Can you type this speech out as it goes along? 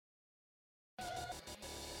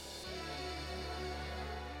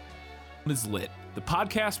Is Lit, the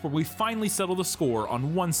podcast where we finally settle the score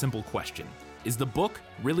on one simple question. Is the book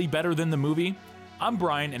really better than the movie? I'm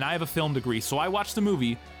Brian, and I have a film degree, so I watch the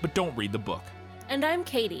movie, but don't read the book. And I'm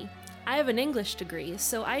Katie. I have an English degree,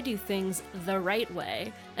 so I do things the right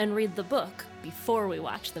way and read the book before we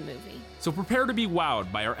watch the movie. So prepare to be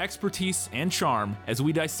wowed by our expertise and charm as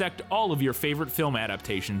we dissect all of your favorite film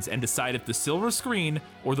adaptations and decide if the silver screen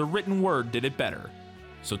or the written word did it better.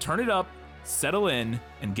 So turn it up, settle in,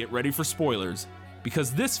 and get ready for spoilers,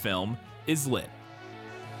 because this film is lit.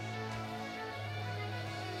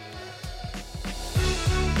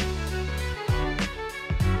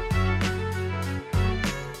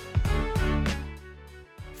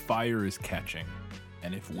 Fire is catching,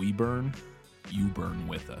 and if we burn, you burn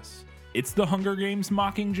with us. It's The Hunger Games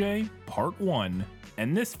Mockingjay, Part 1,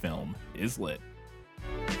 and this film is lit.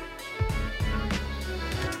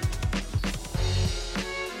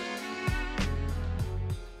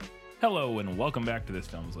 Hello, and welcome back to This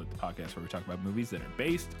Film is Lit, the podcast where we talk about movies that are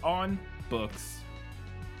based on books.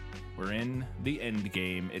 We're in the end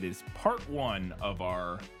game. It is part 1 of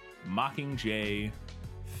our Mockingjay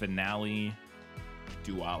finale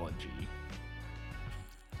duology,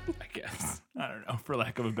 I guess. I don't know, for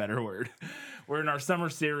lack of a better word. We're in our summer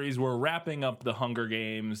series. We're wrapping up The Hunger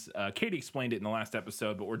Games. Katie explained it in the last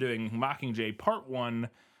episode, but we're doing Mockingjay Part 1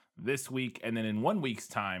 this week, and then in 1 week's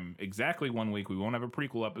time, exactly 1 week, we won't have a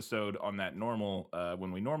prequel episode on that normal,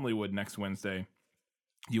 when we normally would next Wednesday.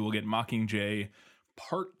 You will get Mockingjay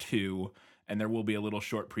Part 2, and there will be a little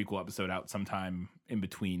short prequel episode out sometime in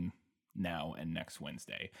between now and next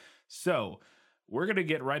Wednesday. So we're going to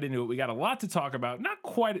get right into it. We got a lot to talk about. Not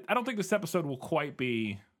quite. I don't think this episode will quite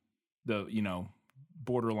be the,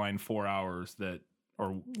 borderline 4 hours that,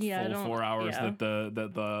 or full 4 hours that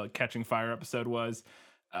the Catching Fire episode was.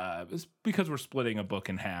 It's because we're splitting a book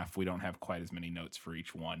in half. We don't have quite as many notes for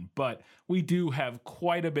each one, but we do have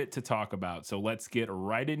quite a bit to talk about. So let's get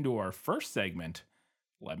right into our first segment.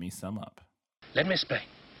 Let me sum up. Let me explain.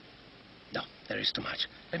 No, there is too much.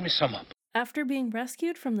 Let me sum up. After being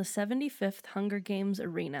rescued from the 75th Hunger Games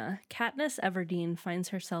arena, Katniss Everdeen finds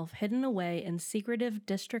herself hidden away in secretive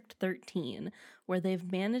District 13, where they've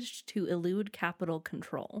managed to elude Capitol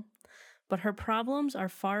control. But her problems are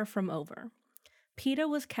far from over. Peeta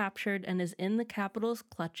was captured and is in the Capitol's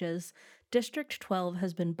clutches, District 12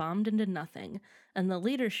 has been bombed into nothing, and the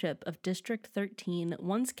leadership of District 13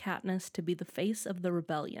 wants Katniss to be the face of the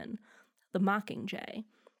rebellion, the Mockingjay.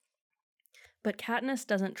 But Katniss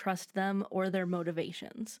doesn't trust them or their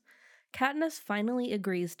motivations. Katniss finally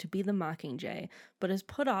agrees to be the Mockingjay, but is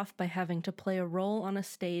put off by having to play a role on a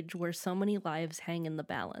stage where so many lives hang in the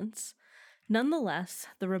balance. Nonetheless,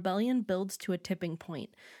 the rebellion builds to a tipping point,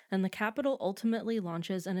 and the Capitol ultimately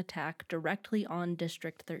launches an attack directly on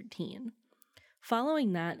District 13.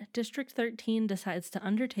 Following that, District 13 decides to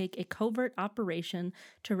undertake a covert operation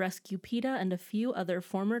to rescue Peeta and a few other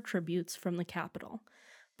former tributes from the Capitol.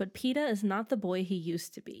 But Peeta is not the boy he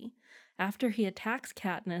used to be. After he attacks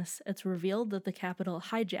Katniss, it's revealed that the Capitol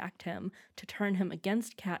hijacked him to turn him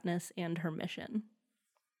against Katniss and her mission.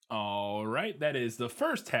 All right, that is the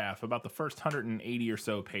first half, about the first 180 or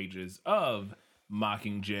so pages of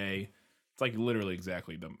Mockingjay. It's like literally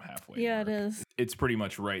exactly the halfway mark. It is. It's pretty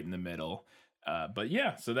much right in the middle. But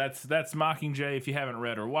yeah, so that's Mockingjay. If you haven't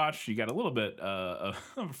read or watched, you got a little bit of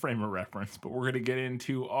a frame of reference. But we're going to get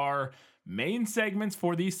into our main segments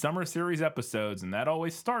for these summer series episodes, and that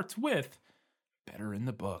always starts with Better in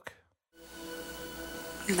the Book.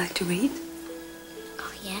 You like to read?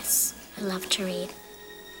 Oh, yes. I love to read.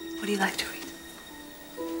 What do you like to read?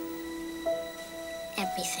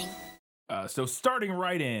 Everything. So starting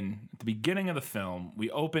right in, at the beginning of the film,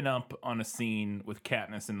 we open up on a scene with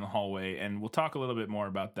Katniss in the hallway, and we'll talk a little bit more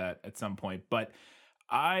about that at some point. But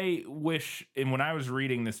I wish, and when I was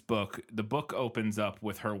reading this book, the book opens up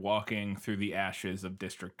with her walking through the ashes of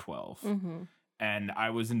District 12. Mm-hmm. And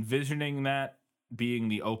I was envisioning that being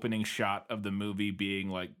the opening shot of the movie, being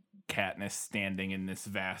like Katniss standing in this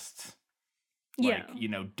vast,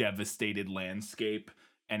 devastated landscape,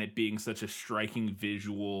 and it being such a striking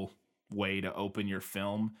visual way to open your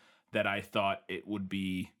film that I thought it would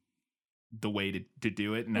be the way to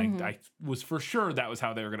do it. And I was for sure that was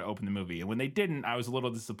how they were going to open the movie. And when they didn't, I was a little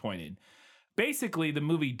disappointed. Basically, the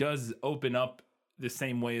movie does open up the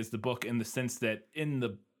same way as the book, in the sense that in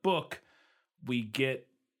the book, we get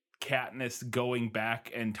Katniss going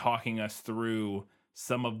back and talking us through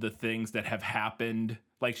some of the things that have happened.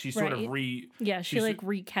 Like she sort of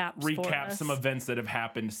recaps some events that have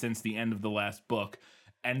happened since the end of the last book.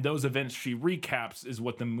 And those events she recaps is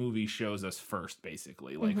what the movie shows us first,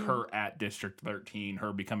 basically. Like her at District 13,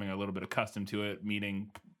 her becoming a little bit accustomed to it,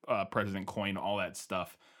 meeting President Coin, all that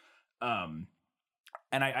stuff. And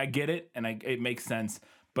I get it, and it makes sense,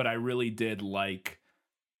 but I really did like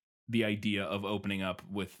the idea of opening up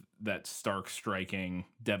with that stark, striking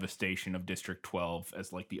devastation of District 12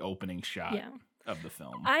 as like the opening shot of the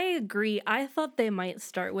film. I agree. I thought they might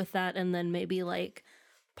start with that and then maybe like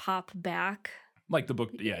pop back. Like the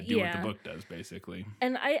book, do what the book does, basically.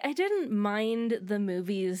 And I didn't mind the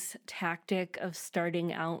movie's tactic of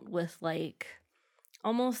starting out with like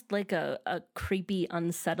almost like a creepy,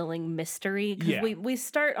 unsettling mystery. Because we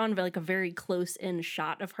start on like a very close-in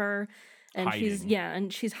shot of her. And hiding.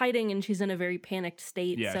 she's hiding and she's in a very panicked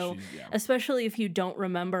state. So especially if you don't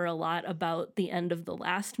remember a lot about the end of the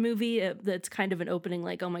last movie, that's kind of an opening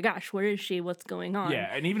like, oh my gosh, where is she? What's going on?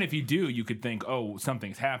 Yeah, and even if you do, you could think, oh,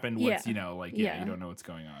 something's happened. What's, you don't know what's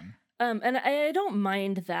going on. And I don't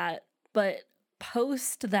mind that, but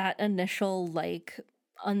post that initial like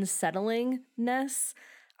unsettlingness,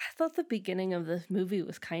 I thought the beginning of this movie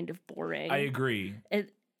was kind of boring. I agree.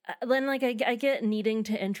 Then, like, I get needing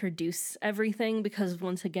to introduce everything because,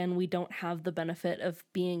 once again, we don't have the benefit of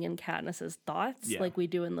being in Katniss's thoughts like we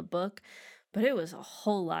do in the book. But it was a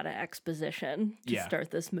whole lot of exposition to start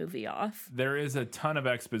this movie off. There is a ton of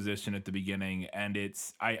exposition at the beginning, and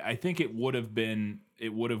I think it would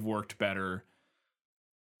have worked better,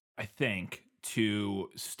 I think, to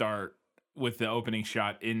start with the opening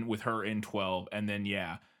shot with her in 12, and then,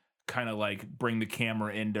 kind of, like, bring the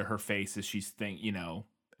camera into her face as she's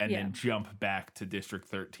and then jump back to District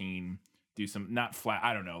 13, do some,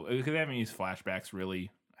 I don't know, because they haven't used flashbacks really,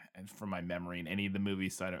 from my memory, in any of the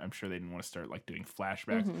movies, so I'm sure they didn't want to start like doing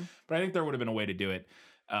flashbacks, but I think there would have been a way to do it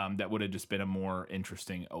that would have just been a more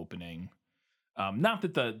interesting opening. Not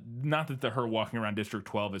that the her walking around District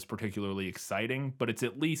 12 is particularly exciting, but it's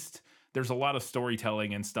at least there's a lot of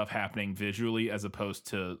storytelling and stuff happening visually as opposed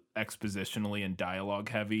to expositionally and dialogue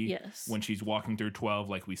heavy. Yes. When she's walking through 12,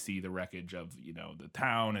 like we see the wreckage of, the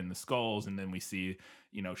town and the skulls. And then we see,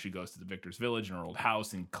 she goes to the Victor's Village and her old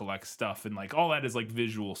house and collects stuff. And like all that is like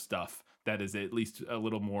visual stuff that is at least a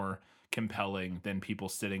little more compelling than people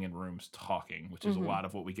sitting in rooms talking, which is a lot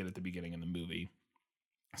of what we get at the beginning in the movie.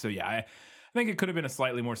 So I think it could have been a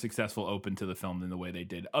slightly more successful open to the film than the way they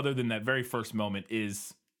did. Other than that very first moment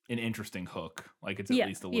is an interesting hook. Like it's at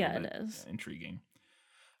least a little bit intriguing.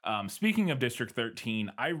 Speaking of District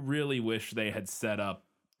 13, I really wish they had set up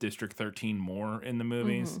District 13 more in the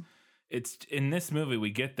movies. It's in this movie we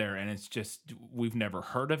get there and it's just we've never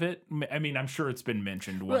heard of it. I mean, I'm sure it's been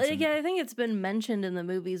mentioned once. Well, I think it's been mentioned in the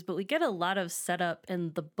movies, but we get a lot of setup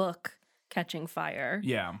in the book Catching Fire.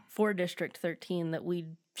 Yeah. For District 13 that we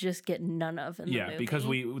just get none of in the movie. Yeah, because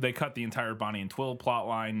they cut the entire Bonnie and Twill plot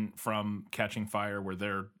line from Catching Fire where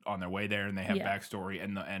they're on their way there and they have backstory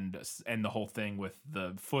and the whole thing with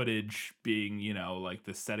the footage being, like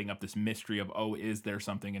the setting up this mystery of, is there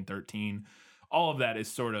something in 13? All of that is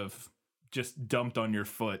sort of just dumped on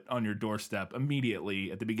your doorstep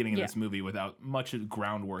immediately at the beginning of this movie without much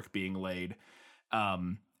groundwork being laid.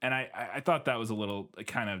 And I thought that was a little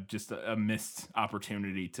kind of just a missed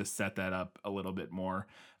opportunity to set that up a little bit more.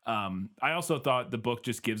 I also thought the book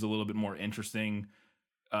just gives a little bit more interesting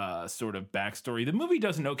sort of backstory. The movie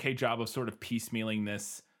does an okay job of sort of piecemealing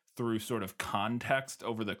this through sort of context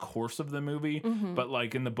over the course of the movie. But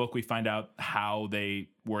like in the book, we find out how they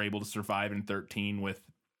were able to survive in 13 with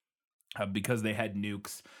because they had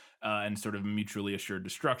nukes and sort of mutually assured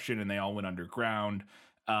destruction, and they all went underground.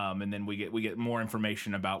 And then we get more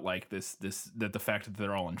information about like that the fact that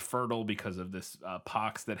they're all infertile because of this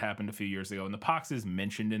pox that happened a few years ago. And the pox is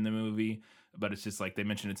mentioned in the movie, but it's just like they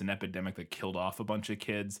mentioned it's an epidemic that killed off a bunch of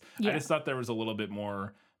kids. I just thought there was a little bit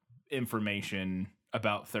more information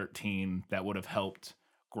about 13 that would have helped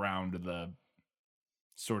ground the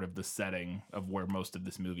sort of the setting of where most of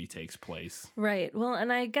this movie takes place. Right. Well,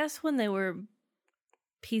 and I guess when they were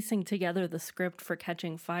piecing together the script for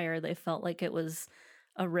Catching Fire, they felt like it was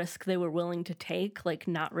a risk they were willing to take, like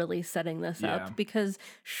not really setting this up, because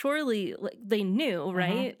surely like they knew,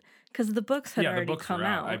 right? Because the books had already come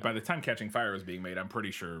out. By the time Catching Fire was being made, I'm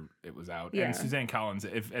pretty sure it was out. And Suzanne Collins,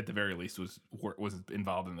 if at the very least, was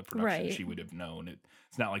involved in the production, she would have known it.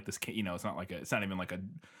 It's not like this, it's not even like a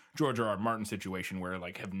George R.R. Martin situation where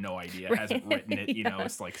like have no idea, hasn't written it,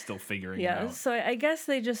 it's like still figuring it out. So I guess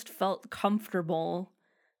they just felt comfortable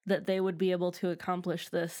that they would be able to accomplish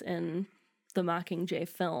this in the Mockingjay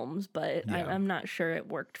films, but I'm not sure it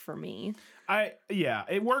worked for me.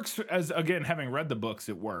 It works as, again, having read the books,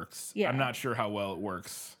 it works. I'm not sure how well it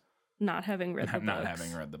works. Not having read the books. Not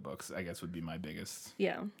having read the books, I guess, would be my biggest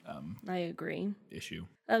I agree. issue.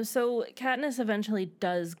 So Katniss eventually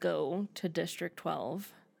does go to District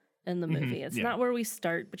 12, in the movie. It's not where we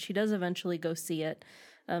start, but she does eventually go see it.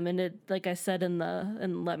 And it, like I said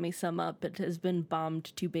and let me sum up, it has been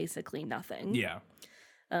bombed to basically nothing. Yeah.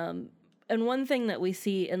 And one thing that we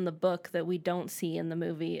see in the book that we don't see in the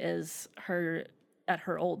movie is her at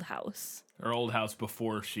her old house. Her old house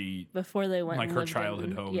before they went like and her lived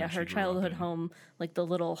childhood in, home. Yeah, that she her grew up childhood in. home, like the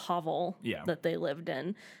little hovel Yeah. that they lived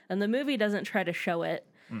in. And the movie doesn't try to show it.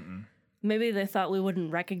 Maybe they thought we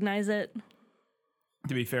wouldn't recognize it.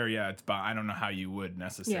 To be fair, yeah, I don't know how you would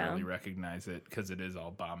necessarily recognize it because it is all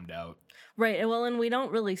bombed out. Right. Well, and we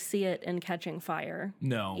don't really see it in Catching Fire.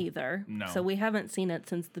 No. Either. No. So we haven't seen it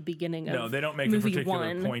since the beginning of No, they don't make a movie particular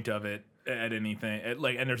 1. point of it at anything.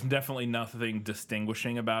 And there's definitely nothing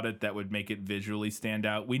distinguishing about it that would make it visually stand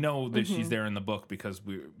out. We know that she's there in the book because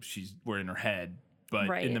we're in her head. But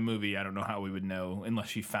in the movie, I don't know how we would know unless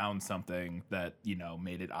she found something that,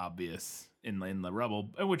 made it obvious in the rubble,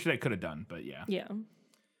 which they could have done. But yeah. Yeah.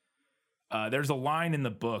 There's a line in the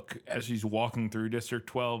book as she's walking through District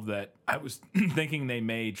 12 that I was thinking they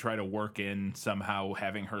may try to work in somehow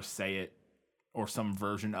having her say it or some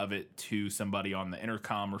version of it to somebody on the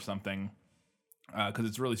intercom or something. Because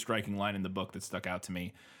it's a really striking line in the book that stuck out to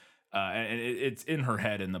me. And it's in her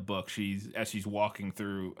head in the book. As she's walking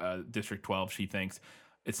through District 12, she thinks,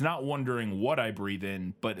 it's not wondering what I breathe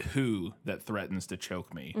in, but who that threatens to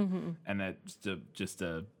choke me. And that's just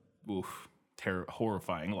a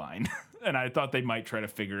horrifying line. And I thought they might try to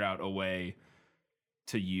figure out a way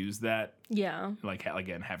to use that. Yeah. Like,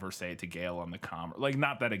 again, have her say it to Gale on the comm. Like,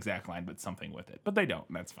 not that exact line, but something with it. But they don't,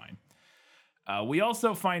 and that's fine. We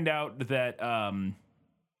also find out that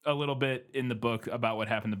a little bit in the book about what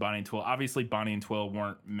happened to Bonnie and Twill. Obviously, Bonnie and Twill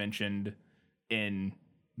weren't mentioned in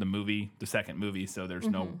the second movie, so there's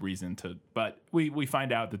no reason to. But we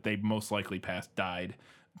find out that they most likely died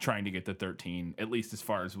trying to get the 13, at least as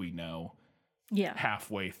far as we know. Yeah.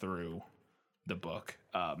 Halfway through the book,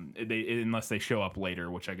 unless they show up later,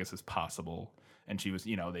 which I guess is possible. And she was,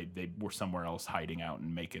 they were somewhere else hiding out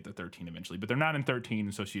and make it the 13 eventually, but they're not in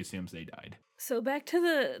 13, so she assumes they died. So back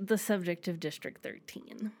to the subject of District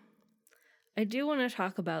 13. I do want to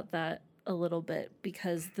talk about that a little bit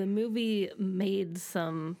because the movie made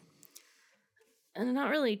some, and not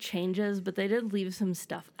really changes, but they did leave some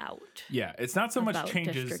stuff out. Yeah, it's not so much about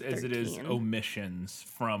changes District as it is 13. omissions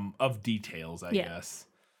of details, I guess.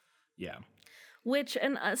 Yeah. Which,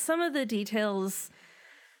 and some of the details,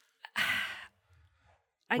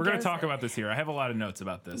 We're going to talk about this here. I have a lot of notes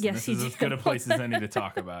about this. Yes, and this you is as do. good a place as any to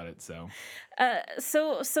talk about it. So,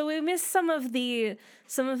 So we missed some of the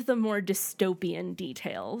more dystopian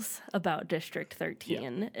details about District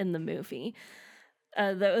 13 in the movie.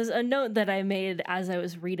 That was a note that I made as I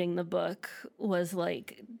was reading the book was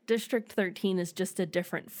like, District 13 is just a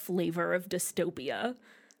different flavor of dystopia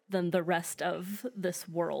than the rest of this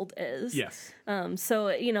world is. yes.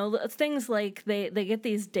 So, things like they get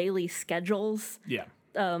these daily schedules. Yeah.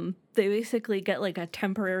 They basically get like a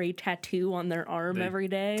temporary tattoo on their arm They every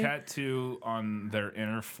day. Tattoo on their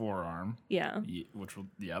inner forearm. Yeah. Which will,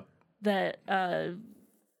 yep. That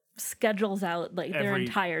schedules out like their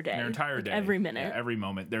entire day. Their entire like, day. every minute. Yeah, every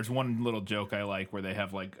moment. There's one little joke I like where they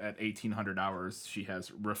have like at 1800 hours, she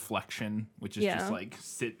has reflection, which is just like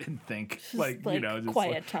sit and think. Like just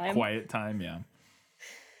quiet time. Quiet time, yeah.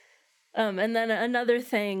 And then another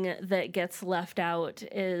thing that gets left out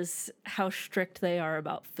is how strict they are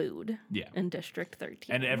about food in District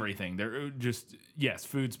 13. And everything. They're just, yes,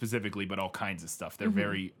 food specifically, but all kinds of stuff. They're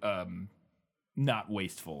very not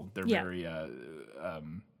wasteful. They're very,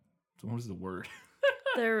 what is the word?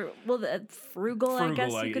 They're, frugal, I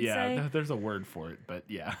guess you could say. There's a word for it, but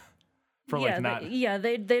yeah.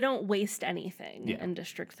 They don't waste anything in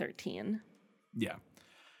District 13. Yeah.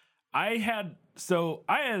 I had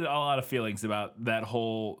a lot of feelings about the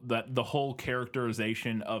whole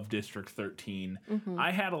characterization of District 13.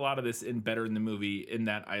 I had a lot of this better in the movie in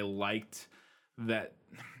that I liked that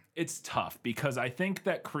it's tough because I think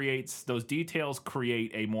that those details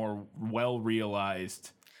create a more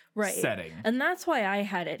well-realized setting. And that's why I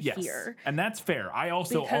had it here. And that's fair. I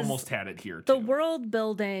also almost had it here too. The world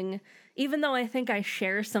building, even though I think I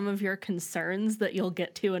share some of your concerns that you'll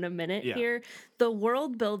get to in a minute here, the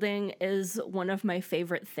world building is one of my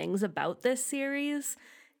favorite things about this series.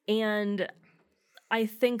 And I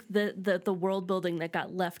think that the world building that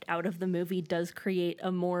got left out of the movie does create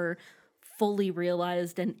a more fully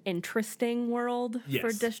realized and interesting world for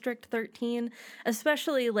Yes. District 13,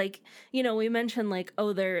 especially like, you know, we mentioned like,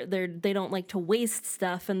 oh, they don't like to waste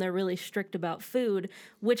stuff and they're really strict about food,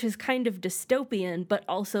 which is kind of dystopian, but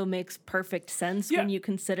also makes perfect sense when you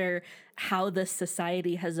consider how this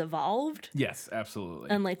society has evolved. Yes, absolutely.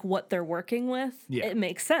 And like what they're working with. Yeah. It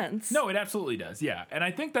makes sense. No, it absolutely does. Yeah. And I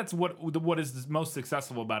think that's what is most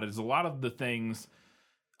successful about it is a lot of the things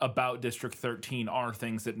about District 13 are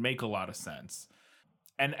things that make a lot of sense.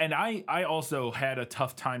 And I also had a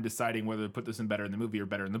tough time deciding whether to put this in better in the movie or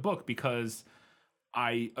better in the book, because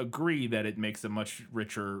I agree that it makes a much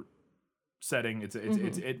richer setting.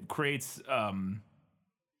 It creates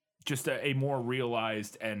just a more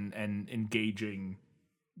realized and engaging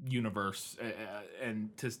universe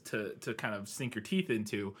and to kind of sink your teeth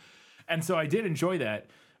into. And so I did enjoy that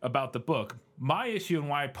about the book. My issue and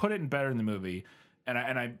why I put it in better in the movie, and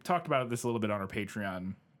I talked about this a little bit on our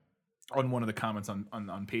Patreon, on one of the comments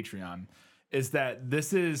on Patreon, is that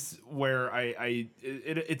this is where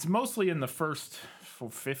it's mostly in the first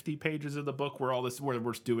 50 pages of the book where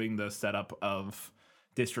we're doing the setup of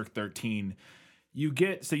District 13. You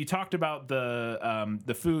talked about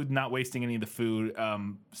the food, not wasting any of the food.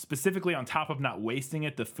 Specifically, on top of not wasting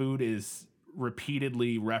it, the food is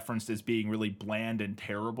repeatedly referenced as being really bland and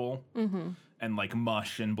terrible, and like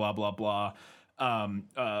mush and blah blah blah.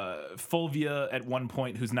 Fulvia at one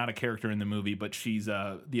point, who's not a character in the movie, but she's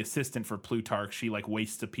the assistant for Plutarch. She like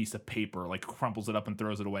wastes a piece of paper, like crumples it up and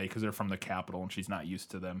throws it away because they're from the capital and she's not used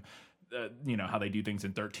to them. You know how they do things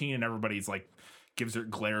in 13, and everybody's like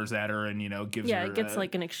glares at her and gives her it gets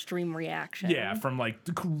like an extreme reaction. Yeah, from like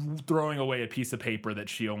throwing away a piece of paper that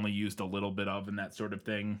she only used a little bit of and that sort of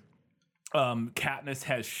thing. Katniss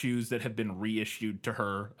has shoes that have been reissued to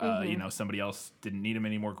her. Somebody else didn't need them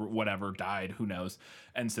anymore, whatever, died, who knows.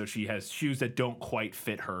 And so she has shoes that don't quite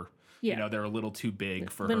fit her. Yeah. They're a little too big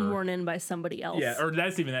for her. Been worn in by somebody else. Yeah, or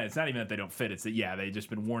that's even that. It's not even that they don't fit. It's that, they've just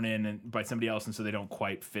been worn in by somebody else, and so they don't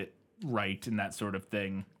quite fit right and that sort of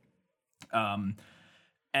thing.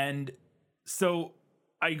 And so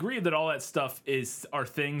I agree that all that stuff are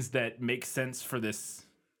things that make sense for this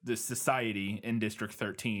society in District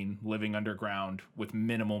 13, living underground with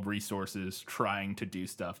minimal resources, trying to do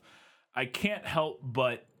stuff. I can't help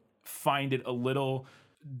but find it a little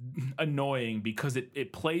annoying because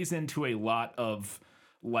it plays into a lot of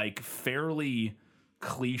like fairly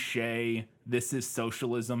cliche, this is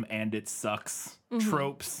socialism and it sucks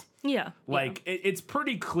tropes. Yeah. It's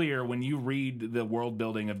pretty clear when you read the world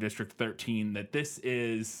building of District 13 that this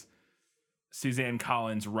is Suzanne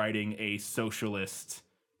Collins writing a socialist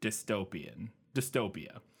dystopia,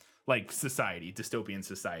 like society, dystopian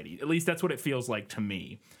society. At least that's what it feels like to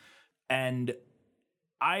me. And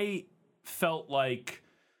I felt like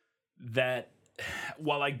that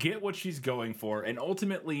while I get what she's going for, and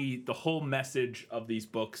ultimately the whole message of these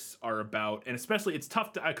books are about, and especially it's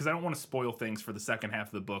tough to, because I don't want to spoil things for the second half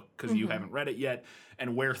of the book because you haven't read it yet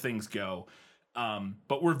and where things go.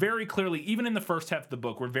 But we're very clearly, even in the first half of the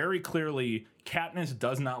book, Katniss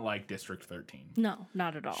does not like District 13. No,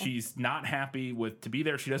 not at all. She's not happy to be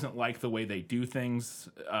there. She doesn't like the way they do things.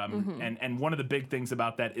 And one of the big things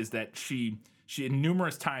about that is that she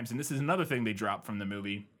numerous times, and this is another thing they drop from the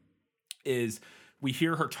movie, is we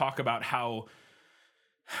hear her talk about how,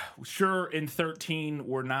 sure, in 13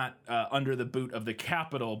 we're not under the boot of the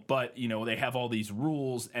capital, but they have all these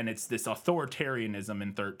rules, and it's this authoritarianism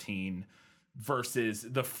in 13 versus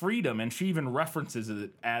the freedom, and she even references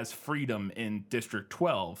it as freedom in District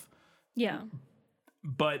 12. Yeah.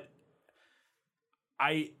 But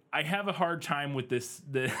I have a hard time with this.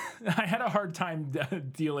 I had a hard time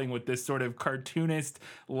dealing with this sort of cartoonist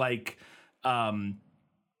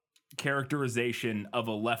characterization of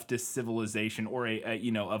a leftist civilization or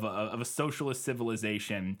of a socialist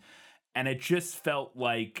civilization, and it just felt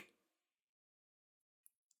like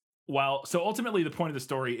so ultimately the point of the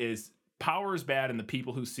story is power is bad and the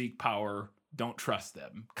people who seek power don't trust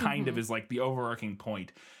them, kind of is like the overarching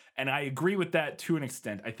point. And I agree with that to an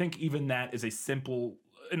extent. I think even that is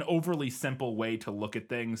an overly simple way to look at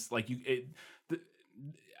things.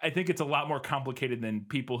 I think it's a lot more complicated than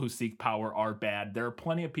people who seek power are bad. There are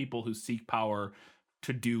plenty of people who seek power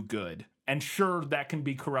to do good. And sure, that can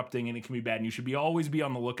be corrupting and it can be bad, and you should always be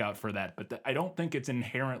on the lookout for that. But I don't think it's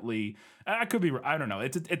inherently, I could be, I don't know.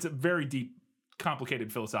 It's a very deep,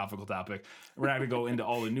 complicated philosophical topic. We're not going to go into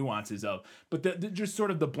all the nuances of, but just sort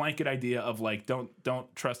of the blanket idea of like, don't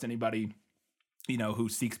trust anybody, who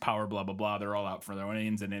seeks power, blah, blah, blah. They're all out for their own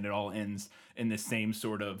ends, and it all ends in the same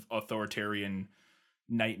sort of authoritarian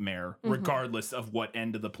nightmare, regardless of what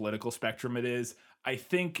end of the political spectrum it is, I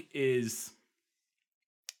think is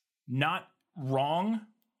not wrong,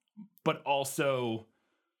 but also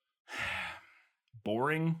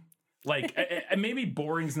boring. Like, maybe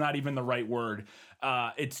boring's not even the right word.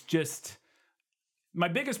 It's just, my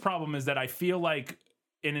biggest problem is that I feel like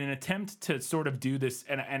in an attempt to sort of do this,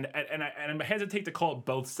 and I hesitate to call it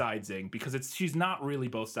both sidesing, because she's not really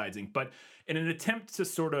both sidesing, but in an attempt to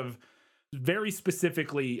sort of very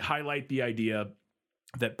specifically highlight the idea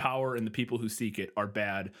that power and the people who seek it are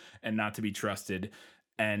bad and not to be trusted,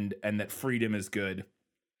 and that freedom is good.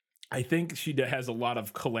 I think she has a lot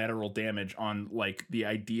of collateral damage on like the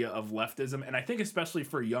idea of leftism. And I think especially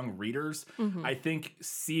for young readers, I think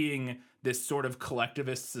seeing this sort of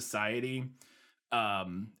collectivist society,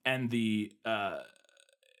 and the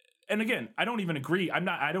and again, I don't even agree.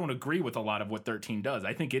 I don't agree with a lot of what 13 does.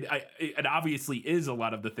 I think it obviously is a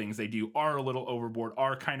lot of the things they do are a little overboard,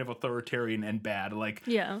 are kind of authoritarian and bad. Like,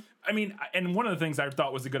 yeah, I mean, and one of the things I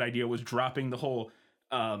thought was a good idea was dropping the whole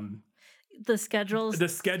the schedule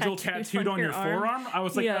tattooed on your forearm. I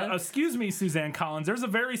was like, excuse me, Suzanne Collins, there's a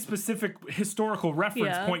very specific historical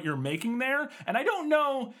reference point you're making there, and I don't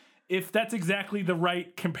know if that's exactly the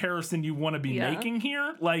right comparison you want to be making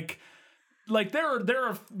here. Like there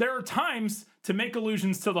are times to make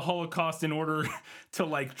allusions to the Holocaust in order to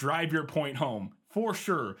like drive your point home, for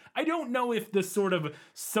sure. I don't know if the sort of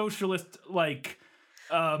socialist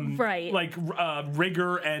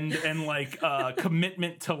rigor and like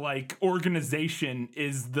commitment to like organization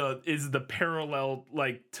is the parallel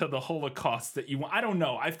like to the Holocaust that you want. I don't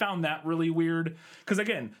know. I found that really weird because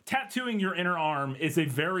again, tattooing your inner arm is a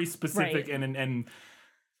very specific and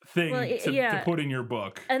thing to put in your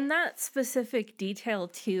book. And that specific detail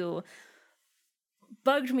too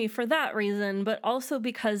bugged me for that reason, but also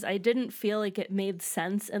because I didn't feel like it made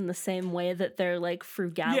sense in the same way that their like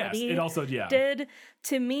frugality did.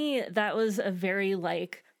 To me, that was a very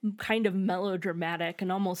like kind of melodramatic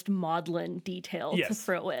and almost maudlin detail to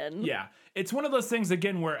throw in. Yeah. It's one of those things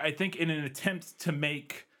again where I think in an attempt to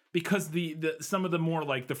make, because the some of the more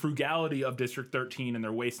like the frugality of District 13 and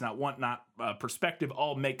their waste not want not perspective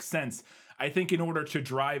all makes sense. I think in order to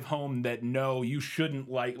drive home that no, you shouldn't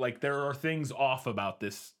like there are things off about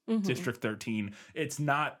this District 13. It's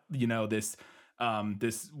not, you know, this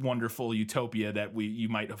wonderful utopia that you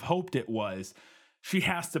might have hoped it was. She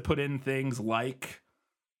has to put in things like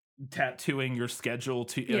tattooing your schedule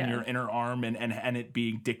in your inner arm and it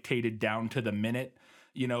being dictated down to the minute,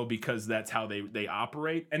 you know, because that's how they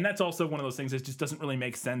operate. And that's also one of those things that just doesn't really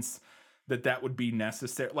make sense that would be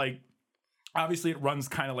necessary. Like, obviously it runs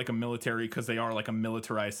kind of like a military because they are like a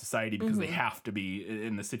militarized society because they have to be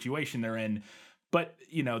in the situation they're in. But,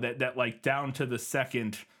 you know, that like down to the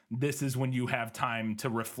second, this is when you have time to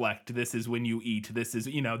reflect. This is when you eat. This is,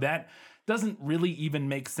 you know, that doesn't really even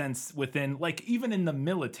make sense within, like, even in the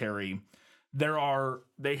military,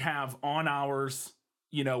 they have on hours,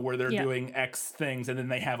 you know, where they're doing X things, and then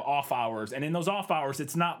they have off hours. And in those off hours,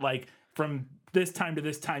 it's not like from this time to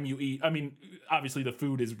this time you eat. I mean, obviously the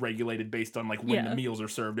food is regulated based on like when the meals are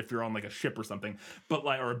served if you're on like a ship or something, but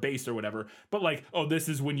like, or a base or whatever. But like, oh, this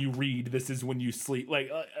is when you read, this is when you sleep. Like,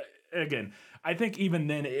 again, I think even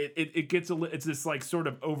then it gets it's this like sort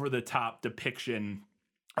of over the top depiction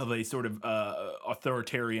of a sort of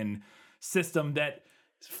authoritarian system that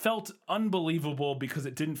felt unbelievable because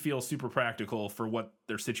it didn't feel super practical for what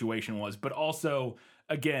their situation was. But also,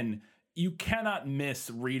 again, you cannot miss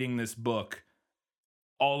reading this book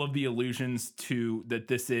all of the allusions to that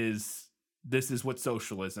this is what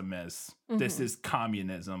socialism is. This is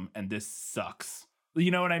communism, and this sucks.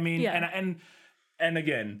 You know what I mean? Yeah. And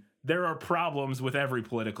again, there are problems with every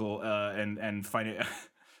political and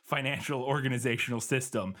financial organizational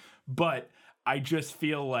system, but I just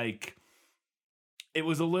feel like it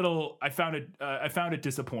was a little. I found it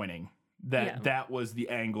disappointing that that was the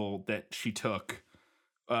angle that she took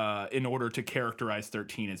in order to characterize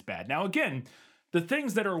 13 as bad. Now, again, the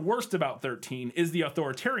things that are worst about 13 is the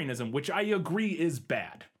authoritarianism, which I agree is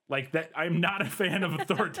bad. Like that, I'm not a fan of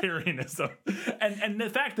authoritarianism, and the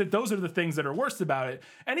fact that those are the things that are worst about it.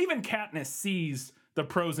 And even Katniss sees the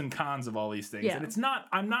pros and cons of all these things, and it's not.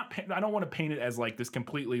 I don't want to paint it as like this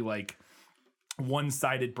completely like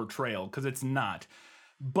one-sided portrayal because it's not.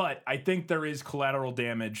 But I think there is collateral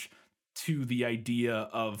damage to the idea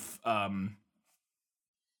of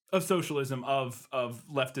socialism, of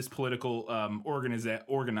leftist political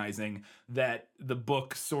organizing that the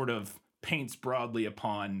book sort of paints broadly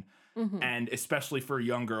upon, and especially for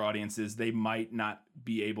younger audiences, they might not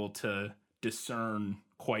be able to discern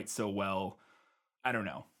quite so well. I don't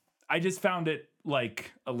know. I just found it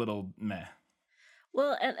like a little meh.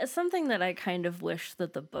 Well, and something that I kind of wish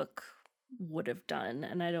that the book would have done,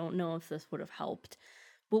 and I don't know if this would have helped,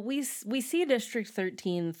 But we see District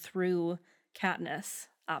 13 through Katniss,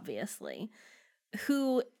 obviously,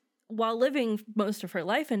 who, while living most of her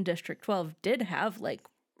life in District 12, did have, like,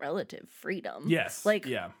 relative freedom. Yes. Like,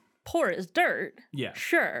 yeah. poor as dirt. Yeah.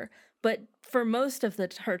 Sure. But for most of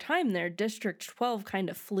her time there, District 12 kind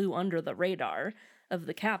of flew under the radar of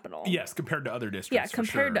the Capitol. Yes, compared to other districts. Yeah,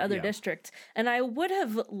 compared to other yeah. districts. And I would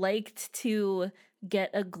have liked to get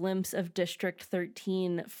a glimpse of District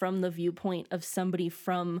 13 from the viewpoint of somebody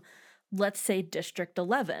from, let's say, District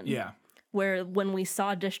 11. Yeah. Where when we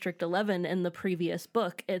saw District 11 in the previous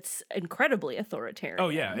book, it's incredibly authoritarian. Oh,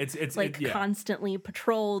 yeah. It's like constantly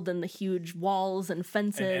patrolled, and the huge walls and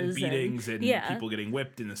fences. And beatings and people getting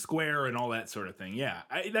whipped in the square and all that sort of thing. Yeah,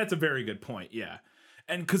 that's a very good point. Yeah.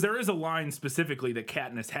 And because there is a line specifically that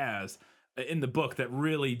Katniss has in the book that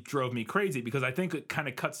really drove me crazy, because I think it kind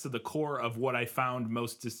of cuts to the core of what I found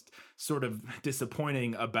most just sort of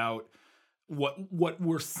disappointing about what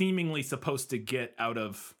we're seemingly supposed to get out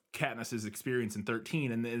of Katniss's experience in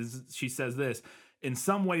 13. And she says this: in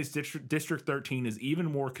some ways, District 13 is even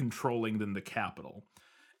more controlling than the Capitol.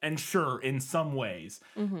 And sure, in some ways.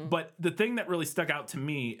 Mm-hmm. But the thing that really stuck out to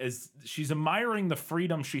me is she's admiring the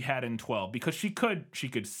freedom she had in 12, because she could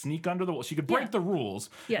sneak under the wall. She could break the rules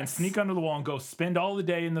and sneak under the wall and go spend all the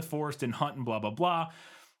day in the forest and hunt and blah, blah, blah.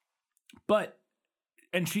 But,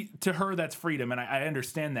 and to her, that's freedom. And I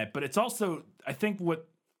understand that. But it's also, I think what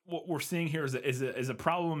we're seeing here is a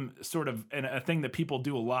problem, sort of, and a thing that people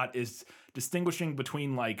do a lot, is distinguishing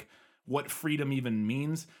between, like, what freedom even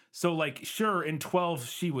means. So, like, sure, in 12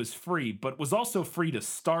 she was free, but was also free to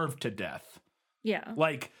starve to death. Yeah.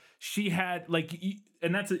 Like, she had, like,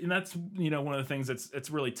 and that's you know, one of the things that's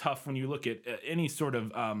really tough when you look at any sort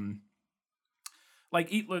of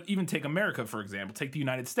like, even take America, for example, take the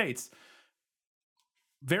United States.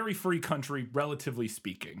 Very free country, relatively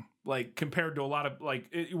speaking, like, compared to a lot of,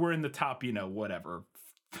 like, we're in the top, you know, whatever,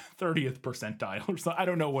 30th percentile or so. I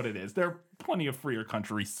don't know what it is. There are plenty of freer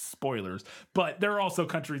countries, spoilers, but there are also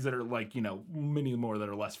countries that are, like, you know, many more that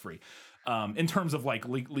are less free in terms of, like,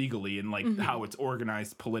 legally and, like, how it's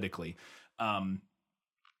organized politically.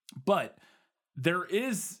 But there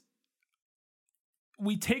is,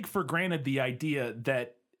 we take for granted the idea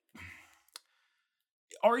that,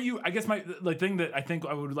 I guess the thing that I think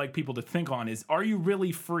I would like people to think on is, are you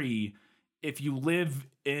really free if you live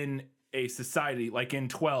in a society like in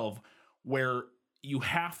 12 where you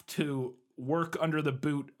have to work under the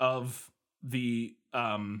boot of the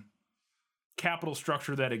capital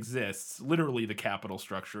structure that exists, literally the capital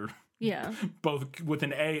structure. Yeah. Both with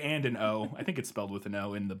an A and an O. I think it's spelled with an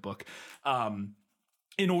O in the book.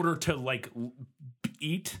 In order to, like,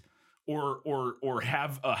 eat or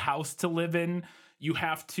have a house to live in, you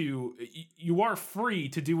are free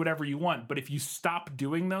to do whatever you want. But if you stop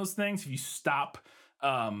doing those things, if you stop,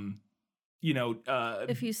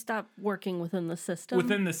 if you stop working within the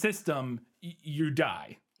system, you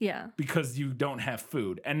die. Yeah. Because you don't have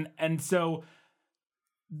food. And so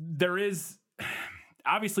there is,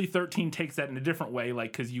 obviously 13 takes that in a different way,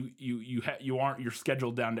 like, because you're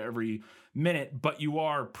scheduled down to every minute, but you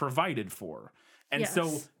are provided for. And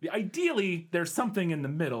so ideally there's something in the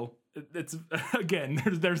middle. It's, again,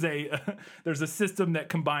 there's a system that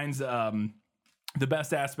combines the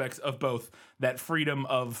best aspects of both that freedom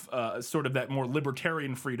of sort of that more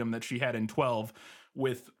libertarian freedom that she had in 12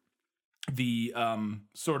 with the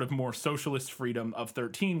sort of more socialist freedom of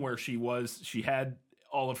 13, where she had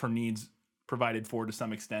all of her needs provided for to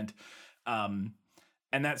some extent, and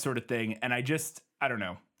that sort of thing. And I don't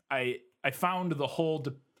know. I found the whole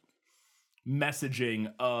messaging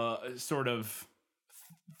sort of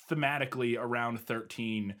thematically around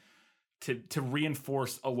 13 to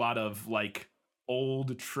reinforce a lot of, like,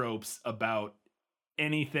 old tropes about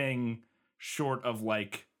anything short of,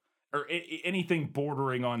 like, or anything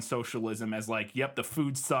bordering on socialism, as, like, yep, the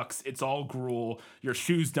food sucks, it's all gruel, your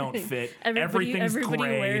shoes don't fit, everything's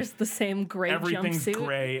gray, wears the same gray everything's jumpsuit.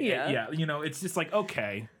 Gray. Yeah, you know, it's just like,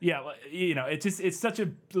 okay, yeah, you know, it's such a,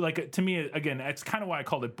 like, to me, again, it's kind of why I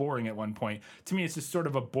called it boring at one point. To me, it's just sort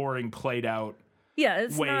of a boring, played out. Yeah,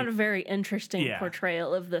 it's not a very interesting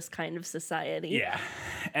portrayal of this kind of society. Yeah,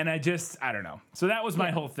 and I don't know. So that was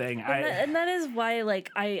my whole thing. And that is why,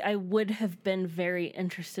 like, I would have been very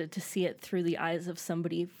interested to see it through the eyes of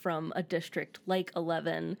somebody from a district like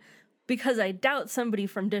 11, because I doubt somebody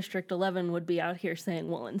from District 11 would be out here saying,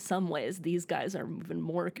 well, in some ways, these guys are even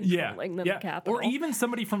more controlling than the Capitol. Or even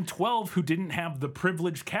somebody from 12 who didn't have the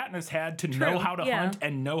privilege Katniss had to know how to hunt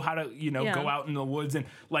and know how to, go out in the woods. And,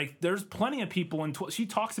 like, there's plenty of people in 12. She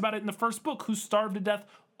talks about it in the first book who starved to death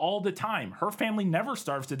all the time. Her family never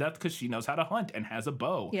starves to death because she knows how to hunt and has a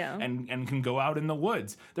bow and can go out in the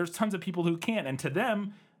woods. There's tons of people who can't, and to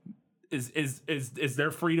them, is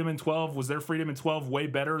their freedom in 12, was their freedom in 12 way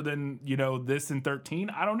better than, you know, this in 13?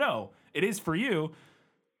 I don't know. It is for you.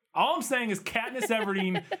 All I'm saying is Katniss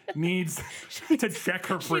Everdeen needs to check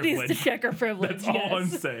her privilege. She needs to check her privilege. That's all I'm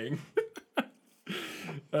saying.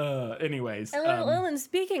 Anyways. And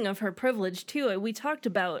speaking of her privilege too, we talked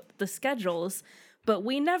about the schedules, but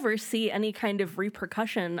we never see any kind of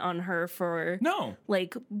repercussion on her for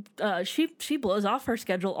like she blows off her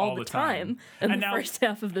schedule all the time in the first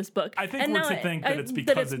half of this book. I think we're to think that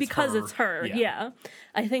it's because it's her. Yeah.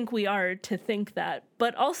 I think we are to think that.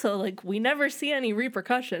 But also, like, we never see any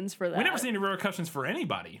repercussions for that. We never see any repercussions for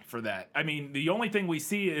anybody for that. I mean, the only thing we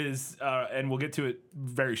see is, and we'll get to it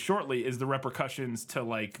very shortly, is the repercussions to,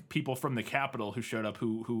 like, people from the Capitol who showed up,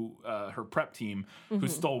 who her prep team, who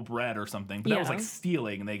stole bread or something. But that was, like,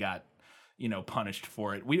 stealing, and they got, you know, punished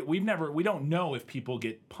for it. We don't know if people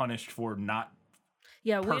get punished for not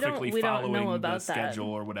perfectly following the schedule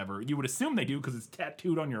or whatever. You would assume they do because it's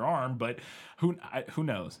tattooed on your arm, but who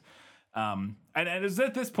knows? And it was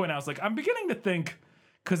at this point I was like, I'm beginning to think,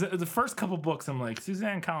 because the first couple books I'm like,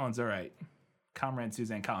 Suzanne Collins, all right, Comrade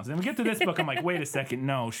Suzanne Collins. And we get to this book, I'm like, wait a second,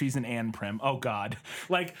 no, she's an Anne Prim. Oh God,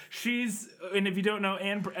 like and if you don't know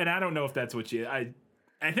Anne, and I don't know if that's what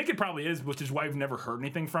I think it probably is, which is why I've never heard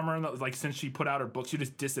anything from her. Like, since she put out her book, she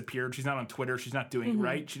just disappeared. She's not on Twitter. She's not doing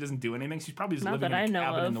right. She doesn't do anything. She's probably just living in a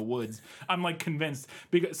cabin in the woods. I'm like convinced.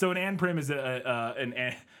 So an Anne Prim is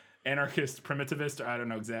an anarchist primitivist. Or I don't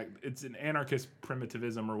know exactly. It's an anarchist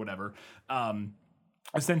primitivism or whatever.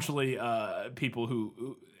 Essentially, people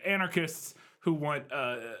anarchists who want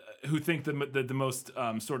who think the most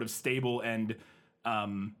sort of stable and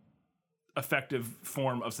effective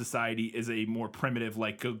form of society is a more primitive,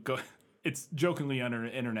 like go it's jokingly on the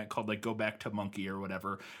internet called like go back to monkey or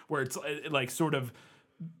whatever, where it's like sort of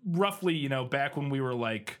roughly, you know, back when we were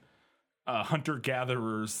like hunter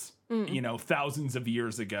gatherers, you know, thousands of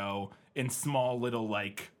years ago in small little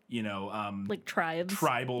like, you know, like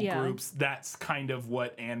tribal groups. That's kind of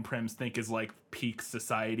what Anne Prims think is like peak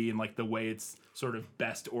society and like the way it's sort of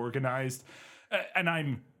best organized. And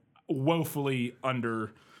I'm woefully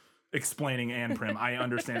under explaining Anne Prim. I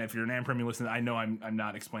understand if you're an Anne Prim, you listen. I know I'm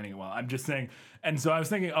not explaining it well. I'm just saying. And so I was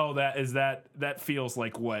thinking, oh, that feels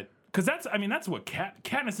like what? Because that's what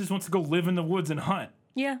Katniss just wants to go live in the woods and hunt.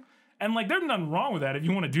 Yeah. And like, there's nothing wrong with that. If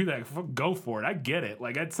you want to do that, go for it. I get it.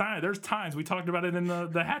 Like, there's times we talked about it in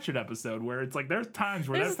the Hatchet episode where it's like there's times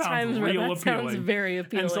where that sounds real appealing. Sounds very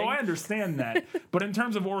appealing. And so I understand that. But in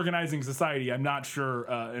terms of organizing society, I'm not sure.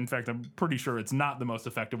 In fact, I'm pretty sure it's not the most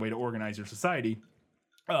effective way to organize your society.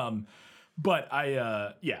 But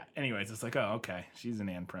anyways, it's like, oh, okay, she's an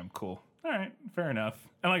Anne Prim. Cool. All right, fair enough.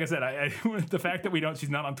 And like I said, I the fact that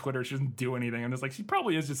she's not on Twitter, she doesn't do anything. I'm just like, she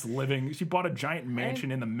probably is just living. She bought a giant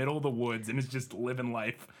mansion in the middle of the woods and is just living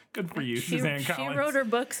life. Good for you, Suzanne Collins. She wrote her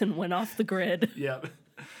books and went off the grid. Yep.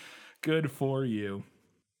 Good for you.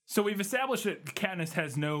 So we've established that Katniss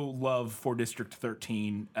has no love for District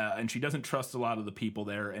 13, and she doesn't trust a lot of the people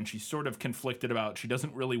there, and she's sort of conflicted about, she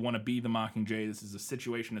doesn't really want to be the Mockingjay. This is a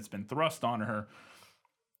situation that's been thrust on her.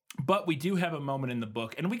 But we do have a moment in the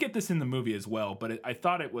book, and we get this in the movie as well, but I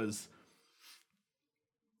thought it was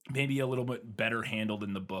maybe a little bit better handled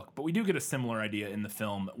in the book. But we do get a similar idea in the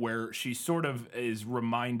film where she sort of is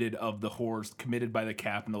reminded of the horrors committed by the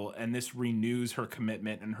Capitol, and this renews her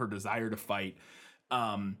commitment and her desire to fight.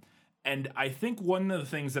 And I think one of the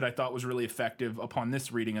things that I thought was really effective upon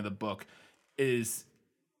this reading of the book is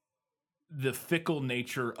the fickle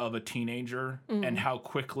nature of a teenager and how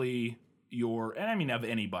quickly of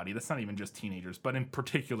anybody, that's not even just teenagers, but in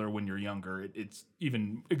particular when you're younger, it's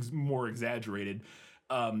even more exaggerated,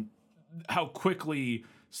 how quickly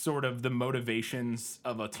sort of the motivations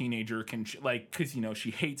of a teenager can, because, you know, she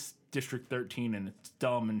hates District 13 and it's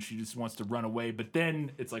dumb and she just wants to run away, but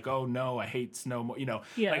then it's like, oh no, I hate snow, you know.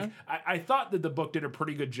 Yeah. Like I thought that the book did a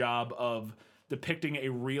pretty good job of depicting a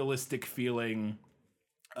realistic feeling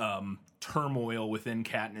turmoil within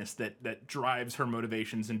Katniss that drives her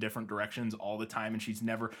motivations in different directions all the time, and she's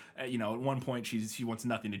never, you know, at one point she wants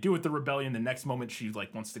nothing to do with the rebellion, the next moment she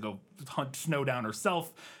like wants to go hunt snow down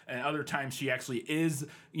herself, and other times she actually is,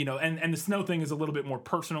 you know, and the snow thing is a little bit more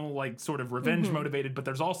personal, like sort of revenge motivated, but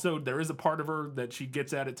there is a part of her that she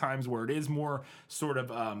gets at times where it is more sort of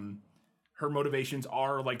her motivations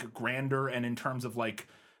are like grander and in terms of like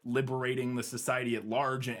liberating the society at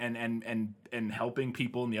large and helping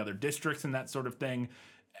people in the other districts and that sort of thing.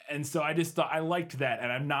 And so I just thought I liked that,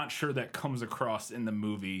 and I'm not sure that comes across in the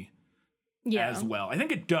movie as well. I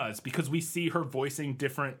think it does because we see her voicing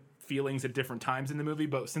different feelings at different times in the movie,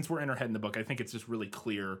 but since we're in her head in the book, I think it's just really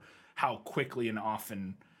clear how quickly and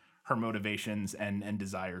often her motivations and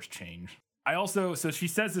desires change. So she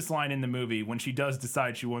says this line in the movie when she does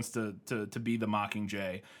decide she wants to be the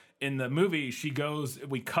Mockingjay. In the movie, she's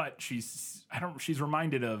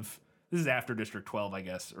reminded of, this is after District 12, I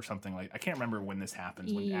guess, or something like, I can't remember when this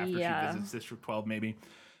happens, after she visits District 12, maybe.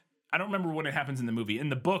 I don't remember when it happens in the movie. In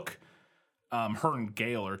the book, her and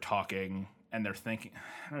Gale are talking, and they're thinking,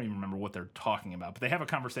 I don't even remember what they're talking about, but they have a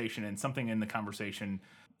conversation, and something in the conversation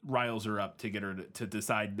riles her up to get her to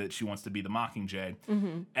decide that she wants to be the Mockingjay.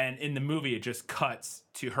 Mm-hmm. And in the movie, it just cuts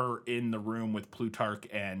to her in the room with Plutarch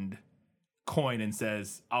and Coin and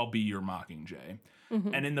says, "I'll be your Mockingjay."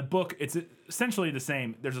 Mm-hmm. And in the book, it's essentially the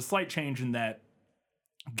same. There's a slight change in that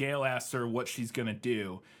Gale asks her what she's going to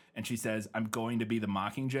do, and she says, "I'm going to be the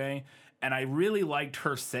Mockingjay." And I really liked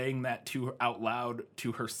her saying that out loud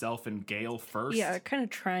to herself and Gale first. Yeah, kind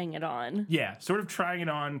of trying it on. Yeah, sort of trying it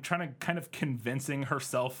on, trying to kind of convincing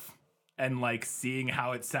herself and like seeing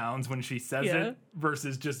how it sounds when she says it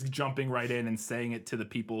versus just jumping right in and saying it to the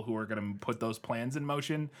people who are going to put those plans in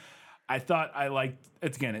motion. I thought I liked,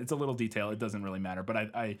 it's a little detail. It doesn't really matter, but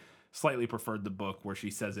I slightly preferred the book where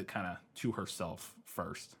she says it kind of to herself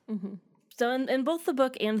first. Mm-hmm. So in both the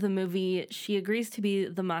book and the movie, she agrees to be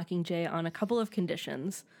the Mockingjay on a couple of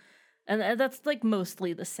conditions. And that's like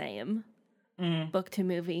mostly the same book to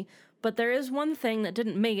movie. But there is one thing that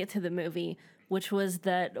didn't make it to the movie, which was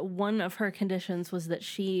that one of her conditions was that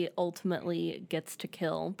she ultimately gets to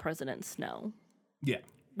kill President Snow. Yeah.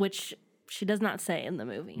 Which she does not say in the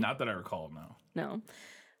movie. Not that I recall, no. No.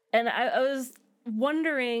 And I was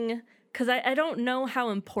wondering, because I don't know how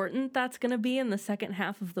important that's going to be in the second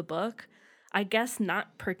half of the book. I guess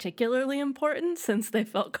not particularly important since they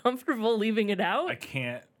felt comfortable leaving it out. I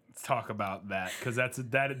can't talk about that because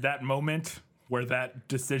that moment where that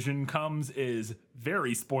decision comes is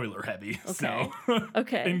very spoiler heavy. Okay. So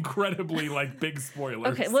okay. Incredibly like big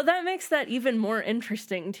spoilers. Okay. Well, that makes that even more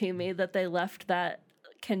interesting to me that they left that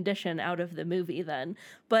condition out of the movie then.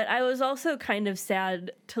 But I was also kind of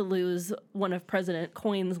sad to lose one of President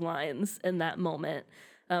Coin's lines in that moment.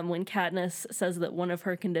 When Katniss says that one of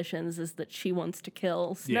her conditions is that she wants to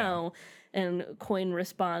kill Snow, and Coin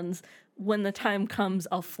responds, "When the time comes,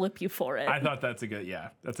 I'll flip you for it." I thought that's a good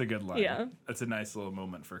line. Yeah. That's a nice little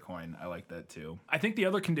moment for Coin. I like that too. I think the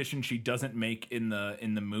other condition she doesn't make in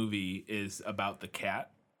the movie is about the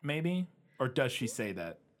cat, maybe? Or does she say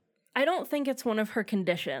that? I don't think it's one of her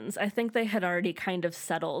conditions. I think they had already kind of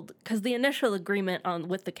settled because the initial agreement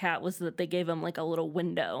with the cat was that they gave him like a little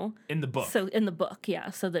window in the book. So in the book,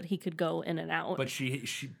 yeah, so that he could go in and out. But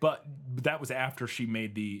but that was after she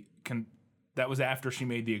made the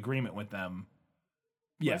agreement with them.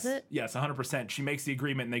 Yes, was it? Yes, 100%. She makes the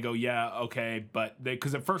agreement and they go, yeah, okay, but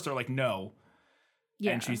because at first they're like, no,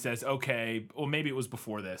 and she says, okay, well maybe it was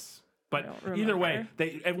before this. But either way,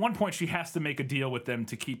 at one point she has to make a deal with them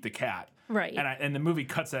to keep the cat. Right. And the movie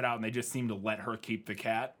cuts that out, and they just seem to let her keep the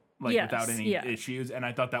cat, without any issues. And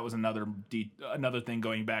I thought that was another thing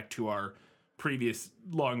going back to our previous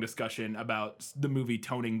long discussion about the movie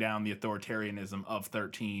toning down the authoritarianism of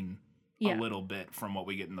 13 a little bit from what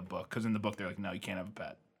we get in the book. Because in the book they're like, no, you can't have a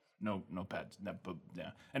pet. No pets.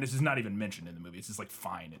 Yeah. And it's just not even mentioned in the movie. It's just like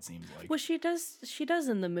fine, it seems like. Well, she does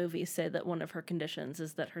in the movie say that one of her conditions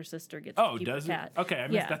is that her sister gets to keep a cat. Okay,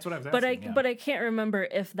 that's what I was asking. But I can't remember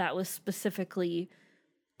if that was specifically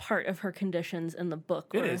part of her conditions in the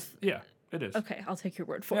book. It is. Yeah, it is. Okay, I'll take your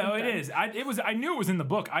word for it. No, it is. I knew it was in the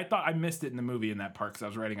book. I thought I missed it in the movie in that part because I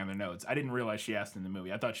was writing on the notes. I didn't realize she asked in the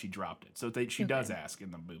movie. I thought she dropped it. So she does ask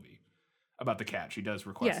in the movie. About the cat. She does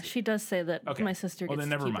request it. She does say that my sister gets to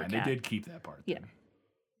keep her cat. Well, then never mind. They did keep that part. Yeah.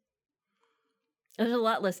 There's a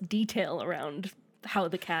lot less detail around how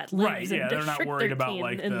the cat lives in District they're not worried about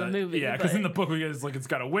in the movie. Yeah, because in the book it's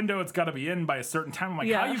got a window, it's got to be in by a certain time. I'm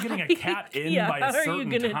like, how are you getting a cat in by a certain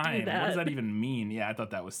time? What does that even mean? Yeah, I thought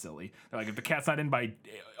that was silly. They're like, if the cat's not in by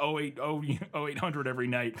 0800 every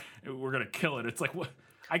night, we're going to kill it. It's like, what?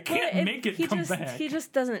 I can't make it come back. He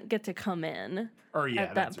just doesn't get to come in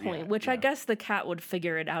at that point, which I guess the cat would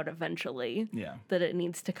figure it out eventually. Yeah. That it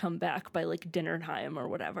needs to come back by like dinner time or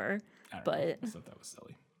whatever. I thought that was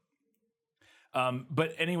silly.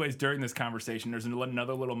 But anyways, during this conversation, there's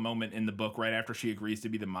another little moment in the book right after she agrees to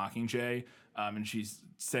be the Mockingjay. And she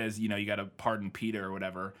says, you got to pardon Peeta or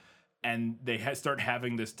whatever. And they start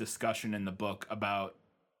having this discussion in the book about,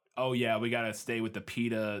 oh yeah, we got to stay with the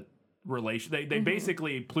Peeta relation. They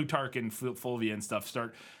basically, Plutarch and Fulvia and stuff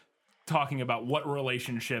start talking about what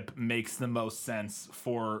relationship makes the most sense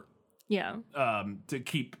for Yeah. To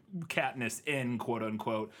keep Katniss in, quote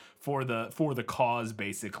unquote, for the cause,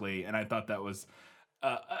 basically. And I thought that was,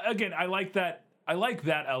 again, I like that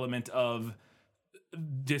element of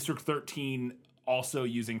District 13 also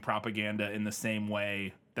using propaganda in the same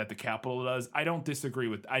way that the Capitol does. I don't disagree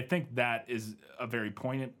with. I think that is a very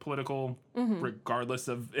poignant political, regardless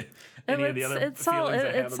of any of the other feelings I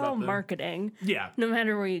have about it's all marketing. Yeah, no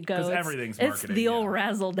matter where you go, because everything's marketing. It's the old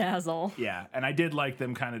razzle dazzle. Yeah, and I did like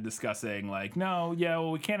them kind of discussing like, no, yeah,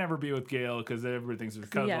 well, we can't ever be with Gale because everything's just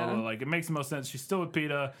blah, blah, blah. Like it makes the most sense. She's still with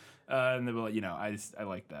Peeta, and they were like, I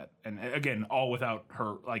like that. And again, all without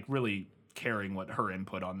her like really caring what her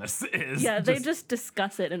input on this is. Yeah, they just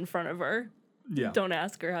discuss it in front of her. Yeah. Don't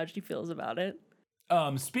ask her how she feels about it.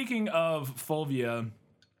 Speaking of Fulvia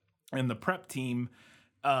and the prep team,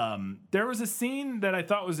 there was a scene that I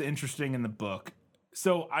thought was interesting in the book.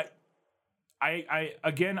 So I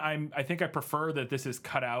think I prefer that this is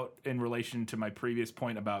cut out in relation to my previous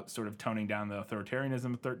point about sort of toning down the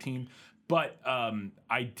authoritarianism of 13. But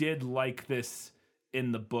I did like this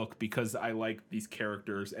in the book because I like these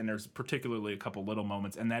characters, and there's particularly a couple little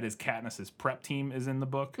moments, and that is Katniss's prep team is in the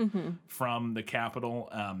book from the Capitol.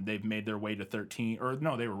 They've made their way to 13, or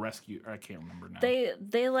no, they were rescued. I can't remember now.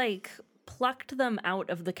 They like plucked them out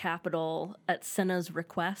of the Capitol at Cinna's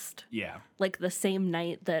request. Yeah. Like the same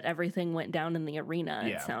night that everything went down in the arena,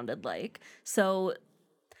 it sounded like. So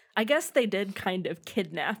I guess they did kind of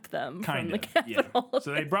kidnap them from the Capitol. Yeah.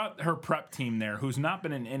 So they brought her prep team there, who's not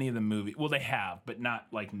been in any of the movies. Well, they have, but not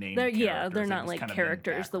like named characters. Yeah, they're not like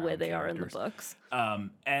characters the way they are in the books.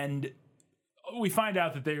 And we find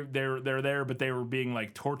out that they're there, but they were being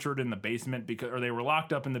like tortured in the basement or they were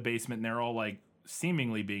locked up in the basement, and they're all like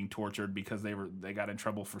seemingly being tortured because they got in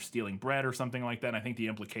trouble for stealing bread or something like that. And I think the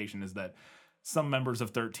implication is that some members of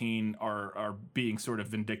 13 are being sort of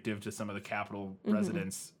vindictive to some of the Capitol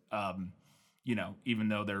residents. Even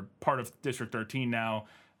though they're part of District 13 now,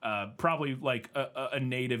 probably like a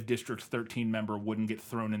native District 13 member wouldn't get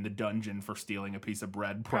thrown in the dungeon for stealing a piece of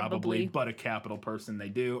bread, probably. But a Capitol person they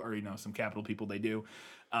do, or some Capitol people they do.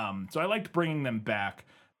 So I liked bringing them back,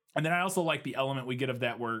 and then I also like the element we get of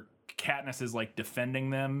that where Katniss is like defending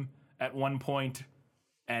them at one point,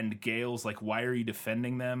 and Gale's like, "Why are you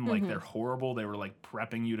defending them? Like they're horrible. They were like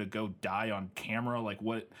prepping you to go die on camera. Like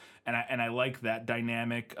what?" And I like that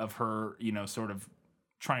dynamic of her, sort of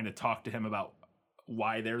trying to talk to him about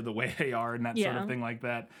why they're the way they are and that sort of thing like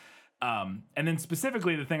that. And then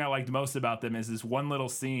specifically, the thing I liked most about them is this one little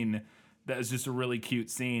scene that is just a really cute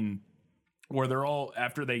scene where they're all,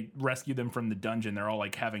 after they rescue them from the dungeon, they're all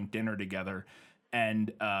like having dinner together.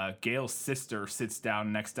 And Gale's sister sits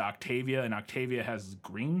down next to Octavia, and Octavia has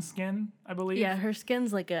green skin, I believe. Yeah, her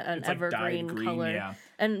skin's like an evergreen color. Yeah.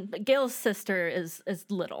 And Gale's sister is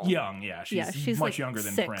little. Young, yeah. She's much like younger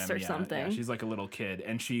than 6 Prim. or something. Yeah, she's like a little kid.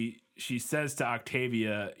 And she says to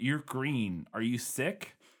Octavia, "You're green. Are you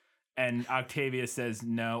sick?" And Octavia says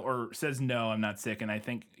no, I'm not sick. And I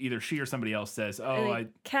think either she or somebody else says,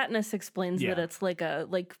 Katniss explains that it's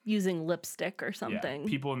like using lipstick or something. Yeah,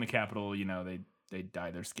 people in the Capitol, they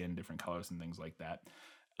dye their skin different colors and things like that.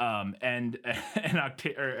 And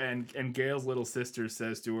Gale's little sister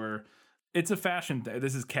says to her, "It's a fashion thing."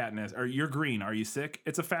 This is Katniss. "You're green. Are you sick?"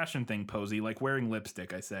 "It's a fashion thing, Posey, like wearing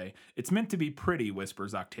lipstick," I say. "It's meant to be pretty,"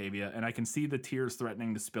 whispers Octavia, and I can see the tears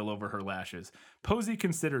threatening to spill over her lashes. Posey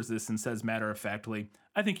considers this and says matter-of-factly,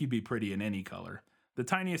 "I think you'd be pretty in any color." The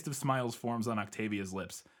tiniest of smiles forms on Octavia's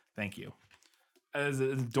lips. "Thank you." It's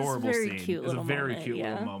an adorable scene. It's a very cute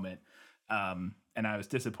little moment. And I was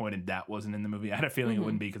disappointed that wasn't in the movie. I had a feeling it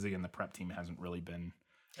wouldn't be because, again, the prep team hasn't really been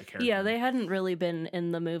a character. Yeah, they hadn't really been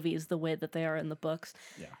in the movies the way that they are in the books.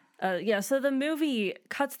 Yeah. So the movie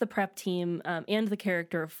cuts the prep team and the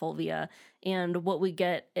character of Fulvia, and what we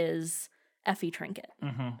get is Effie Trinket,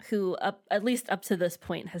 who, at least up to this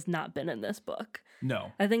point, has not been in this book.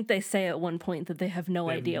 No. I think they say at one point that they have no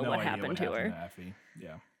idea what happened to her. Effie.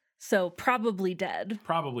 Yeah. So probably dead.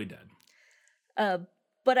 Probably dead.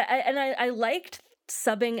 But I liked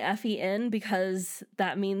subbing Effie in because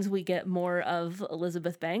that means we get more of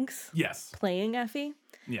Elizabeth Banks. Yes. Playing Effie.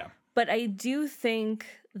 Yeah. But I do think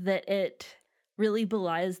that it really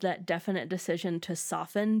belies that definite decision to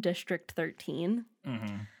soften District 13.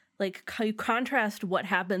 Like, you contrast what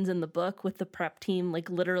happens in the book with the prep team, like,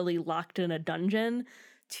 literally locked in a dungeon,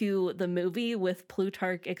 to the movie with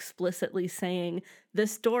Plutarch explicitly saying,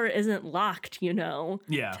 "This door isn't locked, to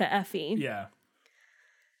Effie." Yeah.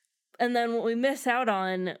 And then what we miss out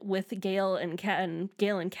on with Gale and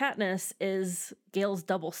Katniss is Gale's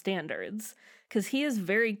double standards, because he is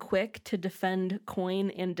very quick to defend Coin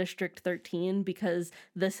in District 13 because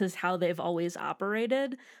this is how they've always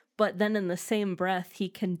operated. But then in the same breath, he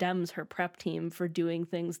condemns her prep team for doing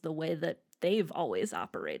things the way that they've always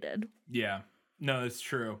operated. Yeah, no, it's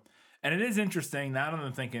true. And it is interesting, now that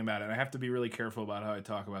I'm thinking about it, I have to be really careful about how I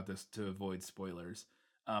talk about this to avoid spoilers.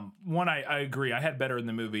 One, I agree. I had better in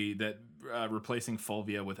the movie that replacing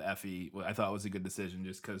Fulvia with Effie, I thought was a good decision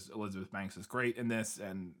just because Elizabeth Banks is great in this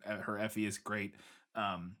and her Effie is great.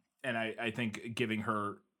 And I think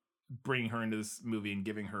bringing her into this movie and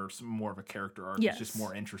giving her some more of a character arc is just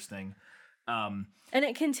more interesting. And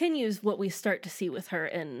it continues what we start to see with her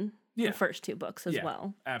in the first two books as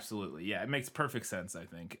well. Absolutely. Yeah, it makes perfect sense, I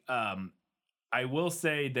think. I will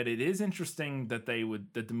say that it is interesting that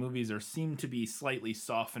that the movies seem to be slightly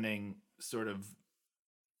softening sort of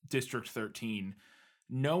District 13.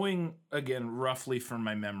 Knowing, again, roughly from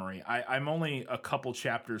my memory, I'm only a couple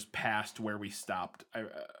chapters past where we stopped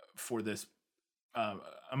for this.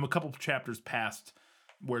 I'm a couple chapters past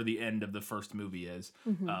where the end of the first movie is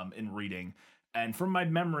in reading. And from my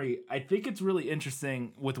memory, I think it's really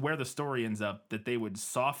interesting with where the story ends up that they would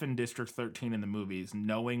soften District 13 in the movies,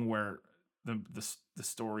 knowing where the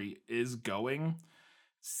story is going.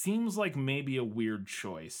 Seems like maybe a weird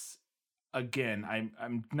choice. Again, I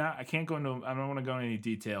don't want to go into any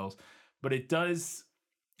details, but it does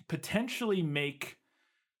potentially make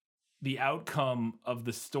the outcome of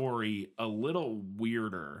the story a little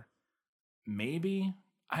weirder. Maybe?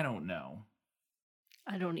 I don't know.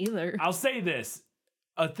 I don't either. I'll say this.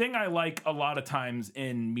 A thing I like a lot of times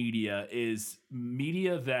in media is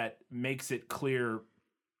media that makes it clear,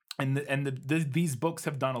 these books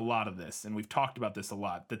have done a lot of this, and we've talked about this a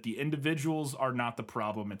lot, that the individuals are not the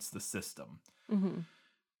problem, it's the system. Mm-hmm.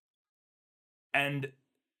 And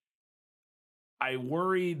I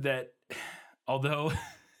worry that, although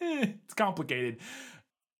it's complicated,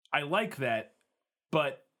 I like that,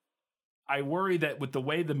 but I worry that with the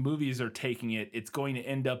way the movies are taking it, it's going to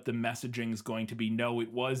end up the messaging is going to be, no,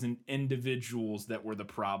 it wasn't individuals that were the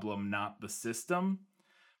problem, not the system.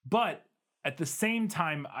 But at the same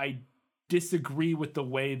time, I disagree with the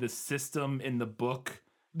way the system in the book,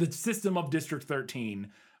 the system of District 13,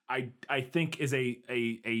 I think is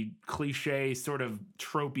a cliche, sort of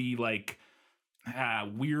tropey, like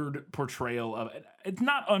weird portrayal of it. It's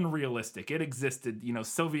not unrealistic. It existed,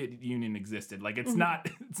 Soviet Union existed. Like it's not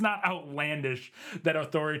outlandish that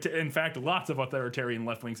in fact, lots of authoritarian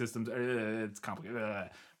left-wing systems, it's complicated.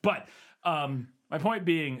 But my point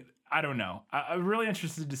being, I don't know. I'm really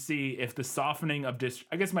interested to see if the softening of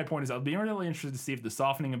I guess my point is I'll be really interested to see if the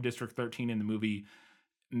softening of District 13 in the movie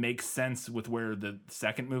makes sense with where the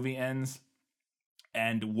second movie ends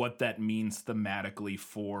and what that means thematically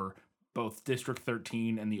for both District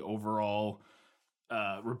 13 and the overall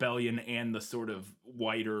rebellion and the sort of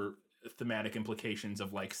wider thematic implications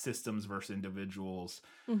of like systems versus individuals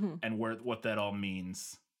and what that all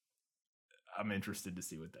means. I'm interested to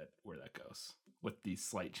see where that goes with these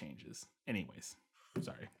slight changes. Anyways,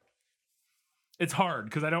 sorry. It's hard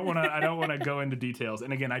because I don't want to go into details.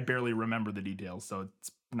 And again, I barely remember the details, so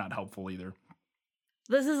it's not helpful either.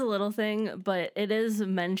 This is a little thing, but it is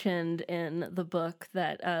mentioned in the book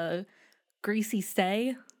that Greasy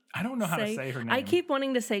Say. I don't know how to say her name. I keep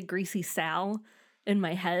wanting to say Greasy Sal in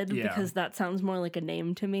my head because that sounds more like a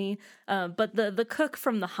name to me. But the cook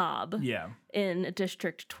from the Hob in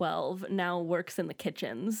District 12 now works in the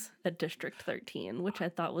kitchens at District 13, which I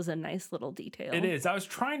thought was a nice little detail. It is. I was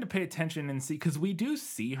trying to pay attention and see, because we do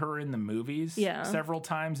see her in the movies several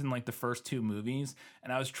times in like the first two movies,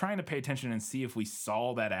 and I was trying to pay attention and see if we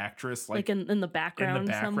saw that actress like in the background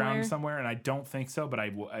somewhere, and I don't think so, but I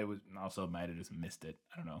was also might have just missed it.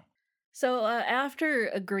 I don't know. So after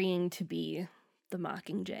agreeing to be the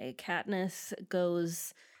Mockingjay, Katniss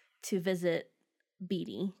goes to visit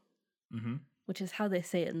Beetee, which is how they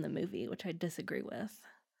say it in the movie, which I disagree with.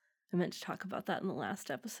 I meant to talk about that in the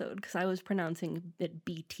last episode because I was pronouncing it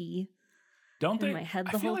BT. Don't they? In my head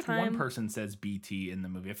the I feel whole like time. One person says BT in the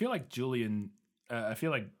movie. I feel like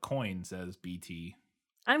Coyne says BT.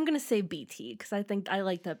 I'm gonna say BT because I think I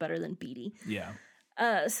like that better than Beetee. Yeah.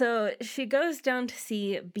 So she goes down to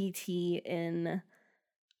see BT in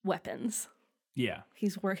weapons. Yeah.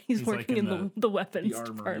 He's working like in the weapons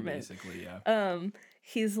armory, department. Basically, yeah.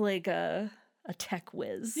 He's like a tech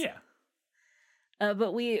whiz. Yeah.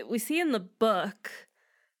 But we see in the book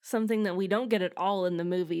something that we don't get at all in the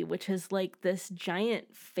movie, which is like this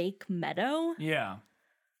giant fake meadow. Yeah.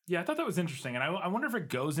 Yeah, I thought that was interesting. And I wonder if it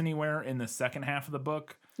goes anywhere in the second half of the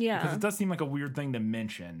book. Yeah. Because it does seem like a weird thing to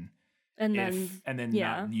mention. And then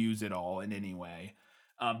not use it all in any way.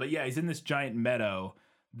 But yeah, he's in this giant meadow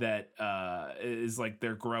that is like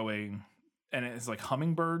they're growing, and it's like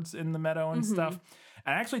hummingbirds in the meadow and stuff.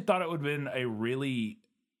 And I actually thought it would have been a really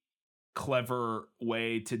clever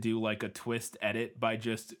way to do like a twist edit by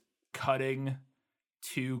just cutting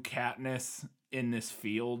to Katniss in this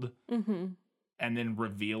field and then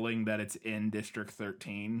revealing that it's in District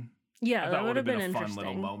 13. Yeah, that would have been a fun interesting.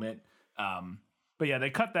 little moment. But yeah, they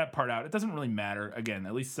cut that part out. It doesn't really matter, again,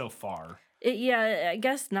 at least so far. Yeah, I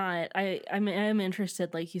guess not. I'm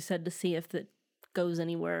interested, like you said, to see if it goes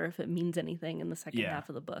anywhere, if it means anything in the second half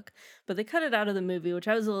of the book. But they cut it out of the movie, which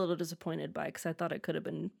I was a little disappointed by because I thought it could have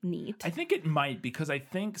been neat. I think it might, because I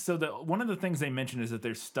think so. One of the things they mentioned is that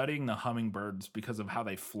they're studying the hummingbirds because of how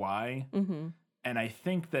they fly, and I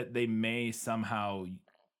think that they may somehow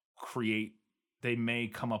they may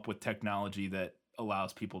come up with technology that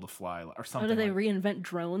allows people to fly or something. Or do they reinvent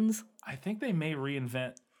drones? I think they may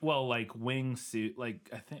reinvent. Well, like wingsuit, like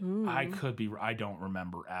I think I don't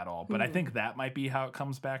remember at all, but I think that might be how it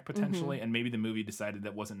comes back potentially. And maybe the movie decided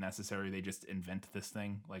that wasn't necessary. They just invent this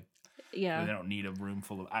thing. Like, they don't need a room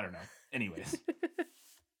full of, I don't know. Anyways,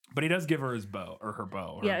 but he does give her his bow or her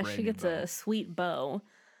bow. Yeah, she gets a sweet bow,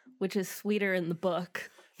 which is sweeter in the book.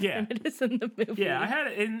 Yeah, than it is in the movie. Yeah, I had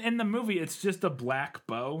it in the movie. It's just a black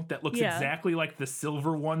bow that looks exactly like the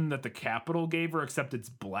silver one that the Capitol gave her, except it's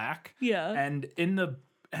black. Yeah,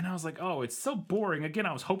 And I was like, oh, it's so boring. Again,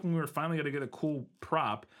 I was hoping we were finally going to get a cool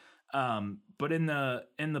prop. But in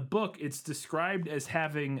the book, it's described as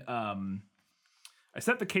having, I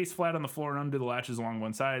set the case flat on the floor and undo the latches along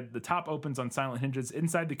one side. The top opens on silent hinges.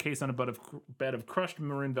 Inside the case on a bed of crushed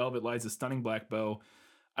maroon velvet lies a stunning black bow.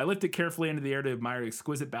 I lift it carefully into the air to admire the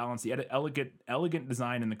exquisite balance, the elegant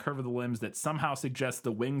design, and the curve of the limbs that somehow suggests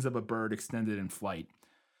the wings of a bird extended in flight.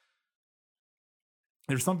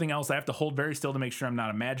 There's something else. I have to hold very still to make sure I'm not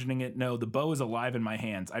imagining it. No, the bow is alive in my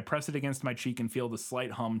hands. I press it against my cheek and feel the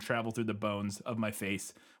slight hum travel through the bones of my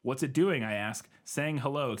face. What's it doing? I ask. Saying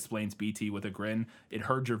hello, explains BT with a grin. It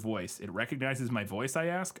heard your voice. It recognizes my voice, I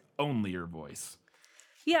ask. Only your voice.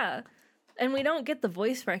 Yeah. And we don't get the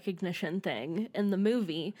voice recognition thing in the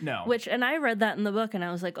movie. No. And I read that in the book and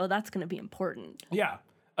I was like, oh, that's going to be important. Yeah.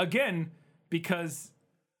 Again, because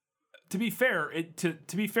to be fair,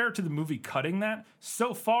 to be fair to the movie cutting that,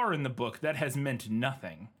 so far in the book, that has meant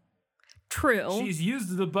nothing. True. She's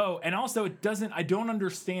used the bow, and also I don't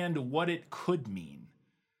understand what it could mean.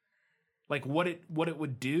 Like what it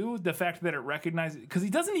would do, the fact that it recognizes, because he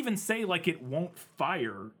doesn't even say like it won't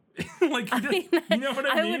fire. Like you know what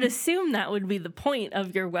I mean? I would assume that would be the point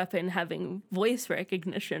of your weapon having voice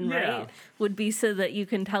recognition, right? Would be so that you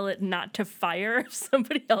can tell it not to fire if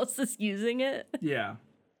somebody else is using it. Yeah.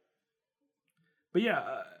 But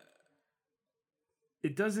yeah,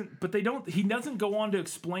 it doesn't. But he doesn't go on to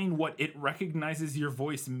explain what it recognizes your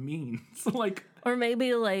voice means. Like, or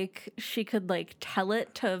maybe like she could like tell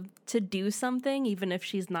it to do something even if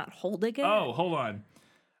she's not holding it. Oh, hold on.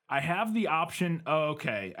 I have the option. Oh,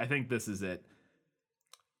 okay. I think this is it.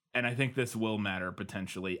 And I think this will matter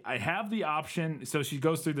potentially. I have the option. So she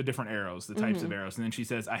goes through the different arrows, the types of arrows. And then she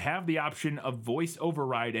says, I have the option of voice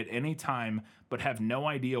override at any time, but have no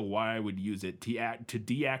idea why I would use it to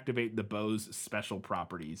deactivate the bow's special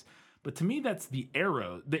properties. But to me, that's the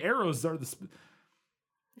arrow. The arrows are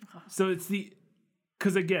so it's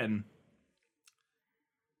because again,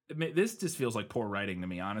 this just feels like poor writing to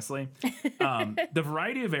me, honestly. The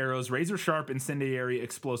variety of arrows, razor sharp, incendiary,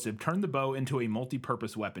 explosive, turn the bow into a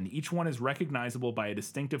multi-purpose weapon. Each one is recognizable by a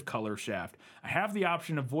distinctive color shaft. I have the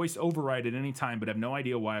option of voice override at any time, but have no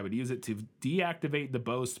idea why I would use it. To deactivate the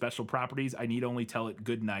bow's special properties, I need only tell it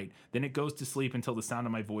good night. Then it goes to sleep until the sound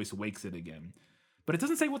of my voice wakes it again. But it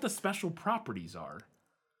doesn't say what the special properties are.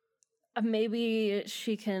 Maybe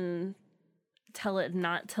she can tell it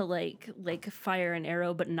not to like fire an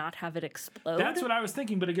arrow but not have it explode. That's what I was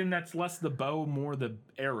thinking, but again, that's less the bow, more the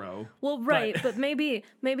arrow. Well, right, but maybe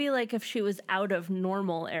like if she was out of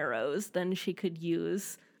normal arrows, then she could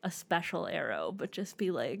use a special arrow, but just be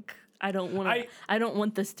like, I don't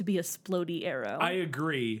want this to be a splody arrow. I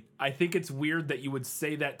agree. I think it's weird that you would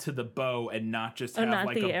say that to the bow and not just have not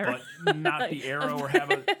like the arrow. Not the arrow, or have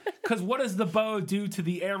a. Because what does the bow do to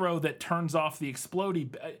the arrow that turns off the explodey?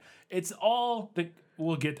 It's all the.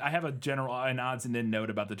 We'll get. I have an odds and end note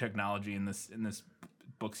about the technology in this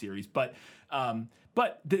book series, but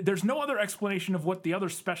there's no other explanation of what the other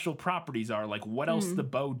special properties are. Like what else the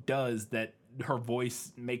bow does that her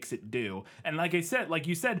voice makes it do. And like you said,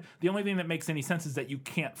 the only thing that makes any sense is that you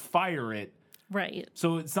can't fire it. Right.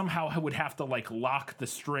 So it somehow would have to like lock the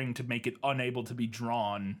string to make it unable to be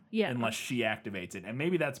drawn unless she activates it. And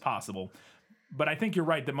maybe that's possible. But I think you're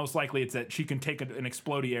right that most likely it's that she can take an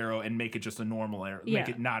explodey arrow and make it just a normal arrow, make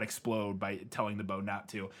it not explode by telling the bow not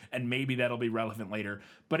to. And maybe that'll be relevant later.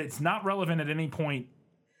 But it's not relevant at any point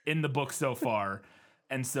in the book so far.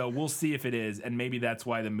 And so we'll see if it is, and maybe that's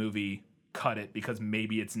why the movie cut it, because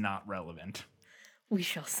maybe it's not relevant. We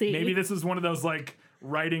shall see. Maybe this is one of those like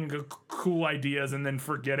writing cool ideas and then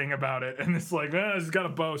forgetting about it, and it's like, she's got a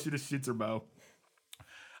bow, she just shoots her bow.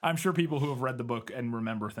 I'm sure people who have read the book and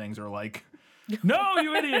remember things are like, no,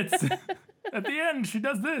 you idiots! At the end, she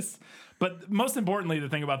does this. But most importantly, the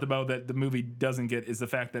thing about the bow that the movie doesn't get is the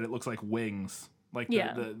fact that it looks like wings. Like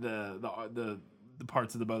the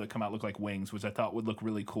parts of the bow that come out look like wings, which I thought would look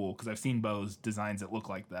really cool, because I've seen bows designs that look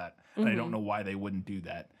like that, and I don't know why they wouldn't do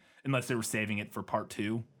that unless they were saving it for part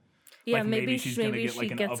 2. Yeah, like maybe she's gonna get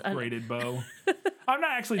like an upgraded bow. I'm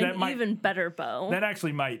not actually that might even better bow. That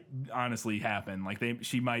actually might honestly happen. Like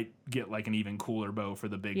she might get like an even cooler bow for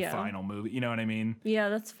the big final movie. You know what I mean? Yeah,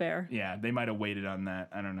 that's fair. Yeah, they might have waited on that.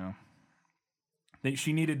 I don't know.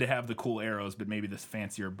 She needed to have the cool arrows, but maybe this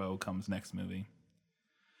fancier bow comes next movie.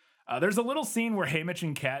 There's a little scene where Haymitch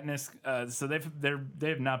and Katniss, so they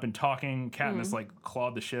have not been talking. Katniss like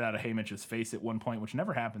clawed the shit out of Haymitch's face at one point, which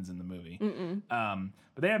never happens in the movie.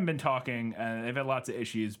 But they haven't been talking. They've had lots of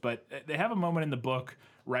issues, but they have a moment in the book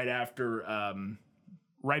right after,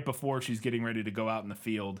 right before she's getting ready to go out in the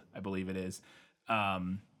field, I believe it is,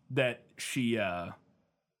 that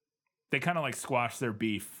they kind of like squash their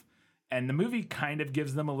beef, and the movie kind of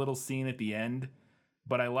gives them a little scene at the end.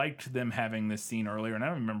 But I liked them having this scene earlier, and I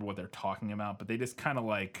don't remember what they're talking about, but they just kind of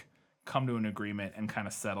like come to an agreement and kind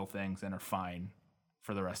of settle things and are fine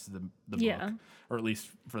for the rest of the book, or at least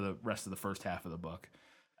for the rest of the first half of the book.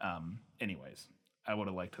 Anyways, I would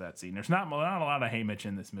have liked that scene. There's not a lot of Haymitch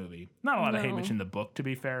in this movie. Not a lot of Haymitch in the book, to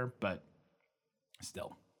be fair, but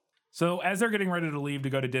still. So as they're getting ready to leave to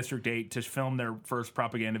go to District 8 to film their first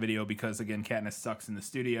propaganda video, because, again, Katniss sucks in the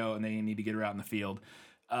studio and they need to get her out in the field,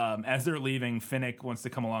 as they're leaving, Finnick wants to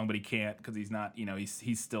come along, but he can't because he's not,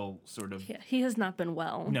 he's still sort of... Yeah, he has not been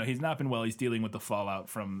well. No, he's not been well. He's dealing with the fallout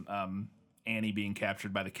from Annie being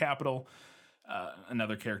captured by the Capitol.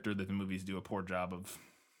 Another character that the movies do a poor job of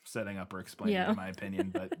setting up or explaining, in my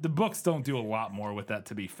opinion. But the books don't do a lot more with that,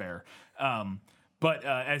 to be fair. But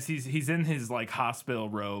as he's in his like hospital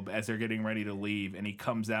robe as they're getting ready to leave, and he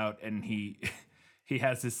comes out and he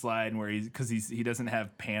has this slide where he doesn't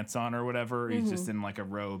have pants on or whatever. He's just in like a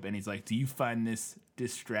robe, and he's like, "Do you find this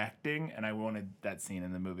distracting?" And I wanted that scene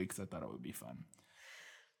in the movie because I thought it would be fun.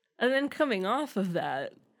 And then coming off of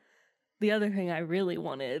that, the other thing I really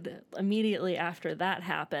wanted, immediately after that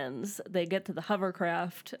happens, they get to the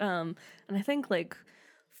hovercraft, and I think like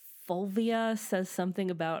Fulvia says something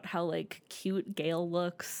about how like cute Gale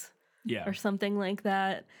looks, or something like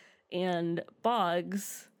that, and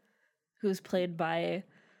Boggs, who's played by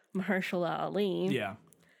Mahershala Ali,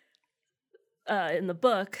 in the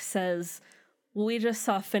book says, "Well, we just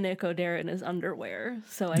saw Finnick Odair in his underwear,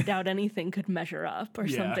 so I doubt anything could measure up," or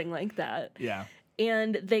something like that. Yeah.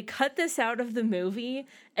 And they cut this out of the movie,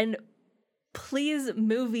 and please,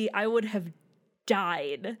 movie, I would have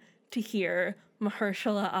died to hear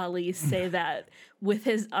Mahershala Ali say that with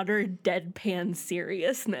his utter deadpan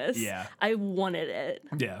seriousness. Yeah. I wanted it.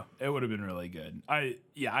 Yeah, it would have been really good. I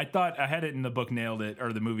thought I had it in the book nailed it,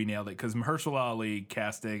 or the movie nailed it, because Mahershala Ali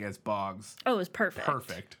casting as Boggs. Oh, it was perfect.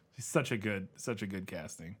 Perfect. He's such a good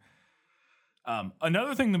casting.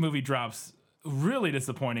 Another thing the movie drops, really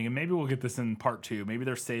disappointing, and maybe we'll get this in part 2. Maybe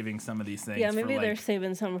they're saving some of these things. Yeah, maybe they're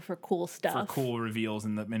saving some for cool stuff. For cool reveals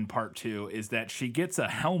in part 2, is that she gets a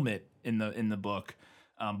helmet in the book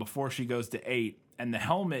before she goes to 8, and the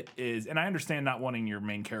helmet is, and I understand not wanting your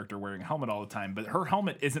main character wearing a helmet all the time, but her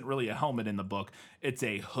helmet isn't really a helmet in the book. It's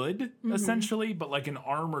a hood, essentially, but like an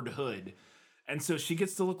armored hood. And so she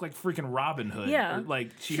gets to look like freaking Robin Hood. Yeah.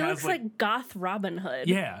 Like she looks like goth Robin Hood.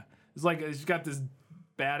 Yeah. It's like she's got this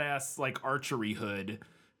badass like archery hood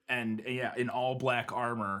and in all black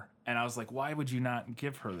armor, and I was like, why would you not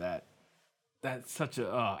give her that? That's such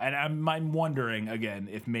a and I'm wondering again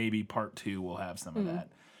if maybe part 2 will have some of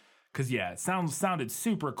that, because it sounded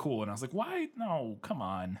super cool, and I was like, why? No, come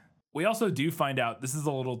on. We also do find out, this is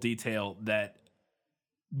a little detail, that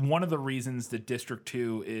one of the reasons that District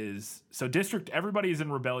 2 is everybody is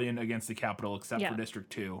in rebellion against the Capitol except for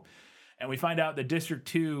District 2, and we find out that District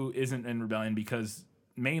 2 isn't in rebellion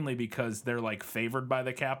mainly because they're like favored by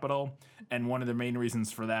the Capitol, and one of the main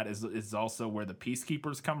reasons for that is also where the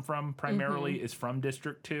peacekeepers come from primarily, is from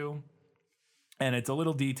District 2. And it's a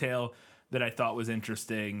little detail that I thought was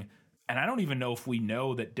interesting, and I don't even know if we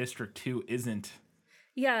know that District 2 isn't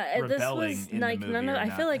rebelling this was in like the movie I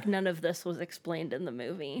feel like none of this was explained in the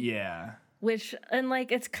movie. Yeah. Which, and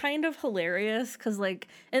like, it's kind of hilarious because like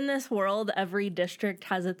in this world, every district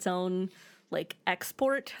has its own like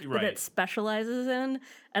export Right. that it specializes in.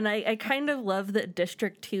 And I kind of love that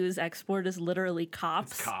District 2's export is literally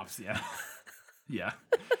cops. It's cops, yeah. Yeah.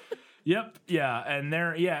 Yep. Yeah. And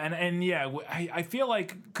I feel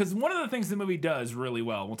like, because one of the things the movie does really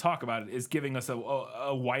well, we'll talk about it, is giving us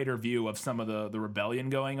a wider view of some of the rebellion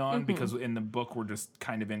going on, because in the book we're just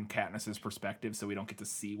kind of in Katniss's perspective, so we don't get to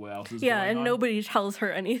see what else is going on. Yeah, and nobody tells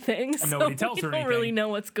her anything. So nobody tells her we don't anything. really know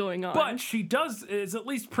what's going on. But she is at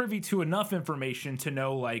least privy to enough information to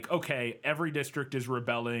know, like, okay, every district is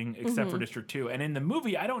rebelling except for District 2. And in the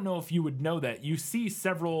movie, I don't know if you would know that.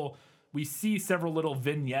 We see several little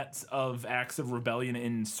vignettes of acts of rebellion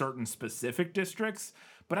in certain specific districts,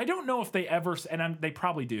 but I don't know if they ever, they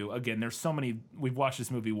probably do. Again, there's so many, we've watched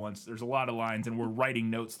this movie once, there's a lot of lines, and we're writing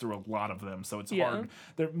notes through a lot of them, so it's hard.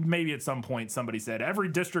 Maybe at some point somebody said, every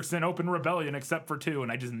district's in open rebellion except for 2,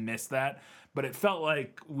 and I just missed that. But it felt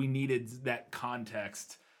like we needed that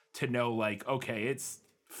context to know, like, okay, it's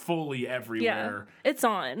fully everywhere. Yeah, it's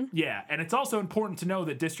on. Yeah, and it's also important to know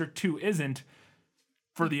that District 2 isn't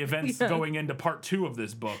for the events going into part 2 of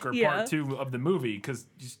this book, or part 2 of the movie, because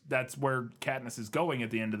that's where Katniss is going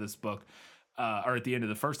at the end of this book, or at the end of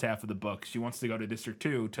the first half of the book. She wants to go to District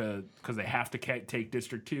 2 because they have to take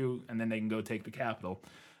District 2, and then they can go take the capital.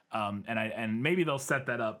 And maybe they'll set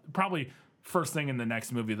that up. Probably first thing in the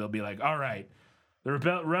next movie, they'll be like, all right, the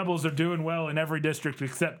rebels are doing well in every district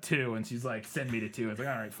except 2, and she's like, send me to 2. It's like,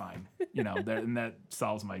 all right, fine. And that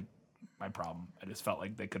solves my problem. I just felt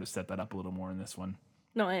like they could have set that up a little more in this one.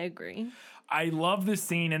 No, I agree. I love this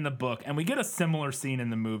scene in the book, and we get a similar scene in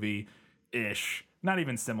the movie-ish. Not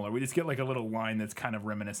even similar. We just get like a little line that's kind of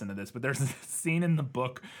reminiscent of this. But there's a scene in the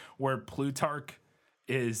book where Plutarch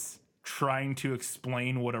is trying to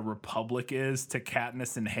explain what a republic is to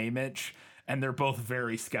Katniss and Haymitch, and they're both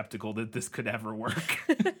very skeptical that this could ever work.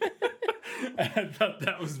 I thought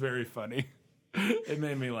that was very funny. It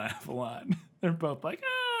made me laugh a lot. They're both like,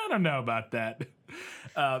 I don't know about that.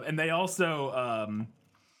 And they also...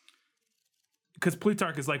 because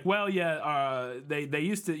Plutarch is like, well, yeah, they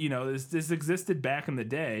used to, this existed back in the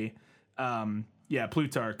day.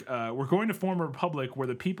 Plutarch, we're going to form a republic where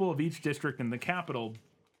the people of each district in the capital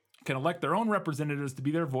can elect their own representatives to be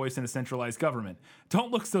their voice in a centralized government.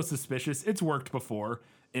 Don't look so suspicious. It's worked before.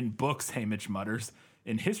 In books, Haymitch mutters.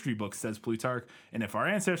 In history books, says Plutarch. And if our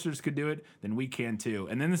ancestors could do it, then we can too.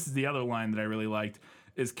 And then this is the other line that I really liked,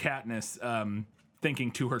 is Katniss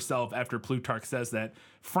thinking to herself after Plutarch says that,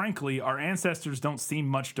 frankly, our ancestors don't seem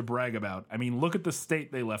much to brag about. I mean, look at the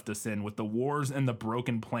state they left us in with the wars and the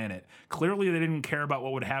broken planet. Clearly, they didn't care about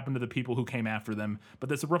what would happen to the people who came after them, but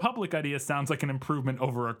this republic idea sounds like an improvement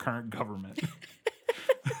over our current government.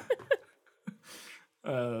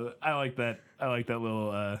 I like that. I like that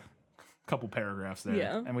little couple paragraphs there.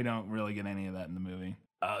 Yeah. And we don't really get any of that in the movie.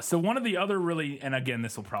 So one of the other and again,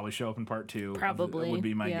 this will probably show up in part 2. Probably, would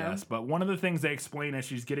be my guess. But one of the things they explain as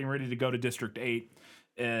she's getting ready to go to District 8,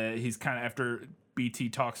 he's kind of, after BT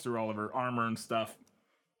talks through all of her armor and stuff,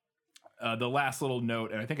 the last little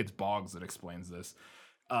note, and I think it's Boggs that explains this,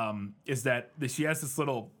 is that she has this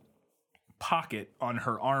little pocket on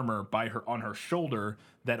her armor on her shoulder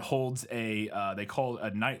that holds they call it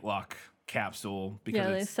a Nightlock capsule, because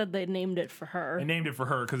they said they named it for her. They named it for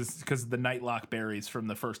her because the Nightlock berries from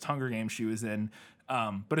the first Hunger Games she was in.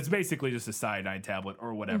 But it's basically just a cyanide tablet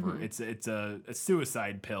or whatever. It's a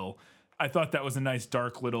suicide pill. I thought that was a nice,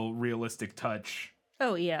 dark, little realistic touch.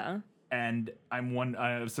 Oh yeah. And I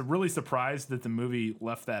was really surprised that the movie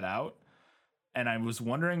left that out. And I was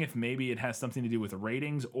wondering if maybe it has something to do with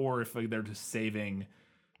ratings, or if they're just saving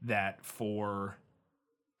that for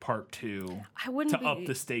part 2 to up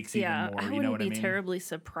the stakes even more. I wouldn't be terribly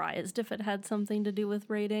surprised if it had something to do with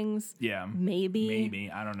ratings. Yeah, maybe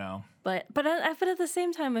I don't know. But at the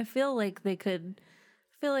same time, I feel like they could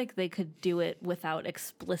do it without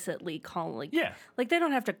explicitly calling. Like they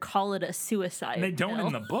don't have to call it a suicide. And they don't pill.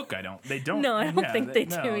 in the book. They don't. No, I don't think they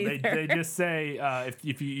do either. They just say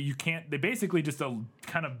if you can't. They basically just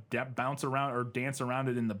kind of bounce around or dance around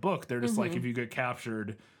it in the book. They're just like, if you get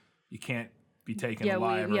captured, you can't be taken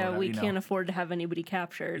alive. We can't afford to have anybody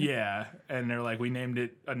captured. Yeah, and they're like, we named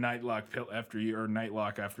it a Nightlock pill after you, or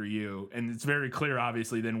Nightlock after you, and it's very clear,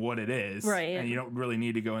 obviously, then what it is. Right. And you don't really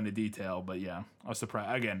need to go into detail, but yeah, I was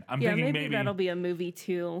surprised. Again, I'm thinking maybe that'll be a movie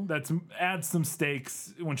too. Adds some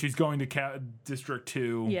stakes when she's going to District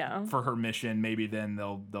 2 for her mission. Maybe then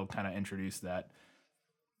they'll kind of introduce that.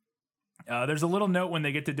 There's a little note when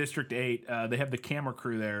they get to District 8. They have the camera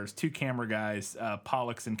crew there. There's 2 camera guys,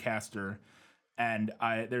 Pollux and Castor. And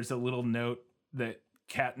there's a little note that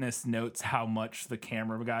Katniss notes how much the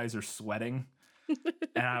camera guys are sweating.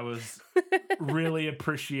 And I was really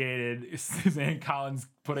appreciated Suzanne Collins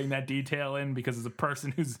putting that detail in, because as a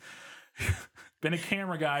person who's been a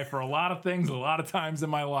camera guy for a lot of things, a lot of times in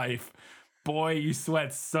my life, boy, you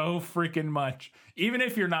sweat so freaking much. Even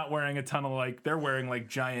if you're not wearing a ton of, like, they're wearing like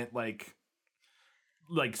giant like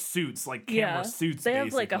suits, like camera suits. They have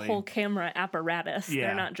basically. like a whole camera apparatus. Yeah.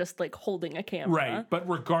 They're not just like holding a camera. Right, but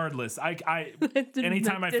regardless,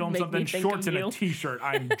 anytime I film something, shorts and a t-shirt,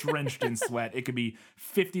 I'm drenched in sweat. It could be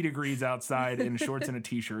 50 degrees outside in shorts and a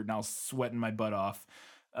t-shirt, and I'll sweating my butt off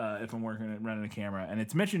if I'm running a camera. And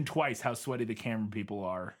it's mentioned twice how sweaty the camera people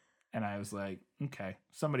are, and I was like, okay,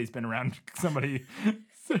 somebody's been around. Somebody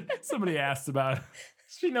asked about.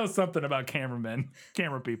 She knows something about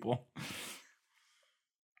camera people.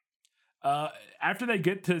 After they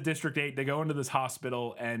get to District 8, they go into this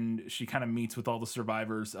hospital, and she kind of meets with all the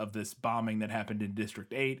survivors of this bombing that happened in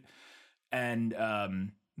District 8. And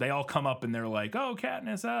they all come up and they're like, oh,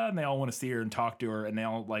 Katniss, and they all want to see her and talk to her, and they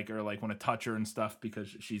all want to touch her and stuff because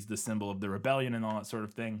she's the symbol of the rebellion and all that sort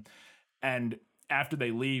of thing. And after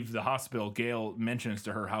they leave the hospital, Gale mentions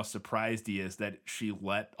to her how surprised he is that she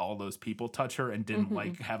let all those people touch her and didn't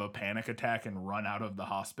like have a panic attack and run out of the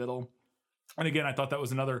hospital. And again, I thought that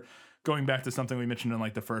was another, going back to something we mentioned in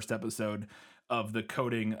like the first episode of the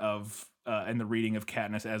coding of and the reading of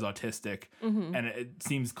Katniss as autistic. And it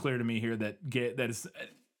seems clear to me here that is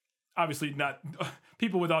obviously not,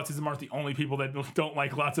 people with autism aren't the only people that don't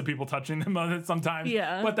like lots of people touching them sometimes.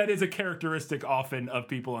 Yeah. But that is a characteristic often of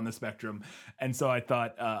people on the spectrum. And so I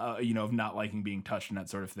thought, of not liking being touched and that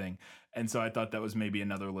sort of thing. And so I thought that was maybe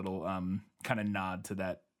another little kind of nod to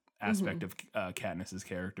that aspect of Katniss's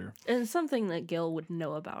character. And something that Gil would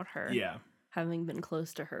know about her. Yeah. Having been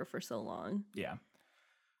close to her for so long. Yeah.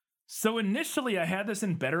 So initially I had this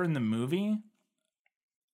in better in the movie,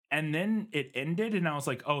 and then it ended and I was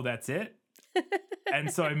like, oh, that's it?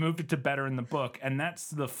 And so I moved it to better in the book, and that's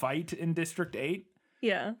the fight in District 8.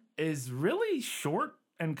 Yeah. Is really short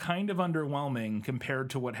and kind of underwhelming compared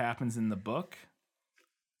to what happens in the book.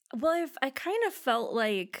 Well, I kind of felt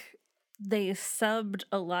like they subbed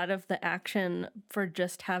a lot of the action for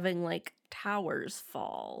just having like towers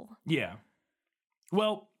fall. Yeah.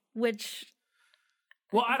 Well,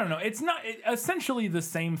 I don't know. It's not essentially the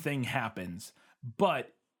same thing happens,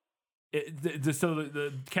 but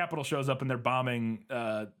the Capitol shows up and they're bombing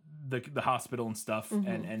the hospital and stuff,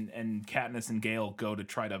 and Katniss and Gale go to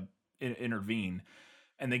try to intervene.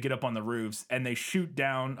 And they get up on the roofs and they shoot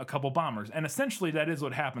down a couple bombers. And essentially that is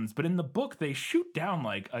what happens. But in the book, they shoot down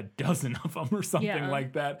like a dozen of them or something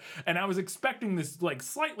like that. And I was expecting this like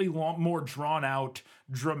slightly more drawn out,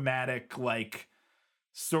 dramatic, like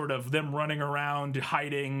sort of them running around,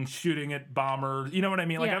 hiding, shooting at bombers. You know what I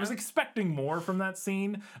mean? Like I was expecting more from that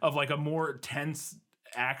scene of like a more tense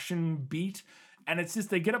action beat. And it's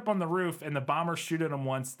just they get up on the roof and the bombers shoot at them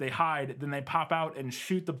once. They hide. Then they pop out and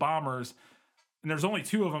shoot the bombers. And there's only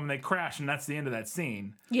two of them, and they crash, and that's the end of that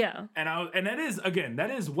scene. Yeah. And that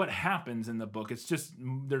is what happens in the book. It's just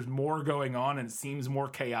there's more going on, and it seems more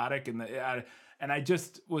chaotic. And I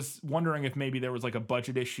just was wondering if maybe there was like a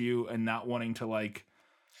budget issue and not wanting to like.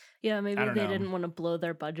 Yeah, maybe they didn't want to blow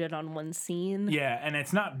their budget on one scene. Yeah, and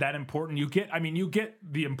it's not that important. You get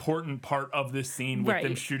the important part of this scene with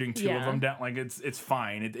them shooting two of them down. Like it's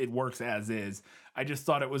fine. It works as is. I just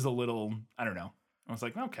thought it was a little. I don't know. I was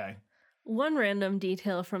like, okay. One random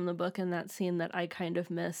detail from the book in that scene that I kind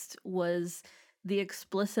of missed was the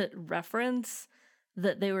explicit reference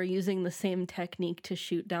that they were using the same technique to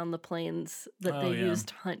shoot down the planes that they used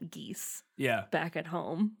to hunt geese back at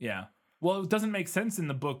home. Yeah. Well, it doesn't make sense in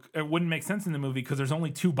the book. It wouldn't make sense in the movie because there's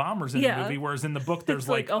only two bombers in the movie, whereas in the book there's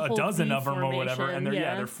like a dozen v of them or whatever, and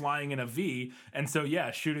they're flying in a V. And so,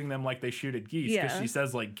 shooting them like they shoot at geese because she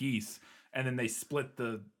says like geese, and then they split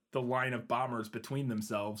the line of bombers between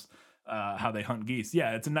themselves. How they hunt geese.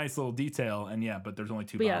 Yeah, it's a nice little detail, and but there's only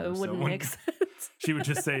two bombers. Yeah, it wouldn't make sense. She would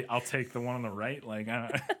just say, I'll take the one on the right. Like,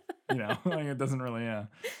 like it doesn't really,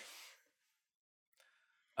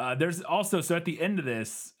 there's also, so at the end of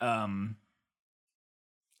this, at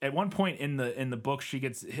one point in the book, she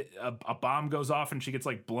gets hit, a bomb goes off, and she gets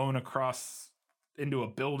like blown across into a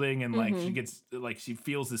building, and like she gets like, she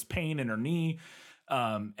feels this pain in her knee,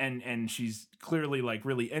 and she's clearly like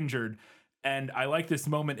really injured. And I like this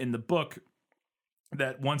moment in the book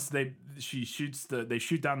that once they shoot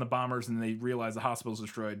down the bombers and they realize the hospital's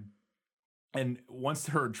destroyed. And once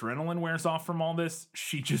her adrenaline wears off from all this,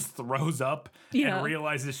 she just throws up and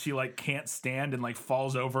realizes she like can't stand and like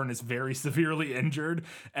falls over and is very severely injured.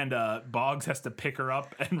 And Boggs has to pick her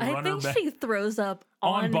up and run her back. I think she throws up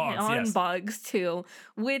on Boggs too,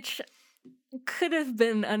 which could have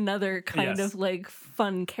been another kind Yes. of like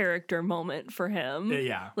fun character moment for him.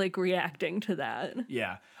 Yeah. Like reacting to that.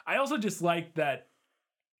 Yeah. I also just like that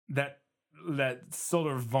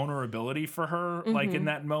sort of vulnerability for her, like in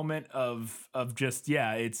that moment of just,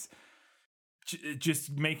 it's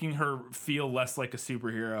just making her feel less like a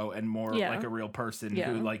superhero and more like a real person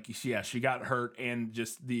who like, she got hurt, and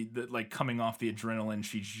just the like coming off the adrenaline,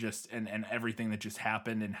 she's just, and everything that just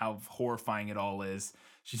happened and how horrifying it all is.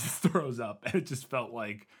 She just throws up, and it just felt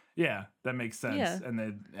like, that makes sense. Yeah. And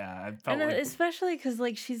then, I felt And like, especially because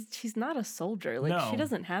like she's not a soldier. Like No. she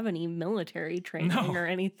doesn't have any military training or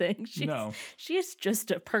anything. She's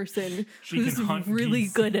just a person She who's can hunt really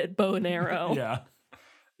geese. good at bow and arrow.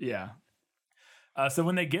 Yeah. So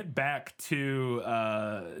when they get back to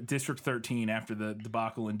District 13 after the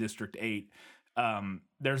debacle in District 8,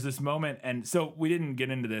 there's this moment, and so we didn't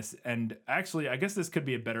get into this, and actually I guess this could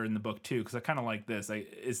be a better in the book too, because I kind of like this,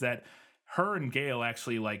 is that her and Gale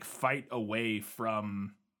actually like fight away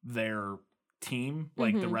from their team,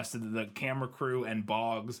 like the rest of the camera crew and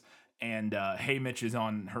Boggs, and Haymitch is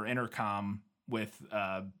on her intercom with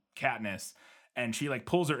Katniss, and she like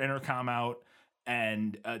pulls her intercom out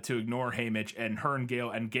and to ignore Haymitch, and her and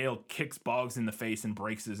Gale kicks Boggs in the face and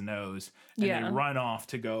breaks his nose, and they run off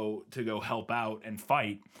to go help out and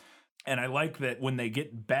fight. And I like that when they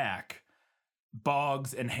get back,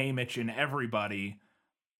 Boggs and Haymitch and everybody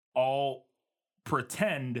all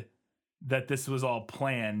pretend that this was all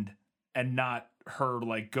planned and not her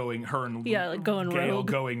like going like going Gale rogue.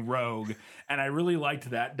 going rogue. And I really liked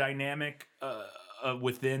that dynamic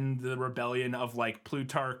within the rebellion of like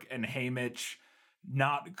Plutarch and Haymitch,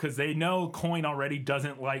 not because they know Coin already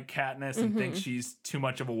doesn't like Katniss and thinks she's too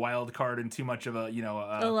much of a wild card and too much of a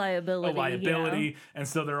A liability. and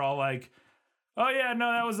so they're all like, oh yeah,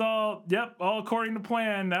 no, that was all according to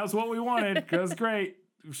plan, that was what we wanted. That was great,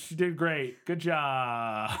 she did great, good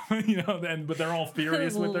job. But they're all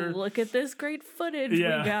furious with her. Look at this great footage we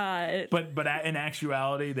got. But in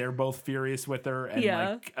actuality, they're both furious with her. And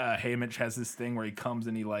like Haymitch has this thing where he comes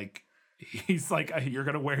and he's like, you're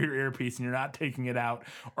gonna wear your earpiece and you're not taking it out,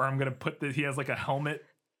 or I'm gonna put he has like a helmet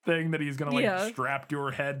thing that he's gonna strap to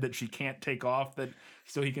her head that she can't take off, that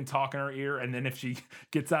so he can talk in her ear. And then if she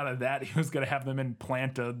gets out of that, he was gonna have them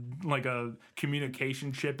implant a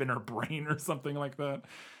communication chip in her brain or something like that.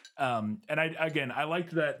 And I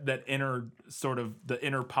liked that inner sort of the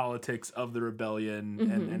inner politics of the rebellion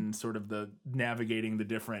and sort of the navigating the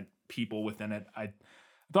different people within it. I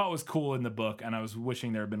thought was cool in the book, and I was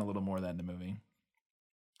wishing there had been a little more of that in the movie.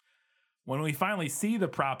 When we finally see the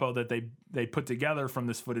propo that they put together from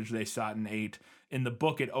this footage they shot in 8, in the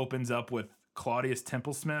book it opens up with Claudius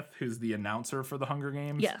Templesmith, who's the announcer for the Hunger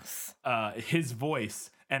Games. Yes. His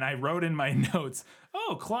voice. And I wrote in my notes,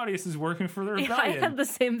 oh, Claudius is working for the rebellion. I had the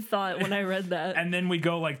same thought when I read that. And then we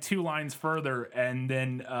go like 2 lines further, and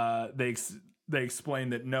then they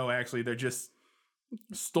explain that no, actually they're just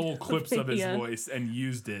stole clips of his voice and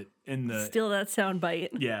used it in the steal that sound bite.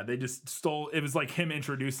 Yeah, they just stole. It was like him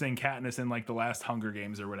introducing Katniss in like the last Hunger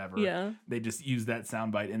Games or whatever. Yeah, they just used that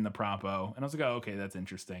sound bite in the propo, and I was like, oh, okay, that's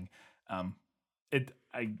interesting.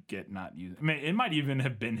 I get not used. I mean, it might even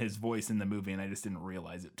have been his voice in the movie, and I just didn't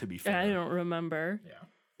realize it. To be fair, I don't remember. Yeah,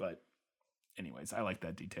 but anyways, I like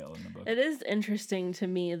that detail in the book. It is interesting to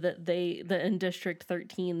me that in District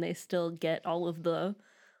 13 they still get all of the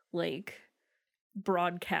like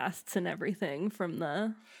broadcasts and everything from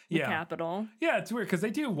the Capitol. Yeah, it's weird because they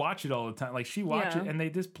do watch it all the time. Like she watch it and they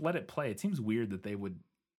just let it play. It seems weird that they would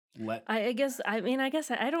let. I guess I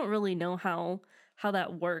don't really know how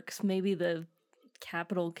that works. Maybe the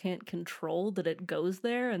Capitol can't control that it goes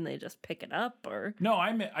there and they just pick it up, or no.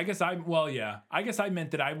 I guess I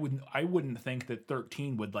meant that I wouldn't think that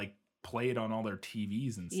 13 would like play it on all their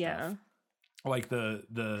TVs and stuff. Yeah. Like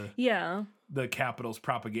the Capitol's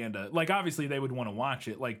propaganda. Like obviously they would want to watch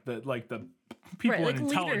it. Like the people right, like in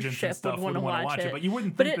intelligence and stuff would want to watch it. But you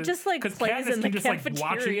wouldn't think but it just like plays in the just cafeteria.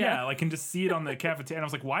 Like watch it, yeah, like can just see it on the cafeteria. And I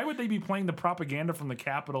was like, why would they be playing the propaganda from the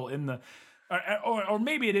Capitol in the or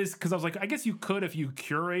maybe it is because I was like, I guess you could if you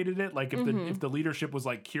curated it, like if the leadership was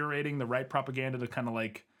like curating the right propaganda to kind of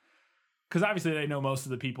like, because obviously they know most of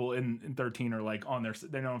the people in 13 are like on their,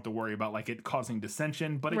 they don't have to worry about like it causing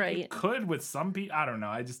dissension, but it could with some people. I don't know.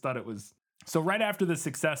 I just thought it was. So right after the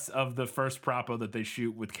success of the first propo that they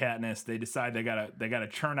shoot with Katniss, they decide they gotta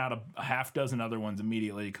churn out a half dozen other ones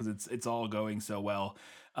immediately because it's all going so well,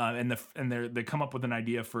 and they come up with an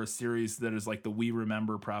idea for a series that is like the We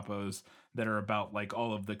Remember propos that are about like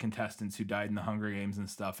all of the contestants who died in the Hunger Games and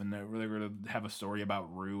stuff, and they're going to have a story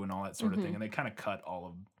about Rue and all that sort of thing, and they kind of cut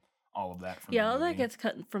all of that from the movie. All that gets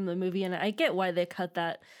cut from the movie, and I get why they cut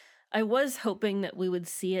that. I was hoping that we would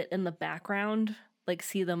see it in the background, like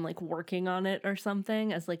see them like working on it or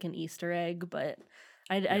something as like an Easter egg, but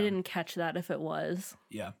I didn't catch that if it was.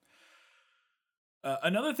 Yeah.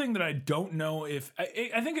 Another thing that I don't know if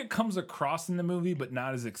I think it comes across in the movie, but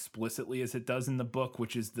not as explicitly as it does in the book,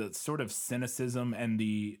 which is the sort of cynicism and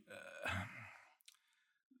the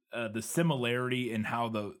similarity in how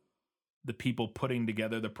the people putting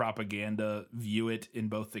together the propaganda view it in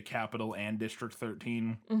both the Capitol and District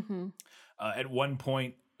 13. Mm-hmm. At one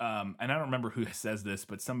point, and I don't remember who says this,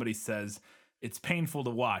 but somebody says, "It's painful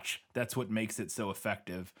to watch. That's what makes it so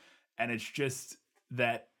effective." And it's just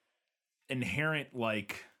that inherent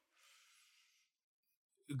like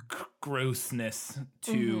grossness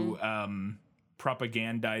to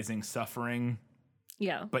propagandizing suffering.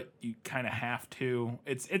 Yeah. But you kind of have to.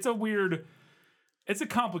 It's a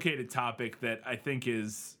complicated topic that I think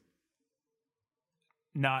is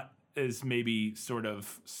not as maybe sort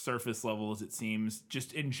of surface level as it seems.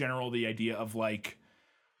 Just in general, the idea of like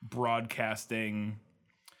broadcasting.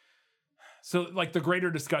 So like the greater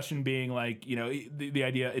discussion being like, you know, the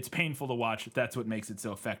idea it's painful to watch. That's what makes it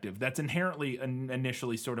so effective. That's inherently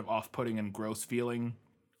initially sort of off-putting and gross feeling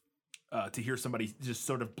to hear somebody just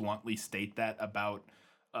sort of bluntly state that about,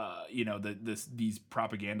 you know, these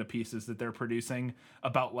propaganda pieces that they're producing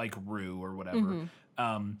about like Rue or whatever.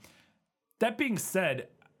 That being said,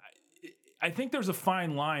 I think there's a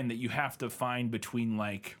fine line that you have to find between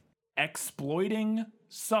like exploiting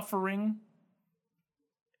suffering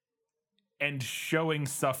and showing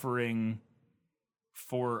suffering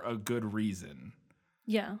for a good reason.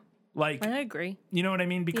 Yeah. Like, I agree. You know what I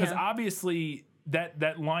mean? Because Yeah. obviously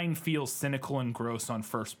that line feels cynical and gross on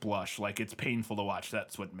first blush. Like, it's painful to watch.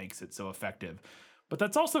 That's what makes it so effective. But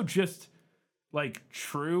that's also just like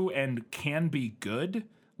true and can be good.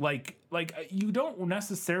 Like you don't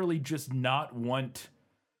necessarily just not want,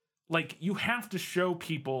 like, you have to show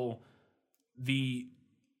people the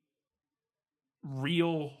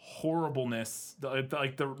real horribleness,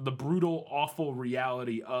 the brutal, awful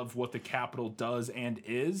reality of what the Capitol does and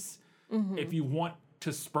is, if you want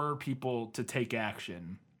to spur people to take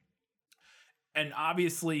action. And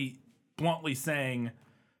obviously, bluntly saying,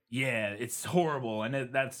 yeah, it's horrible,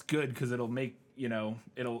 and that's good because it'll make, you know,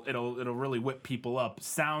 it'll really whip people up.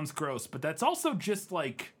 Sounds gross, but that's also just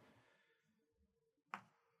like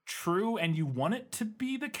true, and you want it to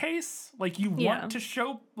be the case. Like you want to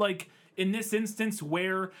show, like in this instance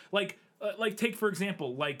where like take for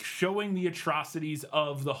example, like showing the atrocities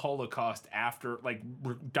of the Holocaust after, like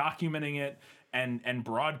documenting it and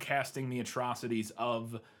broadcasting the atrocities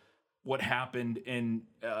of what happened in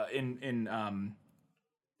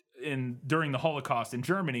during the Holocaust in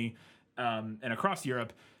Germany and across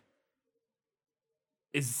Europe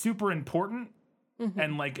is super important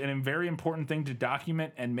and like a very important thing to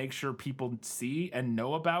document and make sure people see and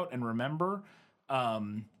know about and remember.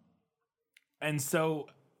 And so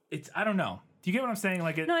it's, I don't know. Do you get what I'm saying?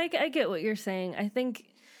 Like, No, I get what you're saying. I think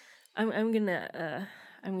I'm gonna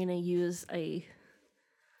use a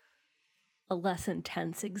less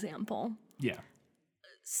intense example. Yeah.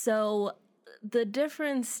 So the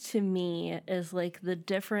difference to me is like the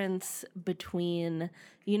difference between,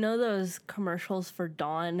 you know, those commercials for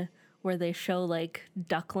Dawn where they show like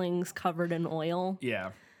ducklings covered in oil?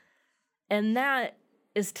 Yeah. And that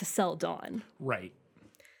is to sell Dawn. Right.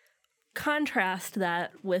 Contrast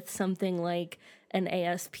that with something like an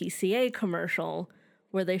ASPCA commercial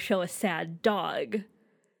where they show a sad dog,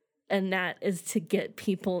 and that is to get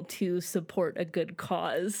people to support a good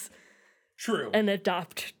cause. True. And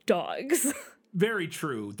adopt dogs. Very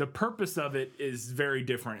true. The purpose of it is very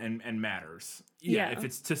different and matters. Yeah. If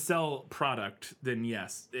it's to sell product, then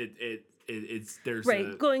yes, it's there's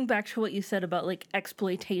right. Going back to what you said about like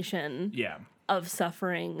exploitation of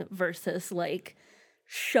suffering versus like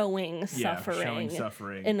showing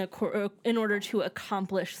suffering in order to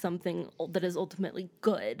accomplish something that is ultimately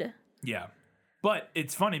good. Yeah. But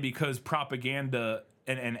it's funny because propaganda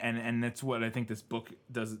and that's what I think this book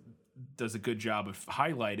does a good job of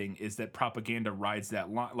highlighting, is that propaganda rides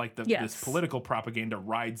that line, like this political propaganda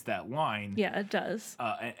rides that line. Yeah, it does.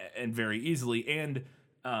 And very easily. And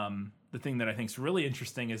the thing that I think is really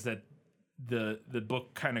interesting is that the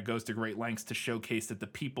book kind of goes to great lengths to showcase that the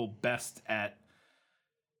people best at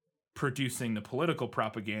producing the political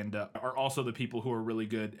propaganda are also the people who are really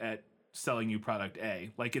good at selling you product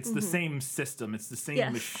A. Like it's the same system, it's the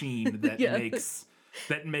same machine that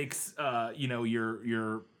makes you know,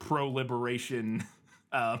 your pro-liberation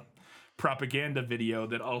propaganda video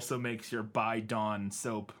that also makes your Buy Dawn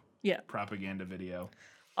soap propaganda video.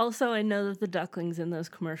 Also, I know that the ducklings in those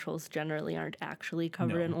commercials generally aren't actually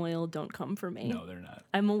covered No. in oil. Don't come for me. No, they're not.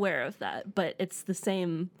 I'm aware of that, but it's the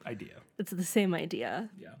same. Idea. It's the same idea.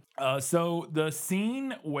 Yeah. So the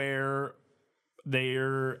scene where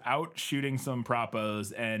they're out shooting some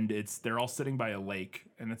propos and they're all sitting by a lake,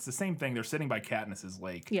 and it's the same thing. They're sitting by Katniss's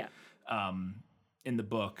lake. Yeah. In the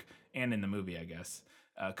book and in the movie, I guess.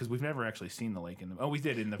 Because we've never actually seen the lake in the. Oh, we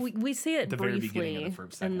did in the. We see it the briefly very beginning of the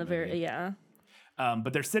first in the movie. very yeah.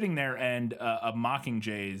 But they're sitting there, and a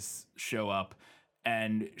Mockingjays show up,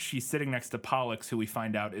 and she's sitting next to Pollux, who we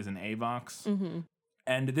find out is an Avox. Mm-hmm.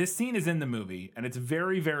 And this scene is in the movie, and it's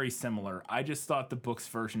very, very similar. I just thought the book's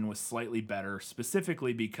version was slightly better,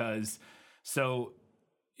 specifically because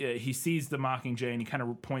he sees the Mockingjay, and he kind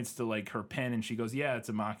of points to like her pin, and she goes, "Yeah, it's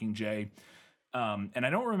a Mockingjay." And I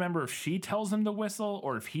don't remember if she tells him to whistle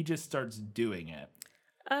or if he just starts doing it.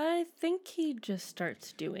 I think he just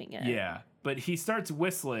starts doing it. Yeah, but he starts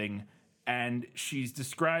whistling, and she's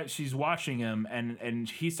watching him, and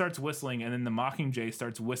he starts whistling, and then the Mockingjay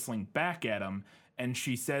starts whistling back at him, and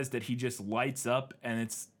she says that he just lights up, and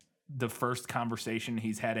it's the first conversation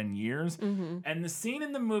he's had in years. Mm-hmm. And the scene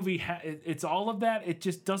in the movie, it's all of that. It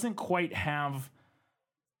just doesn't quite have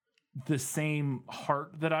the same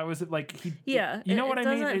heart that I was like. You know what I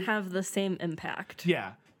mean? It doesn't have the same impact.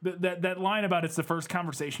 Yeah. That line about it's the first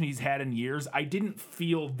conversation he's had in years, I didn't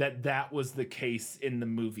feel that was the case in the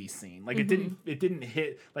movie scene. Like it didn't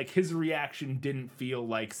hit, like his reaction didn't feel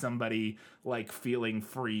like somebody like feeling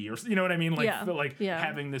free, or you know what I mean? Like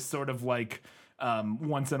having this sort of like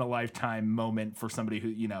once in a lifetime moment for somebody who,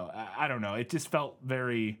 you know, I don't know. It just felt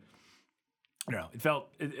very, I don't know.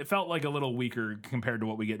 It felt like a little weaker compared to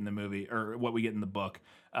what we get in the movie or what we get in the book.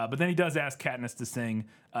 But then he does ask Katniss to sing.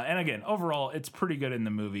 And again, overall, it's pretty good in the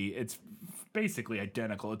movie. It's basically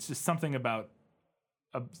identical. It's just something about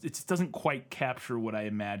it just doesn't quite capture what I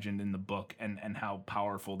imagined in the book and how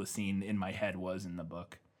powerful the scene in my head was in the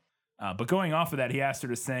book. But going off of that, he asked her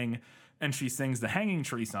to sing, and she sings the Hanging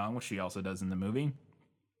Tree song, which she also does in the movie.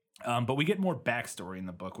 But we get more backstory in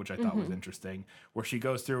the book, which I thought was interesting, where she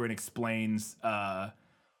goes through and explains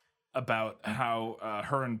about how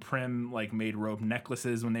her and Prim like made rope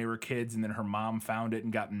necklaces when they were kids, and then her mom found it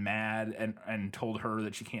and got mad and told her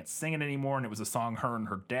that she can't sing it anymore, and it was a song her and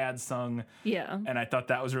her dad sung. Yeah. And I thought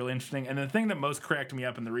that was really interesting. And the thing that most cracked me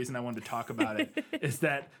up, and the reason I wanted to talk about it, is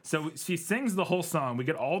that so she sings the whole song. We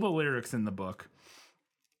get all the lyrics in the book.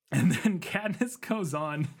 And then Katniss goes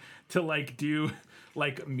on to like do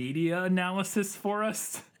like media analysis for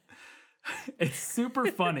us. It's super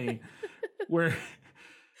funny where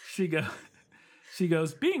she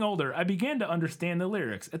goes, being older, I began to understand the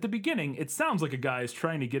lyrics. At the beginning, it sounds like a guy is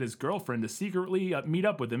trying to get his girlfriend to secretly meet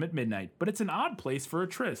up with him at midnight, but it's an odd place for a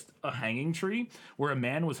tryst. A hanging tree where a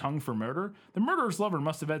man was hung for murder? The murderer's lover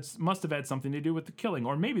must have had something to do with the killing,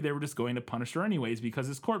 or maybe they were just going to punish her anyways because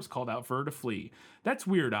his corpse called out for her to flee. That's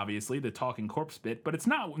weird, obviously, the talking corpse bit, but it's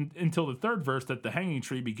not until the third verse that the hanging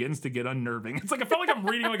tree begins to get unnerving. It's like I felt like I'm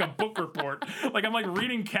reading like a book report. Like I'm like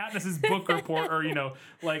reading Katniss's book report, or you know,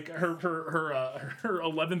 like her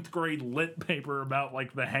 11th grade lit paper about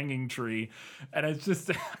like the hanging tree, and it's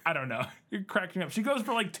just I don't know, it cracked me up. She goes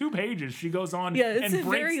for like 2 pages. She goes on it's and a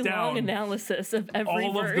breaks very down long analysis of every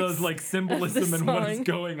all verse of those like symbolism and what is song.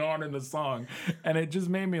 going on in the song, and it just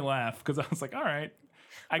made me laugh because I was like, all right.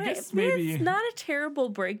 I guess But maybe it's not a terrible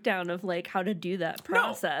breakdown of like how to do that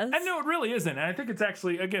process. No, it really isn't. And I think it's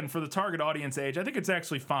actually, again, for the target audience age, I think it's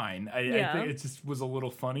actually fine. I think it just was a little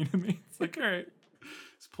funny to me. It's like, all right,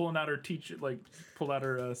 it's pulling out her pulled out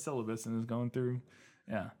her syllabus and is going through.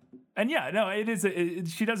 Yeah. And yeah, no, it is.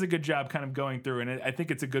 She does a good job kind of going through, and I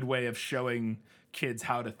think it's a good way of showing kids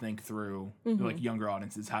how to think through, like younger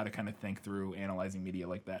audiences, how to kind of think through analyzing media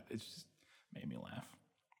like that. It's just made me laugh.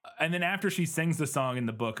 And then after she sings the song in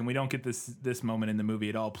the book, and we don't get this moment in the movie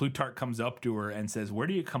at all, Plutarch comes up to her and says, "Where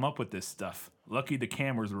do you come up with this stuff? Lucky the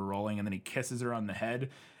cameras were rolling." And then he kisses her on the head.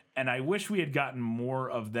 And I wish we had gotten more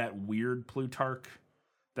of that weird Plutarch,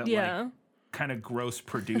 that like kind of gross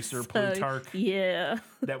producer Plutarch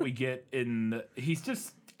that we get in he's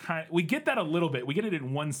just kind of, we get that a little bit. We get it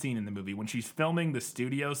in one scene in the movie when she's filming the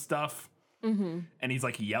studio stuff. And he's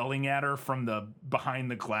like yelling at her from the behind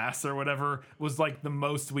the glass or whatever, was like the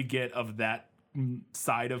most we get of that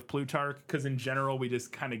side of Plutarch. Because in general, we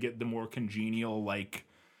just kind of get the more congenial, like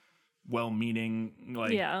well-meaning,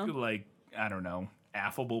 like I don't know,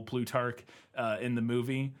 affable Plutarch in the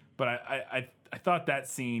movie. But I thought that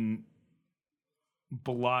scene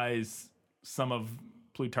belies some of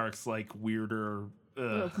Plutarch's like weirder.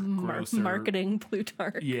 Marketing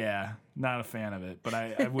Plutarch. Yeah, not a fan of it, but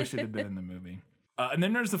I wish it had been in the movie. And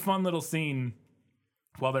then there's a fun little scene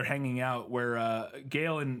while they're hanging out, where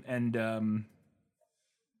Gale and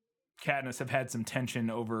Katniss have had some tension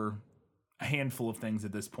over a handful of things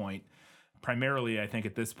at this point. Primarily, I think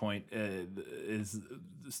at this point is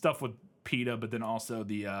stuff with PETA, but then also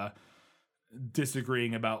the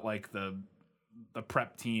disagreeing about like the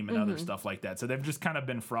prep team and other stuff like that. So they've just kind of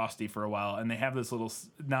been frosty for a while, and they have this little,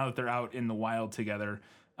 now that they're out in the wild together,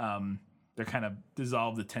 they're kind of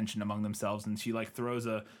dissolve the tension among themselves. And she like throws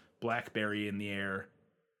a blackberry in the air,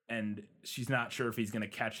 and she's not sure if he's going to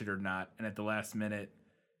catch it or not. And at the last minute,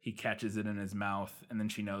 he catches it in his mouth, and then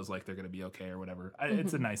she knows like they're going to be okay or whatever.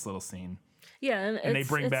 It's a nice little scene. Yeah, and they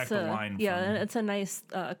bring back the line. Yeah, and it's a nice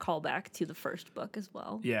callback to the first book as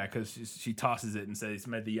well. Yeah, because she tosses it and says,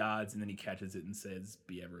 "Met the odds," and then he catches it and says,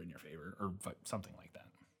 "Be ever in your favor," or something like that.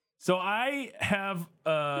 So I have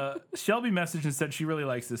Shelby messaged and said she really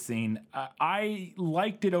likes this scene. I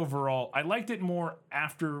liked it overall. I liked it more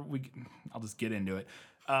after I'll just get into it.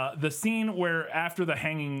 The scene where after the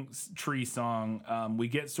hanging tree song, we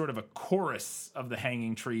get sort of a chorus of the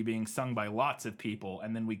hanging tree being sung by lots of people.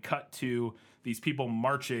 And then we cut to these people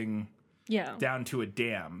marching down to a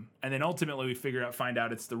dam. And then ultimately we find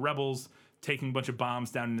out it's the rebels taking a bunch of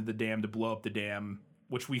bombs down into the dam to blow up the dam,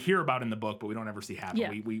 which we hear about in the book, but we don't ever see happen.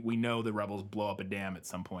 Yeah. We know the rebels blow up a dam at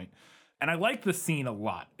some point. And I like the scene a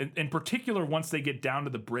lot. In particular, once they get down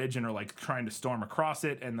to the bridge and are like trying to storm across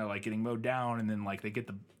it, and they're like getting mowed down, and then like they get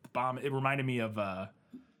the bomb. It reminded me of a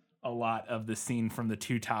lot of the scene from the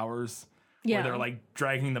Two Towers, where they're like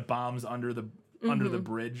dragging the bombs under the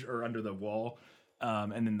bridge or under the wall,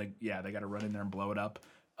 and then they got to run in there and blow it up.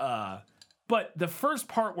 But the first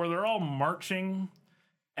part where they're all marching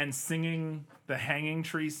and singing the Hanging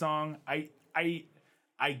Tree song, I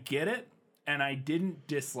get it. And I didn't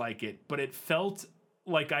dislike it, but it felt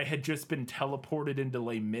like I had just been teleported into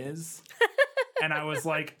Les Mis. And I was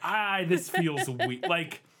like, this feels weird.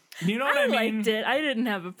 Like, you know what I mean? I liked it. I didn't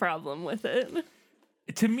have a problem with it.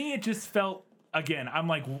 To me, it just felt, again, I'm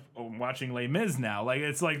like watching Les Mis now. Like,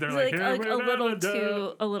 it's like they're it's like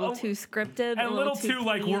a little too scripted. And a little too clean.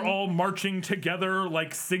 like, we're all marching together,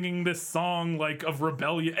 like singing this song, like of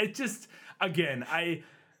rebellion. It just, again,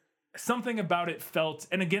 something about it felt,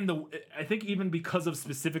 and again, I think even because of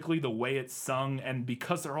specifically the way it's sung, and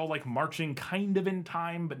because they're all like marching kind of in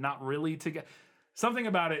time, but not really together, something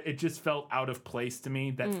about it just felt out of place to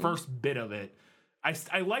me. That first bit of it,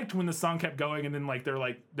 I liked when the song kept going, and then like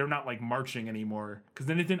they're not like marching anymore, because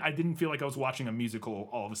then I didn't feel like I was watching a musical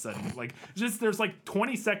all of a sudden. Like just there's like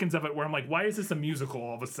 20 seconds of it where I'm like, why is this a musical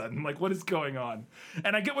all of a sudden? Like, what is going on?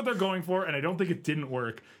 And I get what they're going for, and I don't think it didn't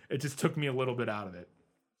work. It just took me a little bit out of it,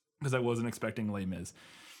 because I wasn't expecting Les Mis.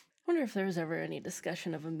 I wonder if there was ever any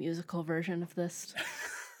discussion of a musical version of this.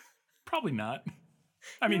 Probably not.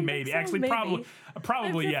 I mean, maybe. So? Actually, maybe.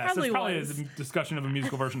 probably yes. There's probably was. a discussion of a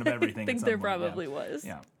musical version of everything. I think there probably was.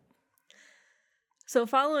 Yeah. So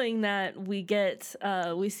following that, we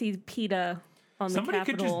see PETA on Somebody the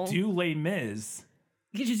Capitol. could just do Les Mis.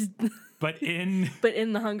 But in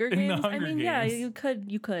the Hunger Games? Yeah, you could.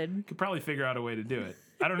 Could probably figure out a way to do it.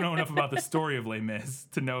 I don't know enough about the story of Les Mis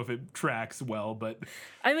to know if it tracks well, but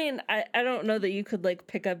I mean, I don't know that you could like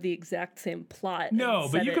pick up the exact same plot. No,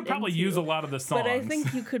 but you could probably use a lot of the songs. But I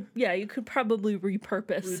think you could probably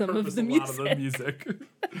repurpose some of the music. A lot of the music.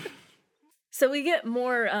 So we get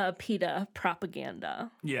more PETA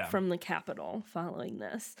propaganda from the Capitol following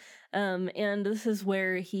this. And this is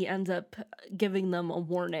where he ends up giving them a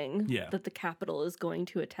warning that the Capitol is going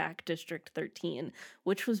to attack District 13,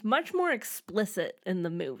 which was much more explicit in the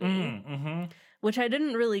movie, which I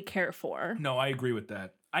didn't really care for. No, I agree with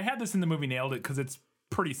that. I had this in the movie Nailed It because it's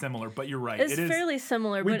pretty similar, but you're right. It's fairly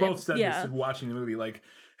similar. We both said this watching the movie, like...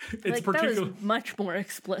 It's that was much more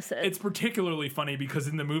explicit. It's particularly funny because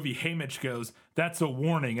in the movie, Haymitch goes, "That's a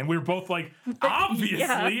warning," and we were both like,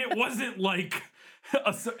 "Obviously, it wasn't like."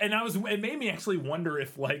 It made me actually wonder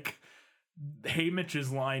if like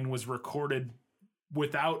Haymitch's line was recorded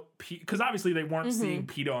without because obviously they weren't seeing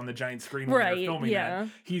PETA on the giant screen when they were filming that.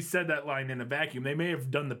 He said that line in a vacuum. They may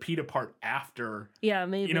have done the PETA part after. Yeah,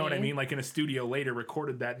 maybe. You know what I mean? Like in a studio later,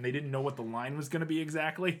 recorded that, and they didn't know what the line was going to be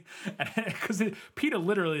exactly. Because PETA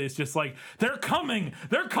literally is just like, they're coming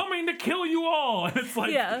to kill you all. And it's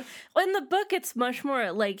like, well, in the book, it's much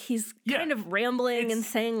more like he's kind of rambling and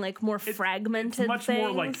saying like more fragmented much things.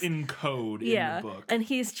 More like in code in the book. And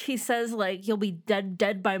he says like, you'll be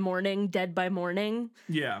dead by morning.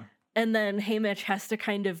 Yeah. And then Haymitch has to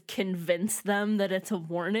kind of convince them that it's a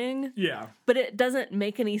warning. Yeah. But it doesn't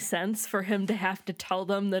make any sense for him to have to tell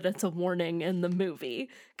them that it's a warning in the movie,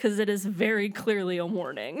 because it is very clearly a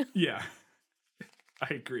warning. Yeah.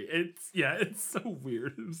 I agree. It's so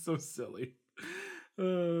weird. It was so silly.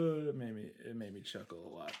 It made me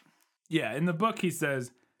chuckle a lot. Yeah, in the book he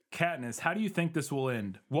says, Katniss, how do you think this will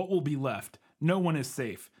end? What will be left? No one is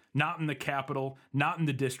safe. Not in the capital, not in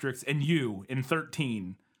the districts, and you, in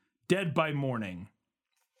 13. Dead by morning.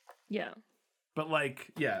 Yeah. But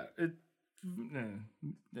like, yeah,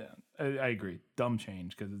 I agree. Dumb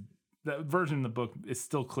change, because that version of the book is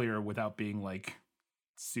still clear without being like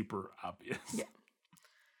super obvious. Yeah.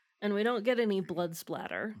 And we don't get any blood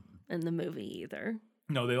splatter in the movie either.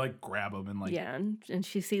 No, they like grab him and like... Yeah, and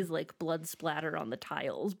she sees like blood splatter on the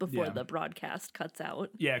tiles before Yeah. the broadcast cuts out.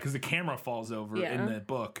 Yeah, because the camera falls over Yeah. in the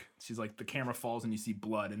book. She's like, the camera falls and you see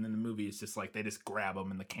blood. And then the movie is just like, they just grab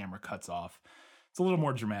him and the camera cuts off. It's a little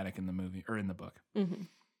more dramatic in the movie, or in the book.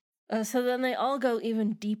 Mm-hmm. So then they all go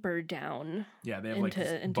even deeper down. Yeah, they have like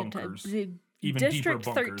these bunkers. Even District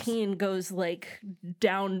deeper bunkers. 13 goes like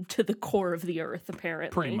down to the core of the earth,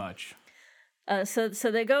 apparently. Pretty much. So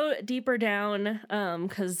they go deeper down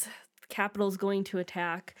because the Capitol's going to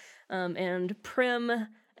attack, and Prim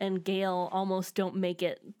and Gale almost don't make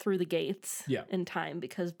it through the gates in time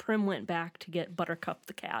because Prim went back to get Buttercup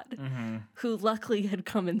the cat, who luckily had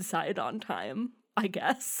come inside on time, I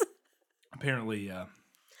guess. Apparently, yeah.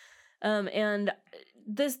 And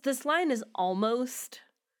this line is almost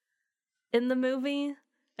in the movie.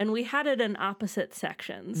 And we had it in opposite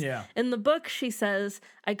sections. Yeah. In the book, she says,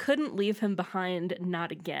 I couldn't leave him behind,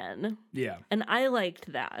 not again. Yeah. And I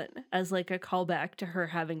liked that as like a callback to her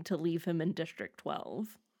having to leave him in District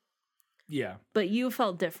 12. Yeah. But you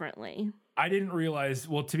felt differently. I didn't realize,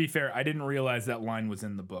 well, to be fair, I didn't realize that line was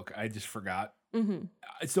in the book. I just forgot.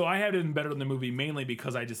 So I had it in better in the movie mainly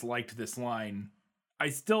because I just liked this line. I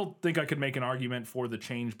still think I could make an argument for the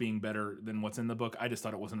change being better than what's in the book. I just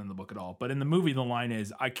thought it wasn't in the book at all. But in the movie, the line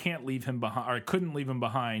is, I can't leave him behind, or I couldn't leave him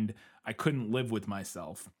behind. I couldn't live with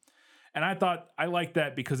myself. And I thought I liked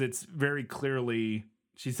that because it's very clearly,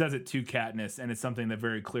 she says it to Katniss, and it's something that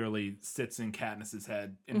very clearly sits in Katniss's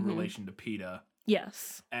head in relation to Peeta.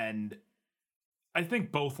 Yes. And I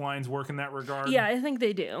think both lines work in that regard. Yeah, I think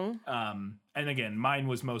they do. And again, mine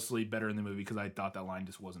was mostly better in the movie because I thought that line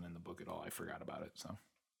just wasn't in the book at all. I forgot about it. So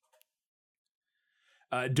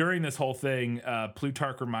during this whole thing,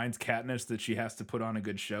 Plutarch reminds Katniss that she has to put on a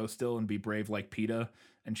good show still and be brave like Peeta.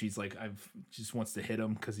 And she's like, just wants to hit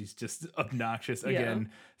him because he's just obnoxious. Again,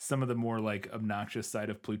 some of the more like obnoxious side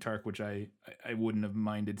of Plutarch, which I wouldn't have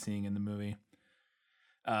minded seeing in the movie.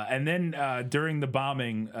 And then during the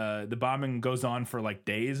bombing goes on for like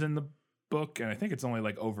days in the book, and I think it's only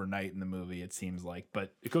like overnight in the movie, it seems like,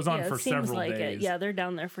 but it goes on for several days. Yeah, they're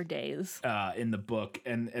down there for days. In the book,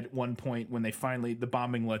 and at one point when they finally, the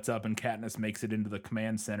bombing lets up and Katniss makes it into the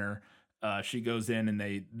command center, she goes in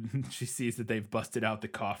and she sees that they've busted out the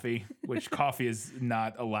coffee, which coffee is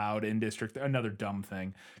not allowed in another dumb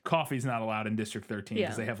thing. Coffee's not allowed in District 13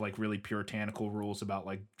 because they have like really puritanical rules about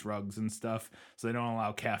like drugs and stuff. So they don't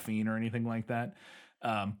allow caffeine or anything like that.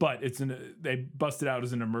 But they bust it out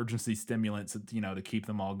as an emergency stimulant, to keep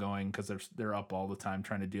them all going because they're up all the time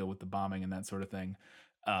trying to deal with the bombing and that sort of thing.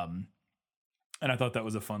 And I thought that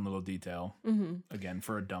was a fun little detail, again,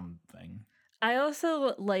 for a dumb thing. I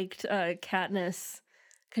also liked Katniss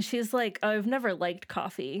because she's like, oh, I've never liked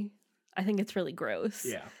coffee. I think it's really gross.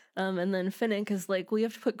 Yeah. And then Finnick is like, we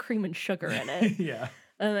have to put cream and sugar in it. Yeah.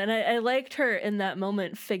 And I liked her in that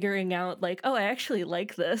moment figuring out like, oh, I actually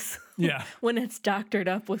like this. Yeah. When it's doctored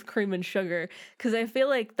up with cream and sugar. Because I feel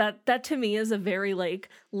like that to me is a very like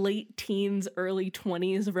late teens, early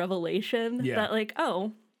 20s revelation. Yeah. That like,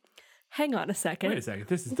 oh, hang on a second. Wait a second.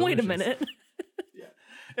 This is Wait a delicious. minute.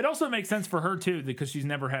 It also makes sense for her too, because she's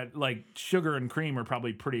never had like sugar and cream are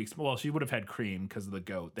probably pretty. Well, she would have had cream because of the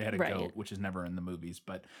goat. They had a goat, which is never in the movies.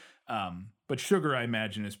 But sugar, I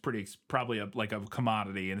imagine, is probably a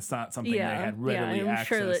commodity, and it's not something they had readily I'm access.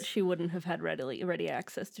 sure that she wouldn't have had ready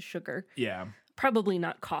access to sugar. Yeah, probably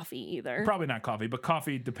not coffee either. Probably not coffee, but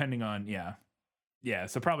coffee, depending on yeah.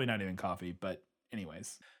 So probably not even coffee. But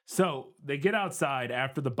anyways, so they get outside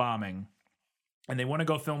after the bombing. And they want to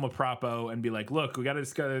go film a propo and be like, look, we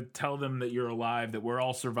just got to tell them that you're alive, that we're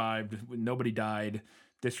all survived. Nobody died.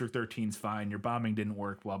 District 13's fine. Your bombing didn't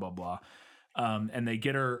work, blah, blah, blah. And they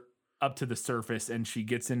get her up to the surface and she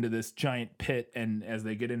gets into this giant pit. And as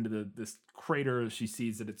they get into this crater, she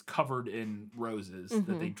sees that it's covered in roses,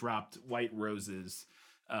 that they dropped white roses,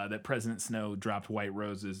 that President Snow dropped white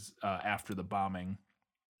roses after the bombing.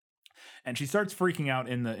 And she starts freaking out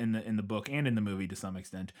in the book and in the movie to some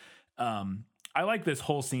extent. I like this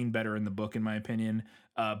whole scene better in the book, in my opinion.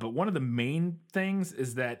 But one of the main things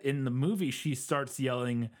is that in the movie, she starts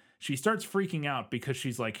yelling. She starts freaking out because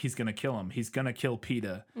she's like, he's going to kill him. He's going to kill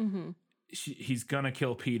Peeta. He's going to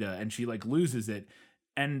kill Peeta. And she like loses it.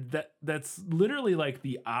 And that's literally like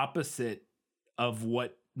the opposite of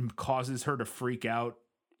what causes her to freak out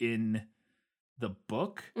in the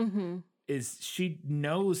book. Is she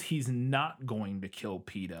knows he's not going to kill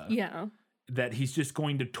PETA. Yeah. That he's just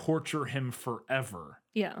going to torture him forever.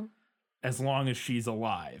 Yeah. As long as she's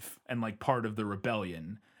alive and like part of the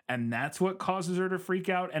rebellion. And that's what causes her to freak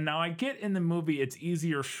out. And now I get in the movie, it's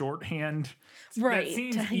easier shorthand. Right. That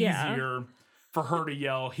seems easier for her to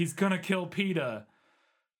yell, he's going to kill PETA.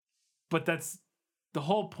 But that's the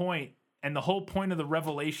whole point. And the whole point of the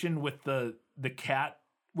revelation with the cat,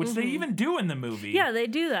 which they even do in the movie. Yeah, they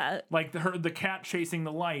do that. Like the cat chasing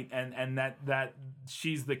the light and that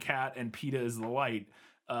she's the cat and PETA is the light.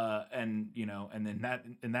 And you know, and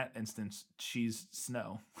then in that instance, she's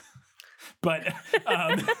Snow. But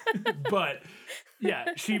yeah,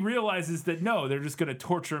 she realizes that no, they're just going to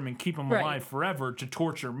torture him and keep him alive forever to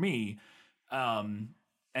torture me.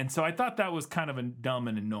 And so I thought that was kind of dumb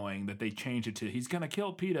and annoying that they changed it to he's going to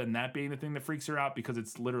kill PETA, and that being the thing that freaks her out because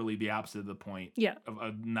it's literally the opposite of the point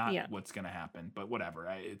of not what's going to happen. But whatever,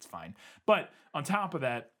 it's fine. But on top of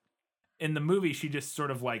that, in the movie, she just sort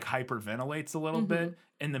of like hyperventilates a little bit.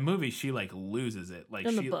 In the movie, she like loses it. Like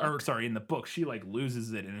in the book, she like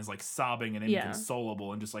loses it and is like sobbing and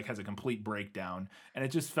inconsolable and just like has a complete breakdown. And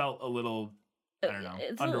it just felt a little, I don't know,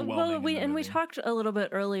 underwhelming. Well, we talked a little bit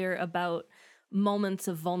earlier about moments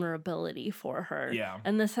of vulnerability for her. Yeah.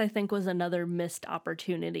 And this, I think, was another missed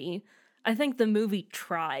opportunity. I think the movie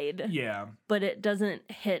tried. Yeah. But it doesn't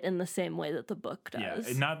hit in the same way that the book does.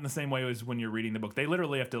 Yeah, not in the same way as when you're reading the book. They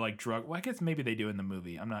literally have to like drug. Well, I guess maybe they do in the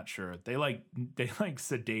movie. I'm not sure. They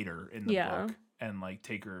sedate her in the book and like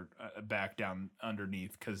take her back down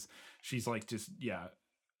underneath because she's like just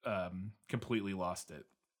completely lost it.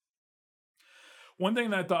 One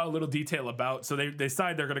thing that I thought a little detail about, so they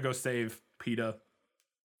decide they're gonna go save PETA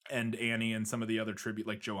and Annie and some of the other tribute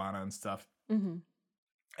like Joanna and stuff.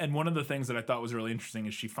 And one of the things that I thought was really interesting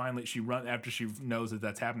is after she knows that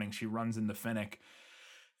that's happening, she runs into Finnick.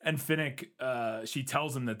 And Finnick, she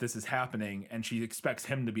tells him that this is happening, and she expects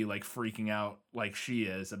him to be like freaking out like she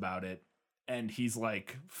is about it. And he's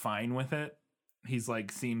like fine with it. He's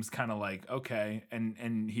like seems kind of like okay,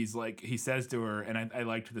 and he's like he says to her, and I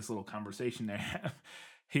liked this little conversation they have.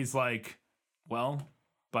 He's like, well,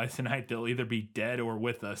 by tonight they'll either be dead or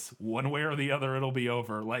with us. One way or the other, it'll be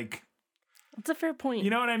over. Like, it's a fair point. You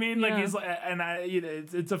know what I mean? Like he's like, and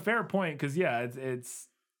it's a fair point because it's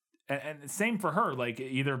and same for her. Like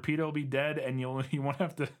either PETA will be dead and you won't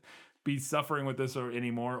have to be suffering with this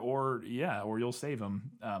anymore, or you'll save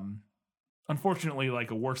him. Unfortunately,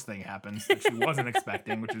 like a worse thing happens that she wasn't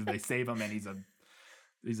expecting, which is they save him and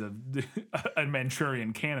he's a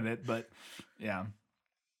Manchurian candidate. But yeah.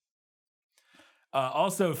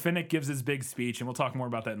 Also, Finnick gives his big speech, and we'll talk more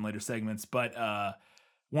about that in later segments. But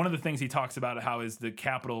one of the things he talks about how is the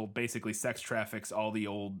Capitol basically sex traffics all the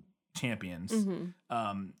old champions,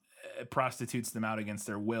 prostitutes them out against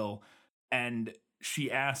their will, and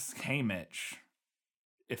she asks Haymitch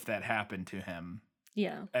if that happened to him.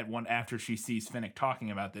 Yeah. After she sees Finnick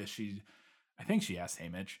talking about this, I think she asked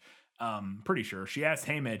Haymitch. Pretty sure she asked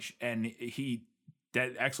Haymitch, and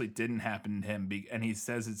that actually didn't happen to him. And he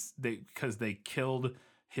says it's because they killed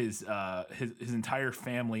his entire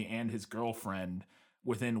family and his girlfriend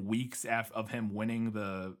within weeks of him winning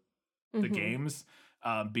the games.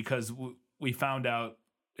 Because we found out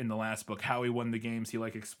in the last book how he won the games. He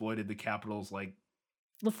like exploited the Capitol's like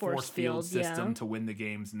the force field system to win the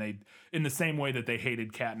games, and they, in the same way that they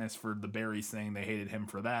hated Katniss for the berries thing, they hated him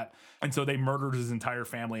for that, and so they murdered his entire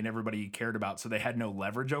family and everybody he cared about. So they had no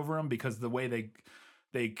leverage over him because the way they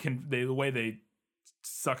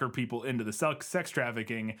sucker people into the sex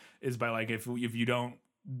trafficking is by like if you don't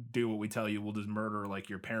do what we tell you, we'll just murder like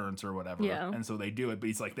your parents or whatever. Yeah. And so they do it, but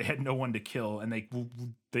he's like they had no one to kill, and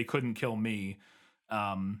they couldn't kill me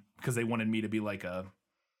because they wanted me to be like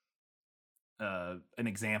an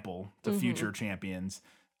example to future champions.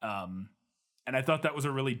 And I thought that was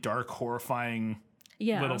a really dark, horrifying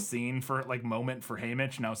little scene for like moment for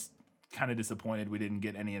Haymitch. And I was kind of disappointed we didn't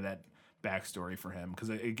get any of that backstory for him. Cause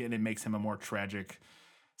again, it makes him a more tragic,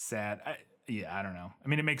 sad. I don't know. I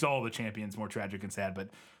mean, it makes all the champions more tragic and sad, but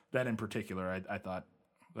that in particular, I thought,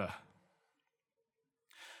 ugh.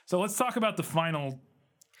 So let's talk about the final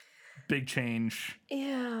big change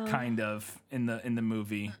kind of in the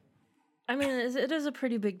movie. I mean, it is a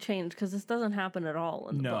pretty big change because this doesn't happen at all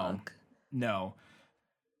in the book. No.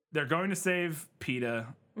 They're going to save PETA,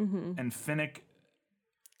 and Finnick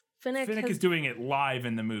is doing it live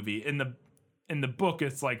in the movie. In the book,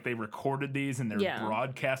 it's like they recorded these and they're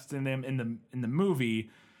broadcasting them. In the movie,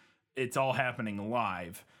 it's all happening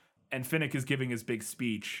live. and Finnick is giving his big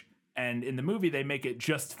speech. And in the movie, they make it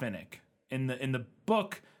just Finnick. In the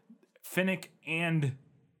book, Finnick and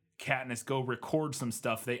Katniss go record some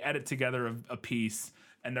stuff. They edit together a piece,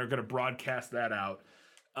 and they're going to broadcast that out.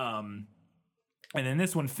 And in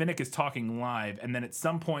this one, Finnick is talking live, and then at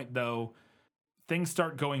some point, though, things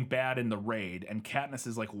start going bad in the raid, and Katniss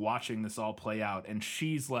is like watching this all play out, and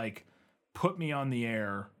she's like, "Put me on the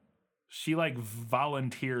air." She like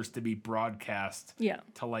volunteers to be broadcast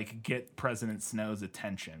to like get President Snow's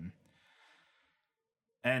attention.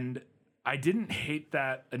 And I didn't hate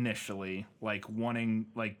that initially, like wanting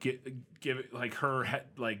like give it like her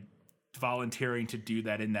like volunteering to do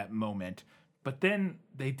that in that moment. But then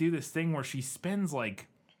they do this thing where she spends like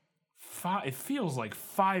it feels like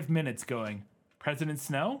 5 minutes going, "President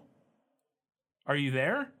Snow? Are you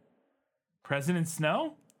there? President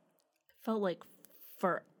Snow?" Felt like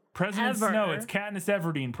for President Snow, it's Katniss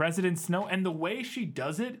Everdeen, President Snow. And the way she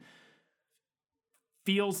does it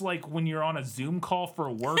feels like when you're on a Zoom call for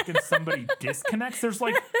work and somebody disconnects. There's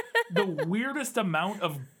like the weirdest amount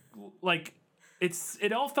of like,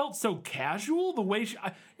 it all felt so casual. The way do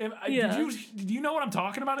you know what I'm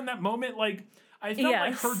talking about in that moment? Like, I felt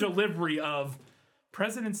like her delivery of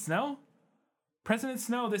President Snow,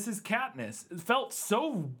 this is Katniss. It felt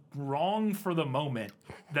so wrong for the moment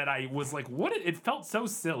that I was like, what? It felt so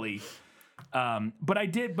silly.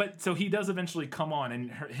 So he does eventually come on,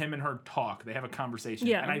 and him and her talk. They have a conversation.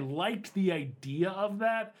 Yeah. And I liked the idea of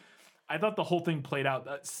that. I thought the whole thing played out.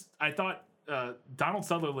 I thought Donald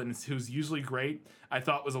Sutherland, who's usually great, I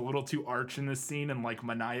thought was a little too arch in this scene and like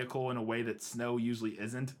maniacal in a way that Snow usually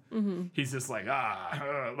isn't. Mm-hmm. He's just like,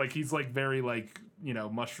 like he's like very like, you know,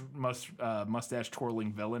 mustache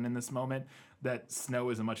twirling villain in this moment. That Snow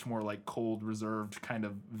is a much more like cold, reserved kind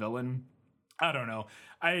of villain. I don't know.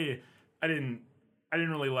 I didn't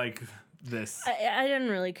really like this. I didn't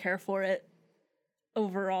really care for it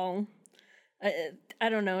overall. I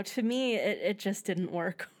don't know. To me, it just didn't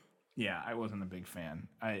work. Yeah, I wasn't a big fan.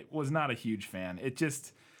 I was not a huge fan. It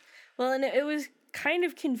just... Well, and it was kind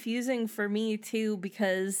of confusing for me, too,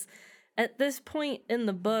 because at this point in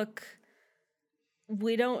the book,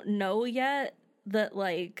 we don't know yet that,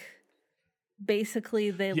 like, basically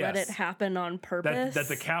they let it happen on purpose. That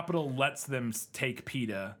the Capitol lets them take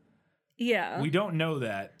PETA. Yeah. We don't know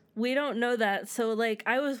that. We don't know that. So, like,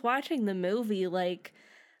 I was watching the movie, like,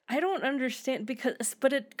 I don't understand because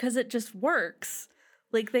it just works.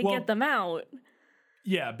 Like, they get them out.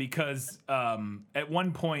 Yeah, because at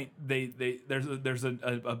one point there's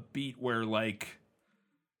a beat where, like,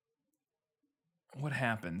 what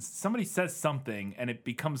happens? Somebody says something and it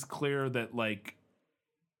becomes clear that, like,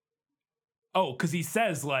 because he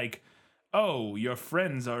says, like, "Oh, your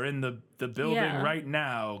friends are in the building right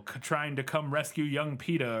now trying to come rescue young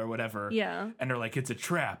PETA," or whatever. Yeah. And they're like, "It's a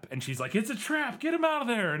trap." And she's like, "It's a trap. Get him out of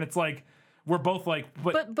there." And it's like, we're both like,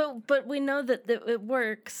 but we know that it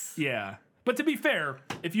works. Yeah. But to be fair,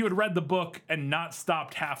 if you had read the book and not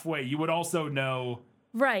stopped halfway, you would also know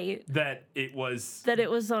that it was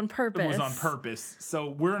on purpose. It was on purpose. So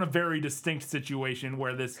we're in a very distinct situation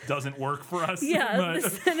where this doesn't work for us. Yeah,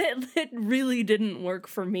 it really didn't work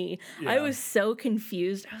for me. Yeah. I was so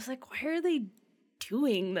confused. I was like, why are they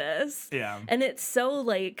doing this? Yeah. And it's so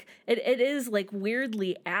like it is like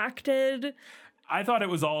weirdly acted. I thought it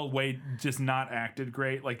was all just not acted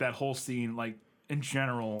great. Like that whole scene, like in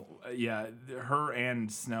general, her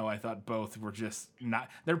and Snow, I thought both were just not,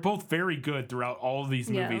 they're both very good throughout all of these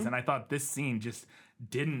movies. And I thought this scene just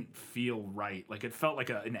didn't feel right. Like it felt like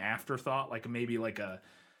an afterthought, like maybe like a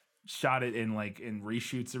shot it in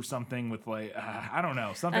reshoots or something with like, I don't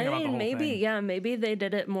know, something about the whole thing. Yeah, maybe they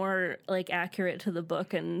did it more like accurate to the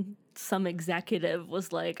book and some executive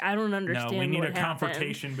was like, I don't understand. No, we need a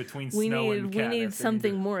confrontation between Snow and Katniss. We need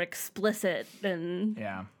something more explicit than.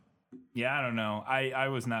 Yeah, I don't know. I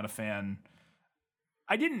was not a fan.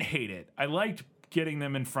 I didn't hate it. I liked getting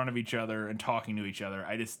them in front of each other and talking to each other.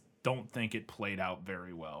 I just don't think it played out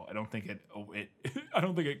very well. I don't think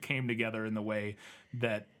it came together in the way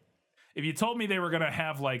that if you told me they were going to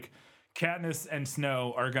have like Katniss and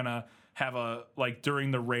Snow are going to have a like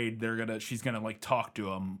during the raid she's gonna like talk to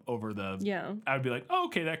him over the I would be like, oh,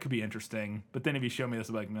 okay, that could be interesting. But then if you show me this,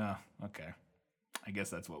 I'd be like, no, okay, I guess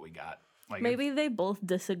that's what we got. Like maybe they both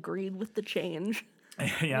disagreed with the change.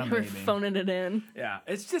 Yeah, maybe phoning it in. Yeah,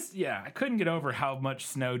 it's just I couldn't get over how much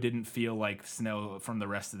Snow didn't feel like Snow from the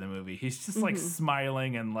rest of the movie. He's just like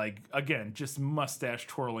smiling and like again just mustache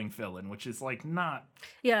twirling villain, which is like not.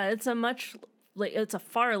 Yeah, it's a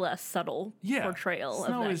far less subtle portrayal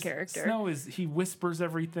of that character. Snow he whispers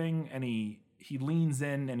everything and he leans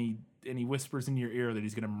in and he whispers in your ear that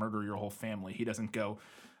he's going to murder your whole family. He doesn't go,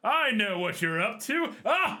 I know what you're up to.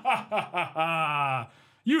 Ah, ha, ha, ha, ha.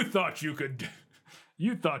 You thought you could.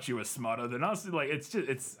 You thought you were smarter than us. Like, it's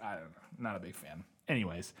I don't know. Not a big fan.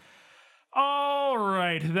 Anyways. All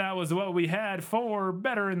right. That was what we had for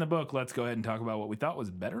better in the book. Let's go ahead and talk about what we thought was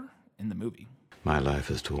better in the movie. My life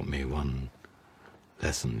has taught me one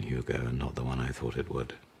lesson, Hugo, and not the one I thought it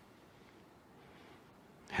would.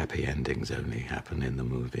 Happy endings only happen in the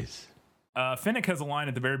movies. Finnick has a line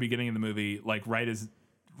at the very beginning of the movie, like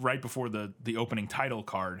right before the opening title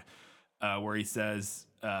card, where he says,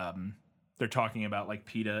 they're talking about like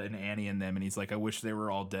PETA and Annie and them, and he's like, I wish they were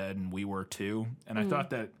all dead and we were too. And I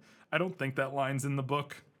thought that, I don't think that line's in the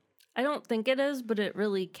book. I don't think it is, but it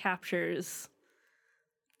really captures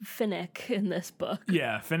Finnick in this book.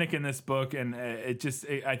 Yeah, Finnick in this book, and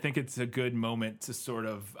I think it's a good moment to sort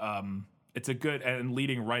of, it's a good, and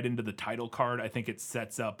leading right into the title card, I think it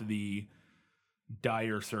sets up the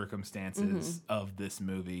dire circumstances of this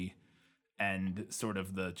movie and sort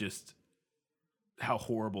of the just how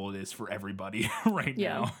horrible it is for everybody right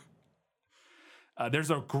now.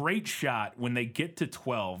 There's a great shot when they get to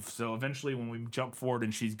 12. So eventually when we jump forward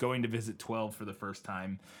and she's going to visit 12 for the first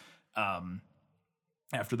time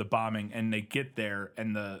after the bombing, and they get there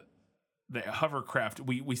and the hovercraft,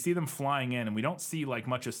 we see them flying in, and we don't see like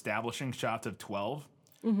much establishing shots of 12.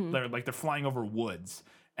 They're flying over woods,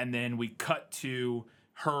 and then we cut to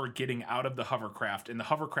her getting out of the hovercraft, and the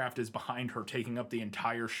hovercraft is behind her taking up the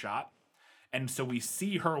entire shot. And so we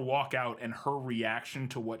see her walk out and her reaction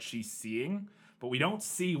to what she's seeing, but we don't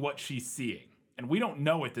see what she's seeing. And we don't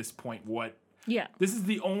know at this point what... Yeah. This is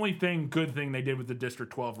the only good thing they did with the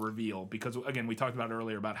District 12 reveal, because, again, we talked about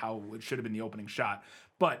earlier about how it should have been the opening shot.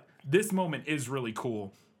 But this moment is really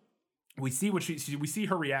cool. We see we see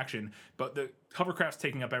her reaction, but the hovercraft's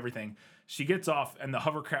taking up everything. She gets off, and the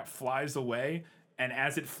hovercraft flies away, and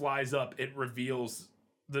as it flies up, it reveals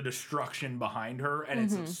the destruction behind her, and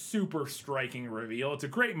it's a super striking reveal. It's a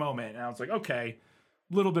great moment, and I was like, okay,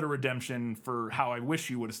 little bit of redemption for how I wish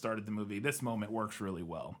you would have started the movie. This moment works really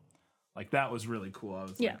well. Like, that was really cool. I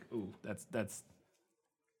was like, ooh, that's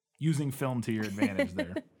using film to your advantage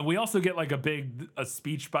there. We also get like a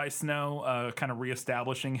speech by Snow, kind of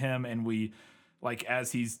reestablishing him, and we, like,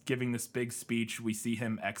 as he's giving this big speech, we see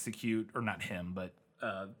him execute, or not him, but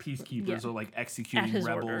peacekeepers are like executing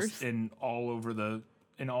rebels orders.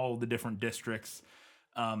 in all the different districts.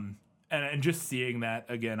 And just seeing that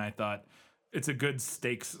again, I thought it's a good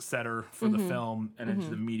stakes setter for the film, and it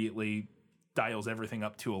just immediately dials everything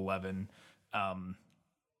up to 11. And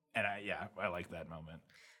I like that moment.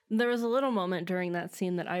 There was a little moment during that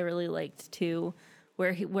scene that I really liked too,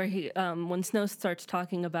 where he when Snow starts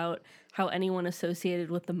talking about how anyone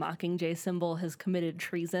associated with the Mockingjay symbol has committed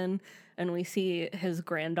treason, and we see his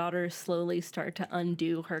granddaughter slowly start to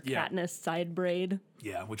undo her Katniss side braid.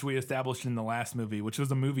 Yeah, which we established in the last movie, which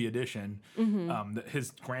was a movie edition.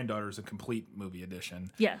 His granddaughter is a complete movie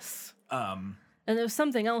edition. Yes. And there was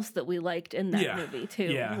something else that we liked in that movie,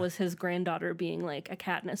 too, was his granddaughter being, like, a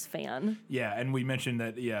Katniss fan. Yeah, and we mentioned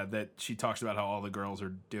that, that she talks about how all the girls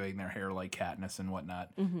are doing their hair like Katniss and whatnot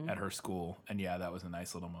at her school. And, that was a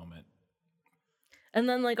nice little moment. And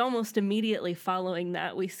then, like, almost immediately following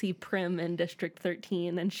that, we see Prim in District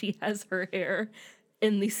 13, and she has her hair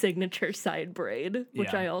in the signature side braid,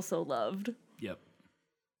 which I also loved. Yep.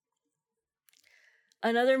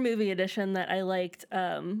 Another movie edition that I liked,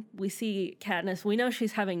 we see Katniss, we know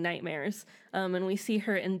she's having nightmares, and we see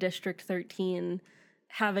her in District 13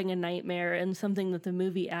 having a nightmare, and something that the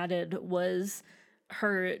movie added was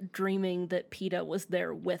her dreaming that PETA was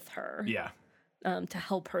there with her. Yeah. To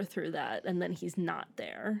help her through that, and then he's not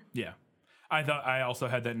there. Yeah. I also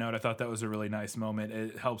had that note. I thought that was a really nice moment.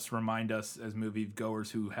 It helps remind us as movie goers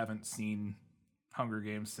who haven't seen Hunger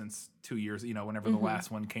Games since 2 years, whenever the last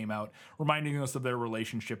one came out, reminding us of their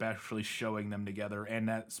relationship, actually showing them together, and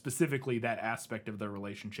that specifically that aspect of their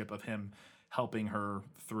relationship of him helping her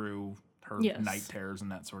through her night terrors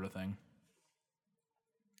and that sort of thing.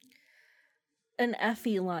 An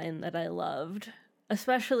Effie line that I loved,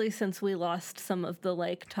 especially since we lost some of the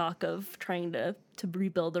like talk of trying to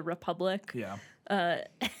rebuild a republic. Yeah. And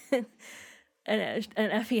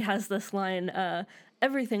Effie has this line,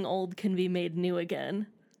 everything old can be made new again,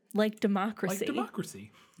 like democracy. Like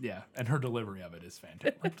democracy. Yeah, and her delivery of it is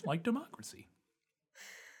fantastic. like democracy.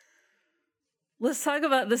 Let's talk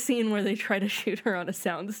about the scene where they try to shoot her on a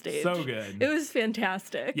soundstage. So good. It was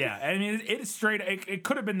fantastic. Yeah, I mean, it's straight. It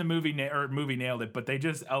could have been the movie nailed it, but they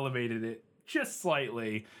just elevated it just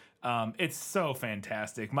slightly. It's so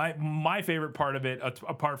fantastic. My favorite part of it,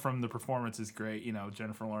 apart from the performance, is great. You know,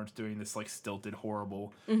 Jennifer Lawrence doing this like stilted,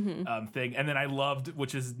 horrible thing, and then I loved,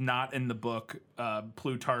 which is not in the book,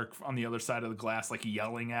 Plutarch on the other side of the glass, like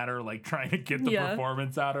yelling at her, like trying to get the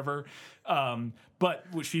performance out of her. But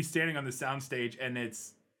she's standing on the soundstage, and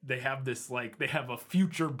they have a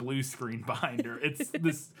future blue screen behind her. It's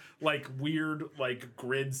this like weird like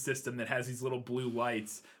grid system that has these little blue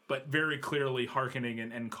lights, but very clearly hearkening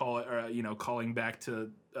and calling back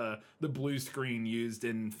to the blue screen used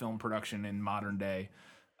in film production in modern day.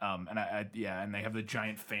 And they have the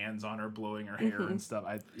giant fans on her blowing her hair and stuff.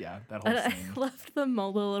 That whole scene. I loved the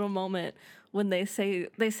little moment when they say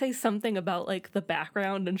something about like the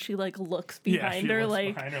background, and she like looks behind her,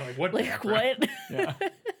 like what? Like what?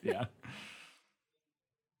 Yeah.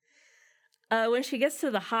 When she gets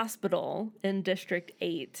to the hospital in District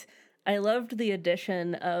 8, I loved the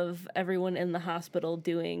addition of everyone in the hospital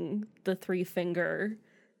doing the 3-finger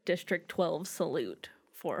District 12 salute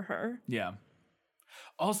for her. Yeah.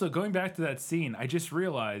 Also, going back to that scene, I just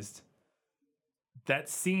realized that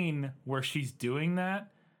scene where she's doing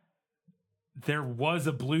that, there was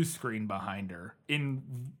a blue screen behind her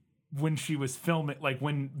when she was filming, like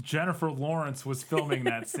when Jennifer Lawrence was filming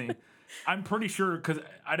that scene. I'm pretty sure, because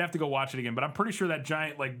I'd have to go watch it again, but I'm pretty sure that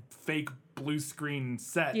giant like fake blue screen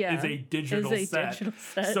set is a digital set.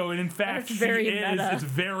 So in fact, it's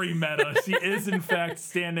very meta. She is in fact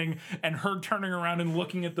standing, and her turning around and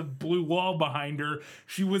looking at the blue wall behind her.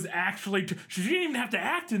 She was actually, she didn't even have to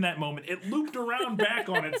act in that moment. It looped around back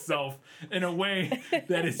on itself in a way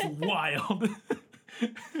that is wild.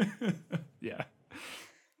 Yeah.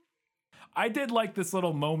 I did like this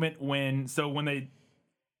little moment when they,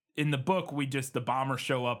 in the book, the bombers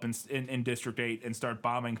show up in District 8 and start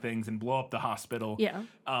bombing things and blow up the hospital. Yeah.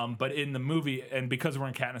 But in the movie, and because we're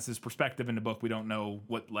in Katniss's perspective in the book, we don't know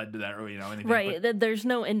what led to that or anything. Right. There's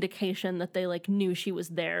no indication that they like knew she was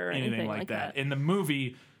there or anything like that. In the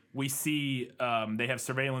movie, we see they have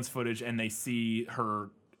surveillance footage and they see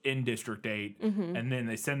her in District 8, and then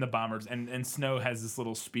they send the bombers, and Snow has this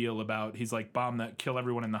little spiel about, he's like, bomb that, kill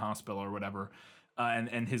everyone in the hospital or whatever,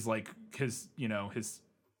 and his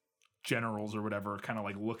generals or whatever kind of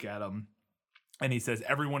like look at him, and he says,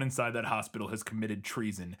 everyone inside that hospital has committed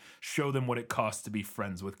treason. Show them what it costs to be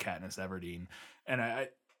friends with Katniss Everdeen. And I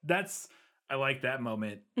like that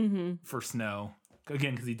moment for Snow,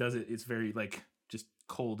 again, because he does it, it's very like just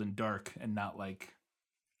cold and dark and not like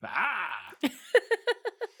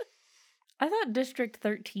I thought District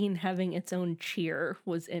 13 having its own cheer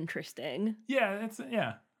was interesting. Yeah,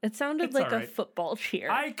 It sounded like a football cheer.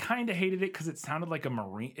 I kind of hated it because it sounded like a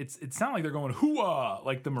Marine. It sounded like they're going hooah,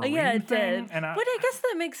 like the Marine it thing. Did. But I guess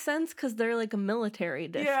that makes sense because they're like a military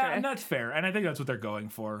district. Yeah, and that's fair. And I think that's what they're going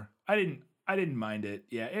for. I didn't mind it.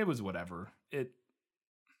 Yeah, it was whatever.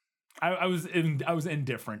 I was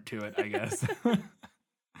indifferent to it, I guess.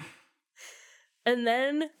 And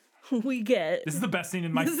then we get... This is the best scene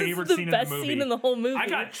in my favorite scene in the movie. This is the best scene in the whole movie. I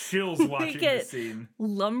got chills watching this scene.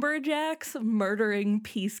 Lumberjacks murdering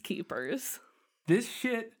peacekeepers. This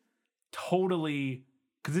shit totally...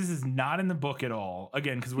 Because this is not in the book at all.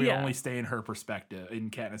 Again, because we only stay in her perspective, in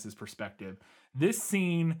Katniss's perspective. This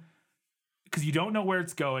scene... Because you don't know where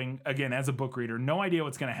it's going. Again, as a book reader, no idea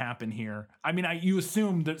what's going to happen here. I mean, you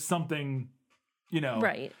assume that something...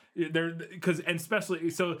 right?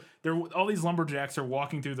 All these lumberjacks are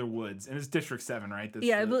walking through the woods, and it's District 7, right?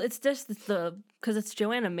 It's just because it's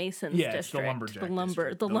Joanna Mason's district. It's the lumberjack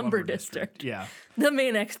district. The lumber district. Yeah, the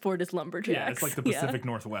main export is lumberjacks. Yeah, it's like the Pacific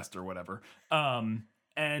Northwest or whatever.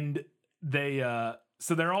 And they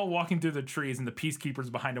so they're all walking through the trees, and the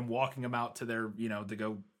peacekeepers behind them walking them out to their to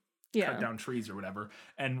go. Cut down trees or whatever,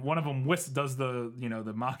 and one of them does the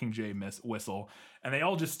the Mockingjay whistle, and they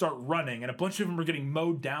all just start running, and a bunch of them are getting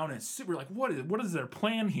mowed down, and it's super like what is their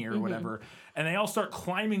plan here or whatever, and they all start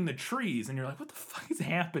climbing the trees, and you're like, what the fuck is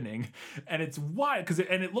happening? And it's wild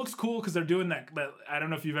and it looks cool because they're doing that. I don't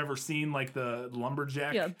know if you've ever seen like the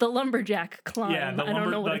lumberjack. Yeah, the lumberjack climb. Yeah, I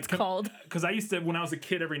don't know what it's called. Because I used to, when I was a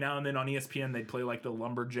kid, every now and then on ESPN they'd play like the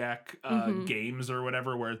lumberjack games or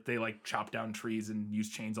whatever, where they like chop down trees and use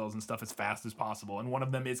chainsaws and stuff as fast as possible, and one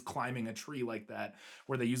of them is climbing a tree like that,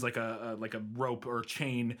 where they use like a rope or a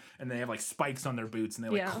chain, and they have like spikes on their boots, and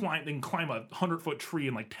they climb a 100-foot tree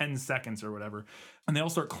in like 10 seconds or whatever, and they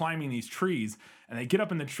all start climbing these trees, and they get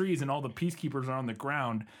up in the trees, and all the peacekeepers are on the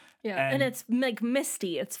ground. Yeah, and it's like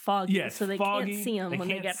misty, it's foggy, so they foggy. Can't see them when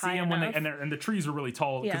they get high enough. And the trees are really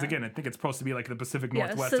tall, because again, I think it's supposed to be like the Pacific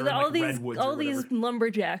Northwest or all like these, redwoods all these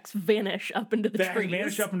lumberjacks vanish up into the trees.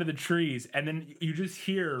 Vanish up into the trees, and then you just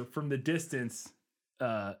hear from the distance,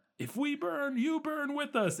 if we burn, you burn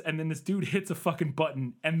with us. And then this dude hits a fucking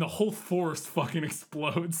button and the whole forest fucking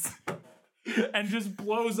explodes and just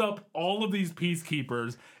blows up all of these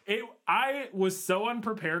peacekeepers. I was so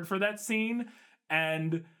unprepared for that scene,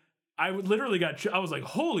 and I literally I was like,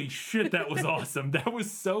 holy shit, that was awesome. That was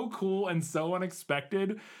so cool and so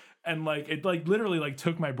unexpected. And like, it like literally like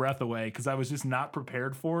took my breath away because I was just not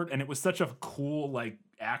prepared for it. And it was such a cool, like,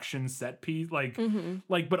 action set piece, like,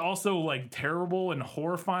 but also like terrible and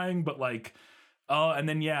horrifying, but like, and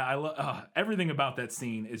then, yeah, everything about that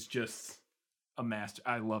scene is just a master.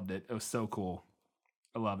 I loved it. It was so cool.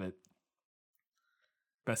 I love it.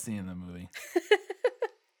 Best scene in the movie.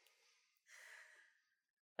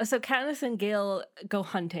 So Katniss and Gale go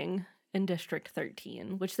hunting in District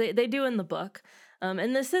 13, which they do in the book.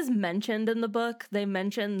 And this is mentioned in the book. They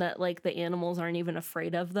mention that like the animals aren't even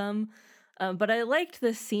afraid of them. But I liked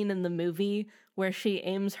this scene in the movie where she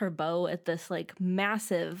aims her bow at this like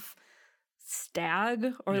massive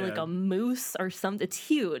stag or like a moose or something. It's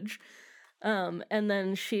huge. And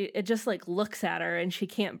then it just like looks at her and she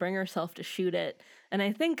can't bring herself to shoot it. And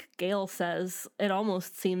I think Gale says it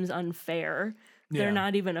almost seems unfair. They're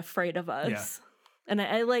not even afraid of us. Yeah. And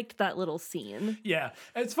I liked that little scene. Yeah.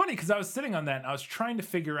 It's funny because I was sitting on that and I was trying to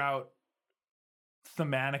figure out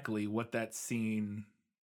thematically what that scene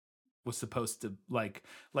was supposed to like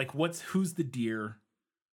who's the deer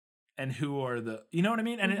and who are the, you know what I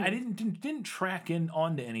mean? And I didn't track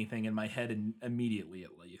onto anything in my head immediately,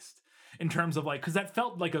 at least, in terms of like, because that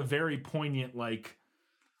felt like a very poignant, like,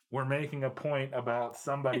 we're making a point about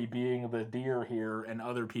somebody being the deer here and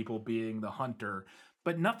other people being the hunter,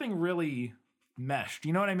 but nothing really meshed.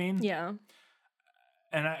 You know what I mean? Yeah.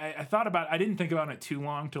 And I thought about, I didn't think about it too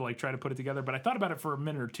long to like try to put it together, but I thought about it for a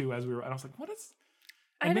minute or two as and I was like, what is?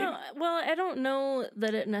 I don't know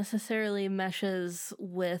that it necessarily meshes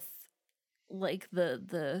with like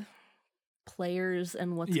the players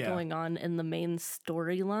and what's going on in the main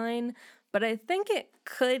storyline, but I think it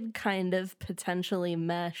could kind of potentially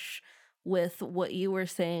mesh with what you were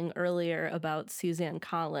saying earlier about Suzanne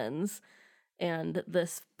Collins and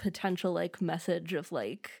this potential like message of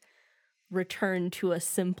like return to a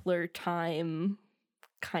simpler time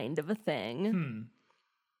kind of a thing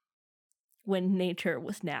when nature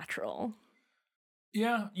was natural.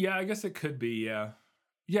 Yeah, I guess it could be,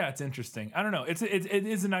 Yeah, it's interesting. I don't know. It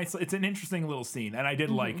is it's an interesting little scene, and I did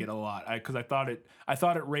like it a lot because I thought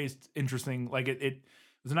it raised interesting, like it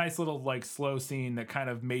was a nice little like slow scene that kind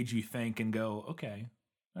of made you think and go, okay,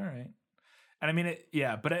 all right. And I mean,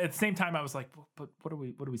 but at the same time, I was like, but what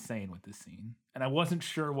are we saying with this scene? And I wasn't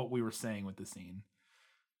sure what we were saying with the scene.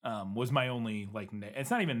 Was my only like, it's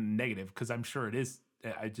not even negative because I'm sure it is.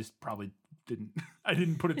 I just probably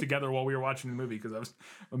didn't put it together while we were watching the movie because I was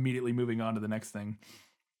immediately moving on to the next thing.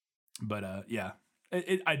 But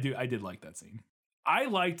I did like that scene. I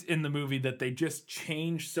liked in the movie that they just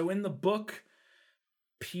changed. So in the book,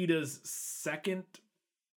 Peeta's second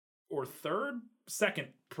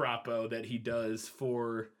propo that he does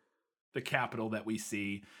for the Capitol that we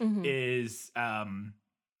see is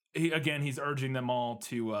he's urging them all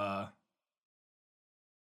to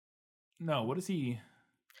no, what is he?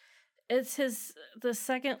 It's the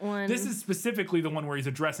second one. This is specifically the one where he's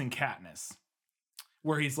addressing Katniss.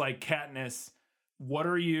 Where he's like, Katniss, what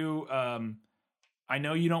are you? I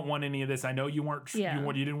know you don't want any of this. I know you weren't. You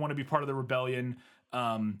didn't want to be part of the rebellion.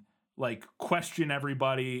 Like, question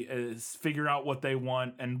everybody, figure out what they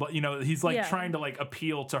want, but he's like trying to like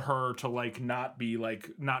appeal to her to like not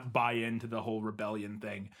buy into the whole rebellion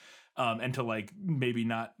thing, and to like maybe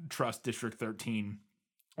not trust District 13.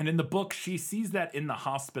 And in the book, she sees that in the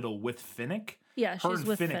hospital with Finnick. Yeah, her and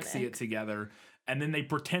Finnick see it together. And then they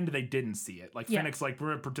pretend they didn't see it. Like Finnick's like,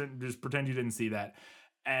 pretend you didn't see that.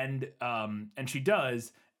 And she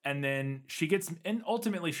does. And then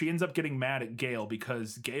ultimately she ends up getting mad at Gale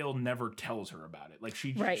because Gale never tells her about it. Like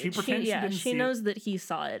she pretends she didn't see it. She knows that he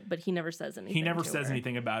saw it, but he never says anything. He never says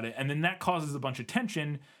anything about it. And then that causes a bunch of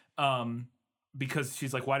tension because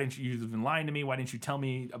she's like, why didn't you've been lying to me? Why didn't you tell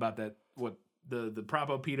me about that? What the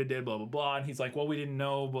Propo Peeta did, blah, blah, blah. And he's like, well, we didn't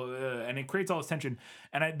know. And it creates all this tension.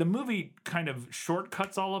 And the movie kind of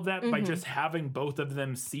shortcuts all of that by just having both of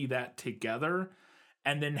them see that together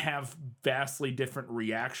and then have vastly different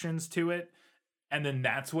reactions to it. And then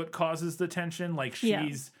that's what causes the tension. Like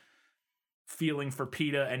she's feeling for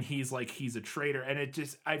Peeta and he's like, he's a traitor. And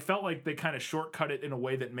I felt like they kind of shortcut it in a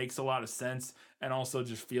way that makes a lot of sense and also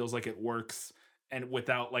just feels like it works and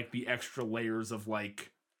without like the extra layers of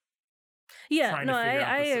like,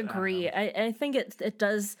 I agree. I think it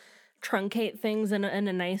does truncate things in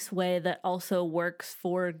a nice way that also works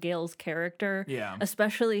for Gale's character. Yeah.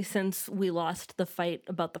 Especially since we lost the fight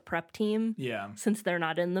about the prep team. Yeah. Since they're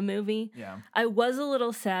not in the movie. Yeah. I was a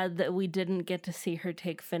little sad that we didn't get to see her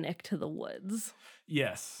take Finnick to the woods.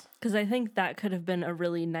 Yes. Because I think that could have been a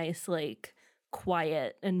really nice, like,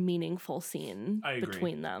 quiet and meaningful scene I agree.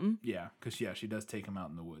 between them. Yeah, because she does take him out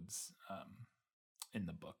in the woods in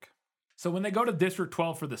the book. So when they go to District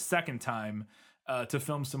 12 for the second time to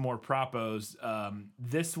film some more propos,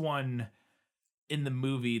 this one in the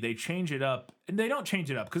movie, they change it up. And they don't change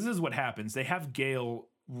it up because this is what happens. They have Gale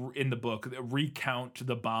in the book recount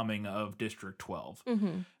the bombing of District 12.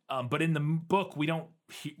 But in the book, we don't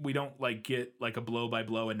like get like a blow by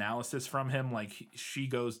blow analysis from him. Like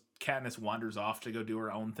Katniss wanders off to go do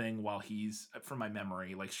her own thing while he's, from my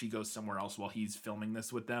memory, like she goes somewhere else while he's filming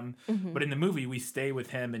this with them. But in the movie, we stay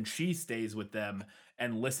with him and she stays with them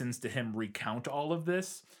and listens to him recount all of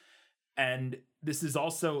this. And this is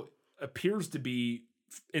also appears to be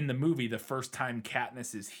in the movie the first time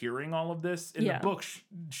Katniss is hearing all of this. In the book,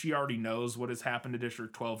 she already knows what has happened to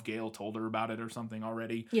District 12. Gale told her about it or something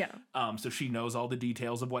already. Yeah. So she knows all the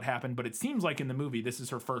details of what happened, but it seems like in the movie this is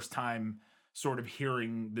her first time sort of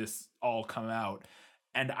hearing this all come out.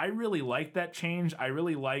 And I really like that change. I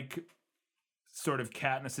really like sort of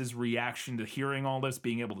Katniss's reaction to hearing all this,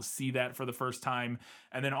 being able to see that for the first time.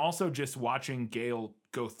 And then also just watching Gale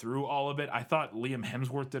go through all of it. I thought Liam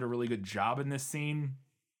Hemsworth did a really good job in this scene.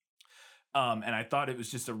 And I thought it was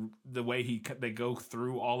just the way they go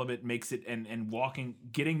through all of it makes it and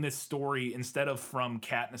getting this story instead of from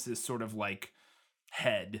Katniss's sort of like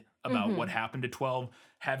head about what happened to 12,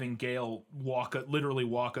 having Gale literally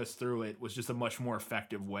walk us through it was just a much more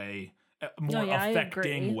effective way,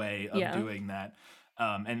 affecting way of doing that.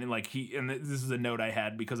 And like this is a note I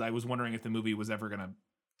had because I was wondering if the movie was ever going to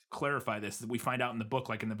clarify this. We find out in the book,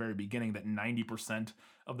 like in the very beginning, that 90%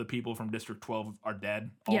 of the people from District 12 are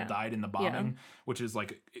dead, died in the bombing, which is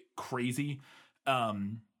like crazy.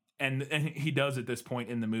 And he does at this point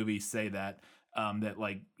in the movie say that that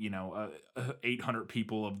like 800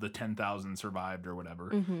 people of the 10,000 survived or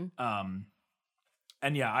whatever.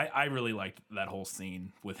 And yeah, I really liked that whole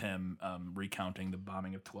scene with him recounting the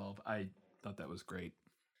bombing of 12. I thought that was great.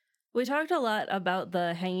 We talked a lot about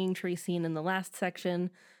the hanging tree scene in the last section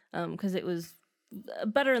because it was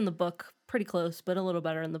better in the book, pretty close, but a little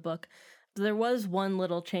better in the book. There was one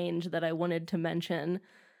little change that I wanted to mention,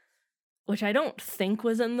 which I don't think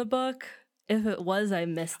was in the book. If it was, I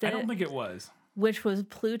missed it. I don't think it was. Which was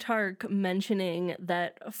Plutarch mentioning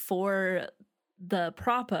that for the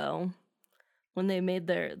propo, when they made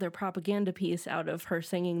their propaganda piece out of her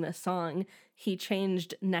singing this song, he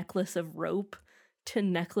changed Necklace of Rope to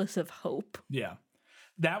Necklace of Hope. Yeah.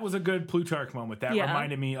 That was a good Plutarch moment. That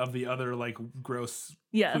reminded me of the other like gross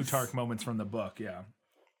Plutarch moments from the book. Yeah.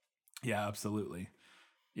 Yeah, absolutely.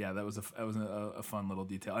 Yeah, that was a fun little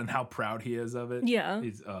detail. And how proud he is of it. Yeah.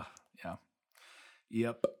 He's yeah.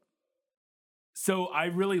 Yep. So I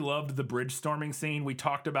really loved the bridge storming scene. We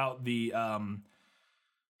talked about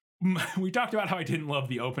how I didn't love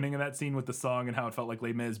the opening of that scene with the song and how it felt like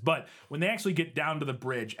Les Mis. But when they actually get down to the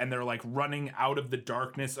bridge and they're like running out of the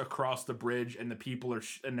darkness across the bridge and the people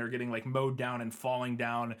and they're getting like mowed down and falling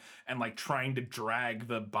down and like trying to drag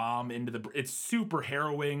the bomb into the it's super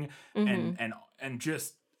harrowing and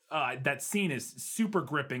just that scene is super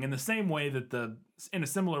gripping in a similar way that the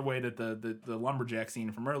lumberjack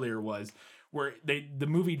scene from earlier was, where the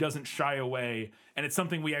movie doesn't shy away, and it's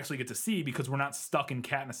something we actually get to see because we're not stuck in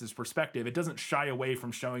Katniss's perspective. It doesn't shy away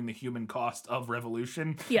from showing the human cost of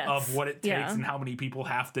revolution, of what it takes and how many people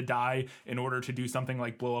have to die in order to do something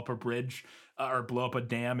like blow up a bridge or blow up a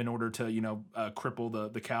dam in order to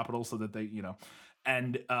cripple the capital so that they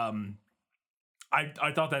and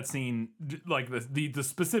I thought that scene, like the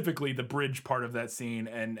specifically the bridge part of that scene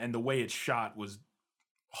and the way it's shot was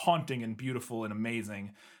haunting and beautiful and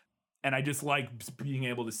amazing. And I just like being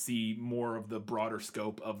able to see more of the broader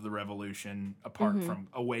scope of the revolution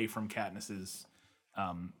away from Katniss's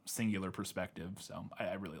singular perspective. So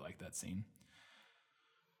I really like that scene.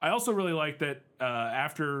 I also really like that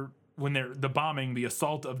after when the bombing, the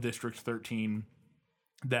assault of District 13,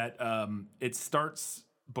 that it starts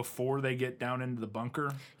before they get down into the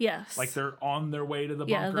bunker. Yes. Like they're on their way to the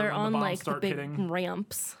bunker. Yeah, they're on like the big hitting.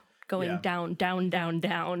 ramps going down, down, down,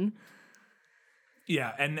 down.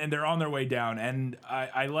 Yeah, and they're on their way down, and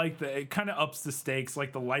I like that it kind of ups the stakes.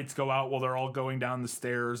 Like the lights go out while they're all going down the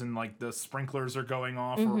stairs, and like the sprinklers are going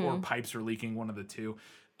off or pipes are leaking, one of the two.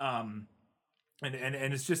 And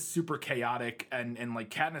it's just super chaotic, and like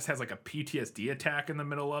Katniss has like a PTSD attack in the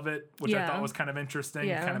middle of it, which I thought was kind of interesting.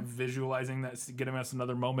 Kind of visualizing that, getting us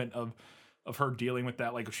another moment of her dealing with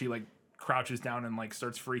that. Like she like crouches down and like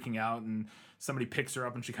starts freaking out, and somebody picks her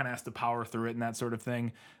up, and she kind of has to power through it and that sort of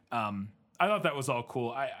thing. I thought that was all cool.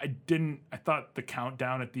 I thought the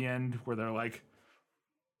countdown at the end where they're like,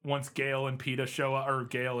 once Gale and Peeta show up, or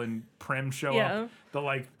Gale and Prim show up, the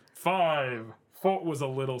like 5, 4 was a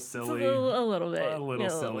little silly. A little bit. A little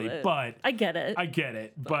silly, but I get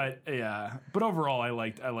it. But yeah. But overall, I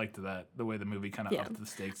liked that, the way the movie kind of upped the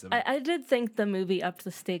stakes of it. I did think the movie upped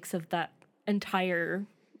the stakes of that entire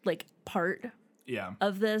like part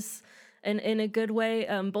of this in a good way,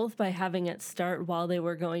 both by having it start while they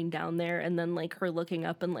were going down there, and then like her looking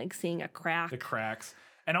up and like seeing a crack. The cracks.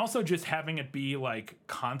 And also just having it be like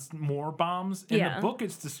constant more bombs. In the book,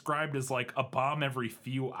 it's described as like a bomb every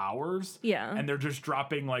few hours. Yeah. And they're just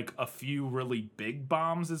dropping like a few really big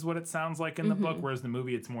bombs is what it sounds like in the book. Whereas the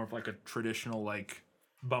movie, it's more of like a traditional like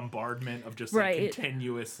bombardment of just like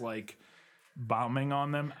continuous like bombing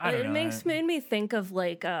on them. I don't know. It made me think of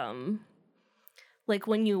like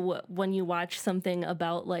when you watch something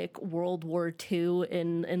about like World War II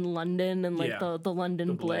in London and like the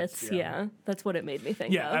London Blitz. That's what it made me think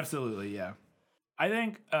of. Yeah, absolutely, yeah. I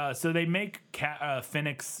think, so they make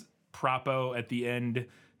Finnick's propo at the end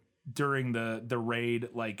during the raid,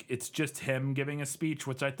 like it's just him giving a speech,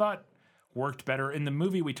 which I thought worked better. In the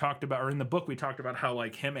movie we talked about, or in the book we talked about how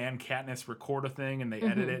like him and Katniss record a thing and they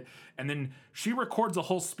edit it, and then she records a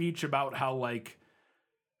whole speech about how like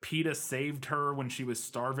Peeta saved her when she was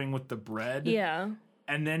starving with the bread. Yeah.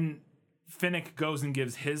 And then Finnick goes and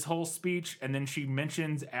gives his whole speech, and then she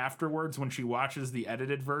mentions afterwards when she watches the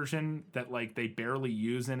edited version that like they barely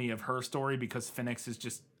use any of her story because Finnick's is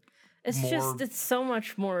just it's so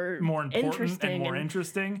much more important and more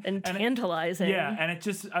interesting and tantalizing. And it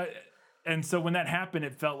just and so when that happened,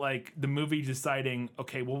 it felt like the movie deciding,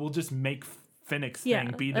 okay, well, we'll just make Finnick's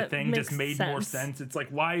thing be the thing, just made more sense. It's like,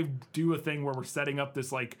 why do a thing where we're setting up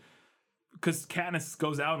this like, because Katniss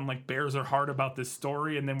goes out and like bears her heart about this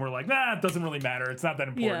story, and then we're like, nah, it doesn't really matter, it's not that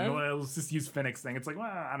important. Let's just use Finnick's thing. It's like, well,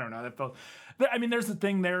 I don't know, that felt, I mean, there's a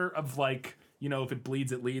thing there of like, you know, if it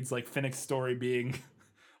bleeds it leads, like Finnick's story being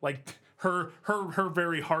like her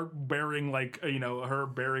very heart bearing, like, you know, her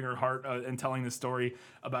bearing her heart and telling the story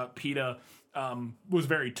about Peeta was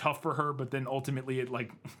very tough for her, but then ultimately it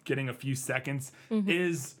like getting a few seconds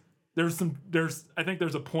is I think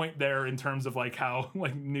there's a point there in terms of like how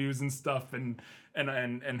like news and stuff and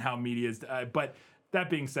how media is, but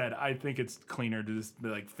that being said, I think it's cleaner to just be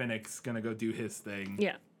like Finnick's gonna go do his thing.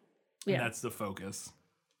 And that's the focus.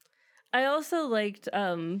 I also liked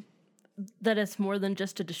that it's more than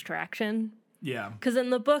just a distraction. Yeah. Because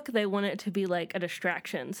in the book, they want it to be like a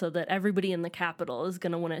distraction so that everybody in the Capitol is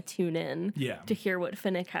going to want to tune in to hear what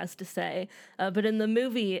Finnick has to say. But in the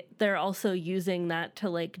movie, they're also using that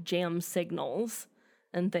to like jam signals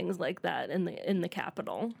and things like that in the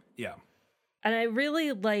Capitol. Yeah. And I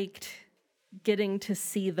really liked getting to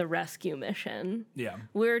see the rescue mission. Yeah.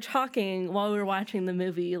 We were talking while we were watching the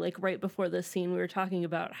movie, like right before this scene, we were talking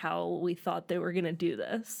about how we thought they were going to do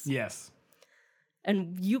this. Yes.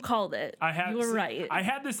 And you called it. You were right. I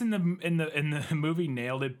had this in the movie,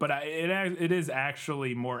 nailed it, but it is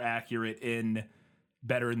actually more accurate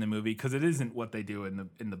better in the movie because it isn't what they do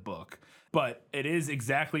in the book. But it is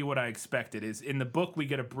exactly what I expected. Is in the book we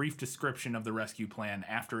get a brief description of the rescue plan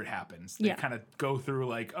after it happens. They kind of go through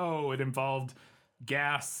like, oh, it involved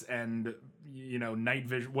gas and, you know, night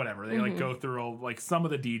vision, whatever. They like go through all, like some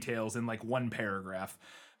of the details in like one paragraph,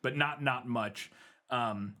 but not much.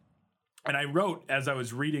 And I wrote, as I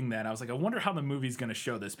was reading that, I was like, I wonder how the movie's going to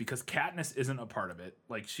show this, because Katniss isn't a part of it.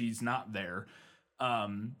 Like, she's not there.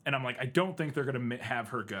 And I'm like, I don't think they're going to have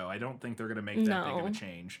her go. I don't think they're going to make that big of a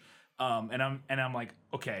change. And I'm like,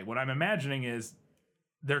 okay, what I'm imagining is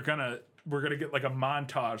we're going to get like a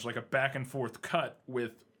montage, like a back and forth cut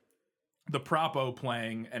with the propo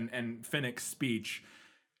playing and Finnick's speech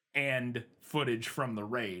and footage from the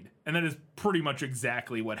raid, and that is pretty much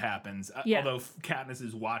exactly what happens. Although Katniss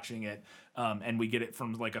is watching it, and we get it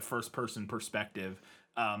from like a first-person perspective.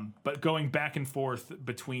 But going back and forth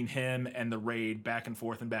between him and the raid, back and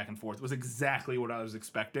forth was exactly what I was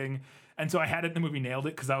expecting. And so I had it in the movie, nailed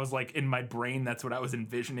it, because I was like, in my brain, that's what I was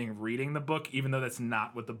envisioning reading the book, even though that's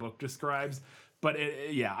not what the book describes. But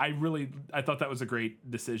I thought that was a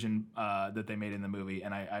great decision that they made in the movie,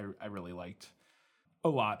 and I really liked a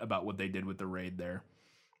lot about what they did with the raid there.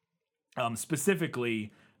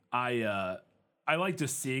 Specifically, I like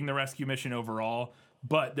just seeing the rescue mission overall,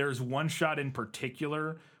 but there's one shot in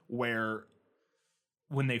particular where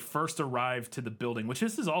when they first arrive to the building, which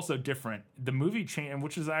this is also different. The movie change,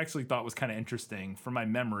 which is I actually thought was kind of interesting from my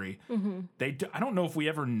memory. I don't know if we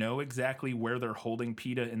ever know exactly where they're holding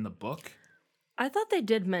PETA in the book. I thought they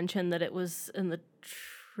did mention that it was in the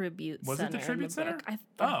tribute center. Was it the tribute center?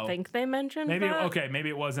 I think they mentioned maybe that. Okay, maybe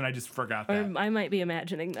it was, and I just forgot that. Or I might be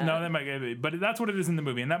imagining that. No, that might be, but that's what it is in the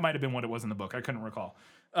movie, and that might have been what it was in the book. I couldn't recall.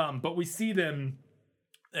 But we see them,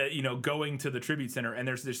 going to the tribute center, and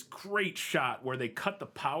there's this great shot where they cut the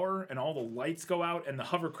power and all the lights go out, and the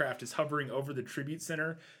hovercraft is hovering over the tribute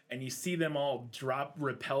center, and you see them all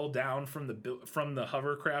rappel down from the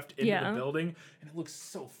hovercraft into the building, and it looks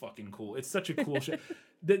so fucking cool. It's such a cool shot.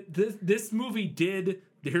 This movie did.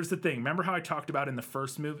 Here's the thing. Remember how I talked about in the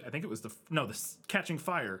first movie? I think it was the Catching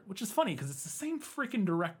Fire, which is funny because it's the same freaking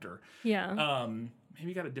director. Yeah.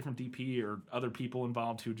 Maybe got a different DP or other people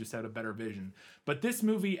involved who just had a better vision. But this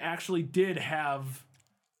movie actually did have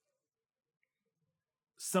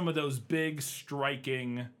some of those big,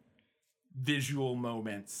 striking visual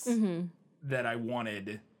moments that I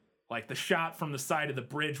wanted. Like the shot from the side of the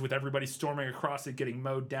bridge with everybody storming across it, getting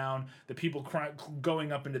mowed down, the people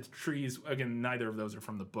going up into the trees. Again, neither of those are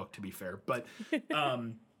from the book, to be fair. But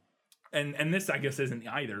and this, I guess, isn't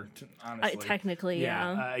either, honestly. Technically,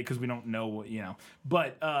 yeah. Because we don't know,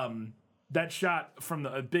 But that shot from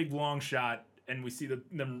a big, long shot, and we see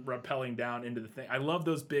them rappelling down into the thing. I love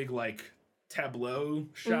those big, tableau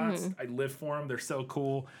shots. I live for them. They're so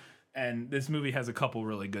cool. And this movie has a couple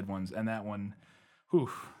really good ones. And that one,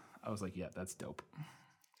 I was like, yeah, that's dope.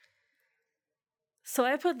 So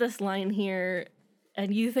I put this line here,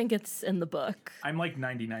 and you think it's in the book. I'm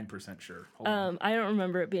 99% sure. Hold on. I don't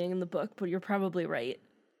remember it being in the book, but you're probably right.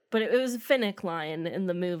 But it was a Finnick line in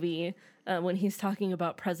the movie when he's talking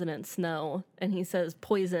about President Snow, and he says,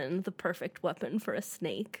 "Poison, the perfect weapon for a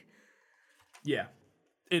snake." Yeah,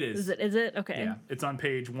 it is. Is it? Okay. Yeah, it's on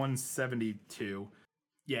page 172.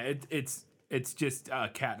 Yeah, it's just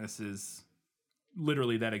Katniss's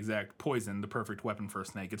literally that exact poison, the perfect weapon for a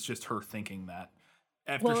snake. It's just her thinking that.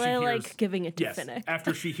 After I like giving it to Finnick.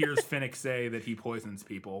 After she hears Finnick say that he poisons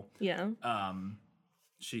people. Yeah.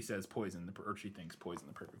 She says poison, or she thinks poison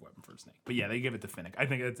the perfect weapon for a snake. But yeah, they give it to Finnick. I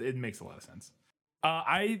think it makes a lot of sense.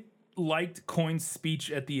 I liked Coin's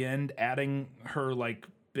speech at the end, adding her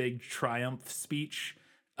big triumph speech.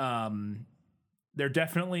 They're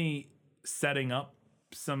definitely setting up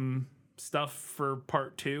some stuff for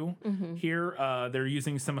part 2 here. They're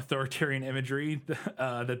using some authoritarian imagery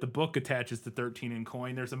that the book attaches to 13 and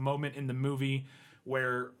Coin. There's a moment in the movie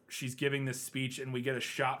where she's giving this speech and we get a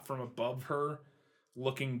shot from above her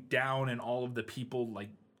looking down, and all of the people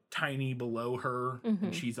tiny below her,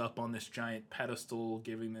 and she's up on this giant pedestal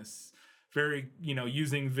giving this very,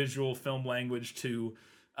 using visual film language to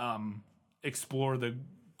explore the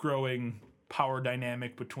growing power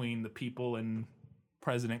dynamic between the people and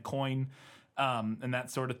President Coin, and that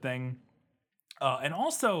sort of thing. And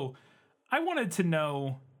also, I wanted to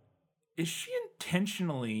know, is she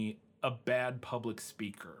intentionally a bad public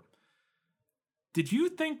speaker?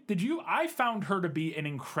 I found her to be an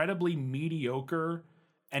incredibly mediocre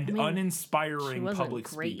and uninspiring public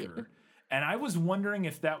speaker. And I was wondering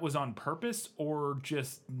if that was on purpose or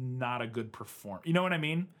just not a good performance. You know what I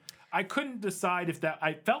mean? I couldn't decide if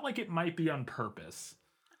I felt like it might be on purpose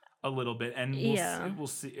a little bit. And we'll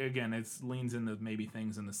see. Again, it leans into maybe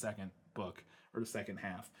things in the second book or the second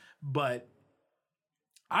half. But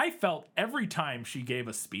I felt every time she gave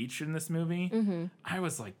a speech in this movie, I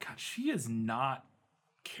was like, God, she is not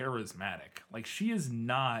charismatic. She is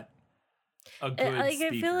not a good speaker.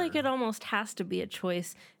 I feel like it almost has to be a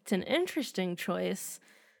choice. It's an interesting choice,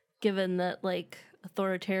 given that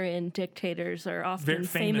authoritarian dictators are often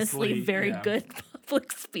famously very good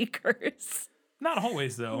public speakers. Not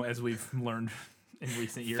always, though, as we've learned in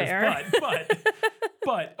recent years. Fair.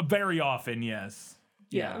 But very often, yes.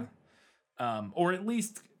 Yeah. Or at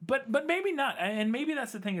least, but maybe not. And maybe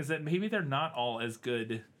that's the thing, is that maybe they're not all as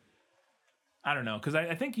good. I don't know. Because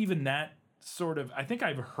I think even that sort of, I think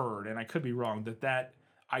I've heard, and I could be wrong, that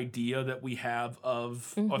idea that we have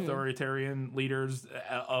of authoritarian leaders,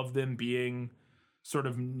 of them being sort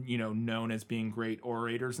of, known as being great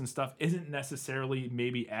orators and stuff, isn't necessarily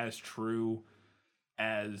maybe as true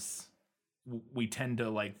as we tend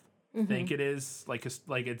to think it is.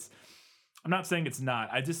 It's, I'm not saying it's not.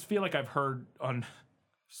 I just feel like I've heard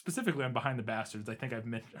specifically on Behind the Bastards, I think I've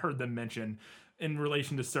heard them mention in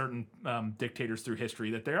relation to certain dictators through history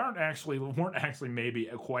that they weren't actually maybe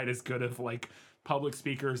quite as good of public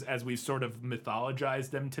speakers as we've sort of mythologized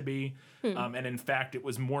them to be. And in fact, it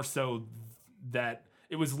was more so that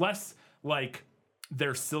it was less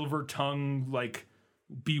their silver tongue,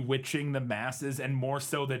 bewitching the masses, and more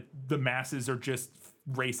so that the masses are just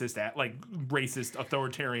racist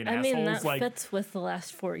authoritarian assholes. I mean, that like fits with the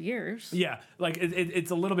last 4 years. yeah, like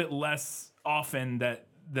it's a little bit less often that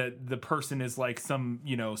the person is like some,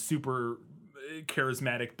 you know, super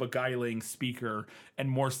charismatic, beguiling speaker, and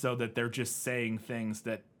more so that they're just saying things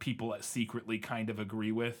that people secretly kind of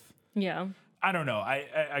agree with. Yeah. I don't know.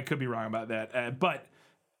 I could be wrong about that.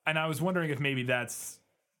 And I was wondering if maybe that's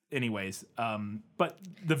anyways. But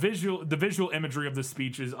the visual imagery of the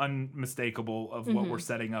speech is unmistakable of what we're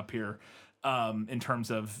setting up here, in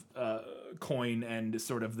terms of Coin and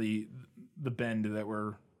sort of the bend that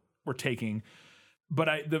we're taking.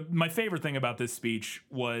 But my favorite thing about this speech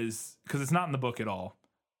was, because it's not in the book at all,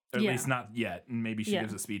 or at least not yet, and maybe she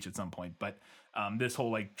gives a speech at some point. But this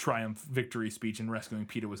whole like triumph victory speech in rescuing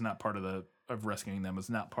Peeta was not part of rescuing them, was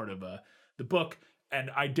not part of the book. And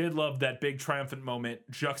I did love that big triumphant moment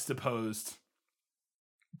juxtaposed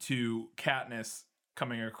to Katniss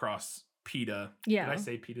coming across Peeta. Yeah. Did I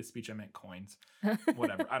say Peeta's speech? I meant Coin's.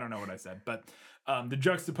 Whatever. I don't know what I said. But the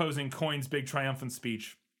juxtaposing Coin's big triumphant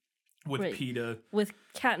speech with Peeta. With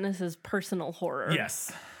Katniss's personal horror.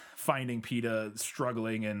 Yes. Finding Peeta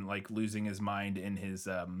struggling and like losing his mind in his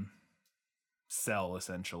cell,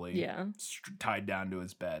 essentially. Yeah. Tied down to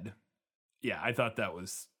his bed. Yeah, I thought that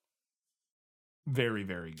was very,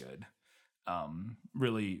 very good.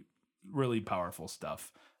 Really, really powerful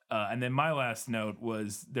stuff. And then my last note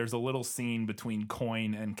was there's a little scene between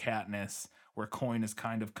Coin and Katniss where Coin is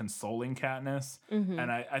kind of consoling Katniss. Mm-hmm.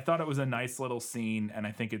 And I thought it was a nice little scene. And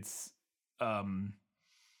I think it's, I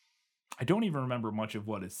don't even remember much of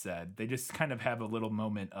what is said. They just kind of have a little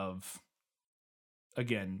moment of,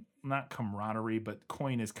 again, not camaraderie, but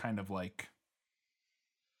Coin is kind of like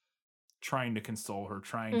trying to console her,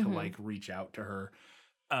 trying to like reach out to her.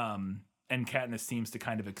 And Katniss seems to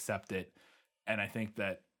kind of accept it. And I think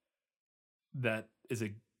that is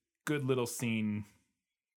a good little scene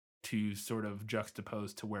to sort of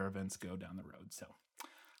juxtapose to where events go down the road. So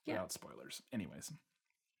without spoilers. Anyways,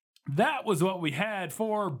 that was what we had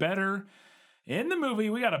for Better in the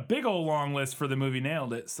Movie. We got a big old long list for the movie.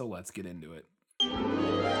 Nailed it. So let's get into it.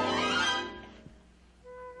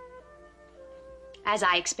 As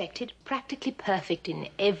I expected, practically perfect in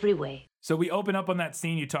every way. So we open up on that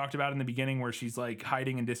scene you talked about in the beginning where she's like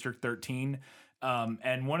hiding in District 13.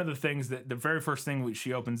 And one of the things that the very first thing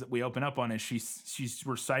we open up on is she's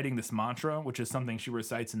reciting this mantra, which is something she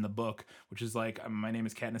recites in the book, which is like, my name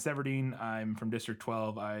is Katniss Everdeen. I'm from District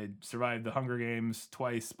 12. I survived the Hunger Games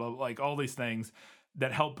twice, but like all these things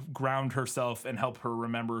that help ground herself and help her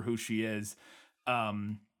remember who she is.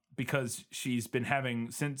 Because she's been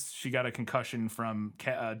having, since she got a concussion from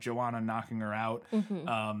Joanna knocking her out,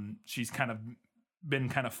 she's kind of been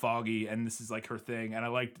kind of foggy, and this is like her thing. And I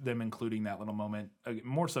liked them including that little moment,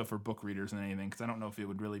 more so for book readers than anything, because I don't know if it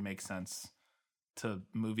would really make sense to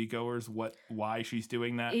moviegoers why she's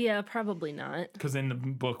doing that. Yeah, probably not. Because in the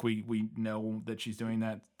book, we know that she's doing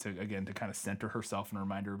that to kind of center herself and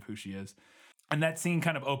remind her of who she is. And that scene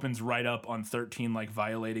kind of opens right up on 13, like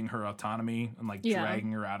violating her autonomy and like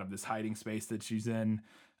dragging her out of this hiding space that she's in,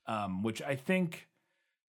 which I think,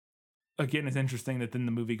 again, is interesting that then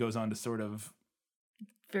the movie goes on to sort of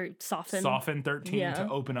very soften 13 to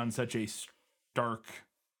open on such a stark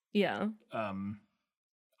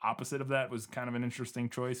opposite of that was kind of an interesting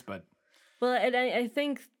choice. But well, and I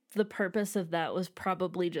think the purpose of that was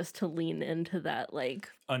probably just to lean into that like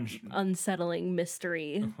unsettling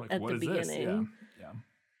mystery like, at the beginning.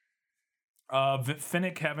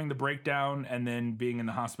 Finnick having the breakdown and then being in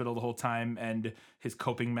the hospital the whole time, and his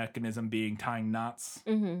coping mechanism being tying knots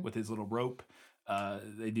with his little rope.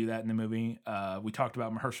 They do that in the movie. We talked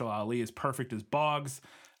about Mahershala Ali is perfect as Boggs.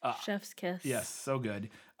 Chef's kiss. Yes, so good.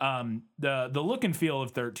 The look and feel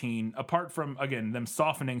of 13, apart from, again, them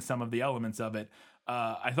softening some of the elements of it,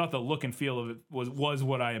 I thought the look and feel of it was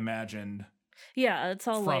what I imagined. Yeah, it's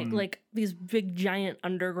all like these big giant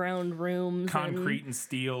underground rooms, concrete and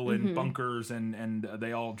steel and bunkers, and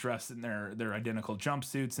they all dress in their identical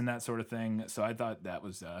jumpsuits and that sort of thing. So I thought that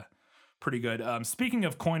was pretty good. Speaking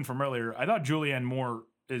of Coin from earlier, I thought Julianne Moore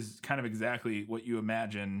is kind of exactly what you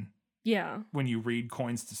imagine. Yeah. When you read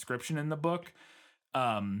Coin's description in the book,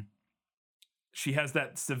 she has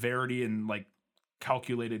that severity and like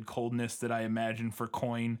calculated coldness that I imagine for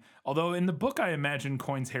Coin. Although in the book, I imagine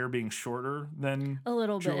Coin's hair being shorter than a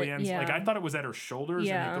little Julianne's. Bit. Yeah. Like I thought it was at her shoulders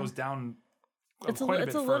and it goes down. It's a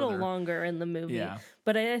little longer in the movie,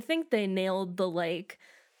 but I think they nailed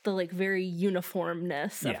the very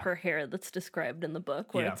uniformness of her hair that's described in the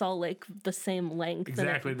book, where it's all like the same length.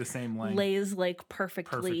 Exactly the same length. Lays like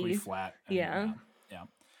perfectly flat.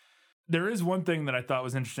 There is one thing that I thought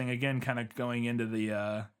was interesting, again, kind of going into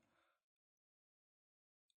the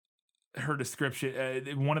her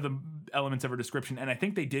description, one of the elements of her description, and I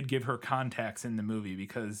think they did give her contacts in the movie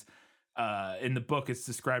because in the book it's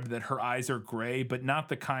described that her eyes are gray, but not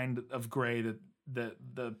the kind of gray that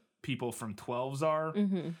the people from 12s are.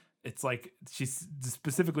 Mm-hmm. It's like she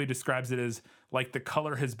specifically describes it as like the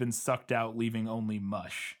color has been sucked out, leaving only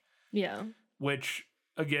mush. Yeah. Which,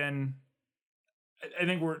 again, I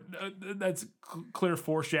think that's clear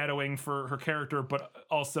foreshadowing for her character, but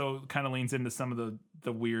also kind of leans into some of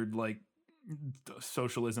the weird, like,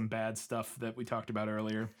 socialism bad stuff that we talked about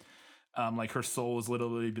earlier. Like her soul has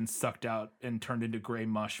literally been sucked out and turned into gray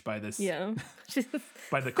mush by this,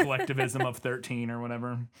 by the collectivism of 13 or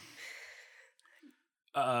whatever.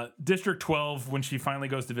 District 12, when she finally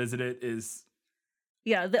goes to visit it, is...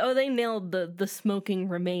 Yeah, they nailed the smoking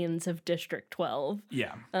remains of District 12.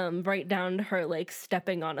 Yeah. Right down to her, like,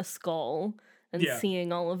 stepping on a skull and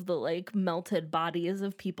seeing all of the, like, melted bodies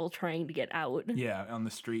of people trying to get out. Yeah, on the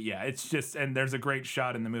street. Yeah, it's just... And there's a great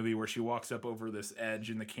shot in the movie where she walks up over this edge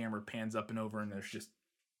and the camera pans up and over and there's just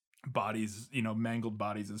bodies, mangled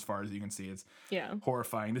bodies as far as you can see. It's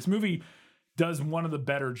horrifying. This movie does one of the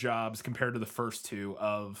better jobs compared to the first two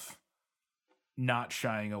of not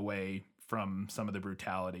shying away from some of the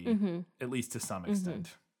brutality, at least to some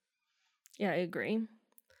extent. Yeah, I agree.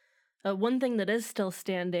 One thing that is still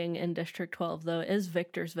standing in District 12, though, is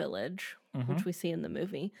Victor's Village, which we see in the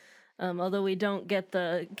movie. Although we don't get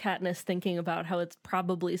the Katniss thinking about how it's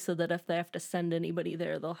probably so that if they have to send anybody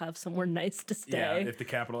there, they'll have somewhere nice to stay. Yeah, if the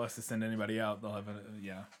Capitol has to send anybody out, they'll have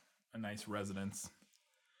a nice residence.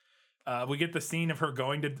 We get the scene of her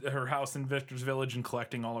going to her house in Victor's Village and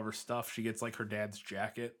collecting all of her stuff. She gets like her dad's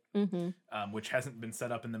jacket, which hasn't been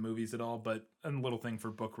set up in the movies at all, but a little thing for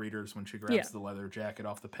book readers when she grabs the leather jacket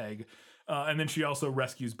off the peg. And then she also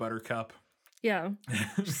rescues Buttercup. Yeah.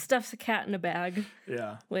 She stuffs a cat in a bag.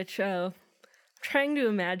 Yeah. Which, trying to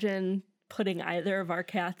imagine putting either of our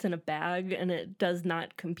cats in a bag and it does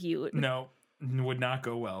not compute. No, would not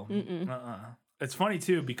go well. It's funny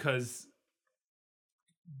too, because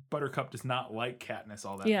Buttercup does not like Katniss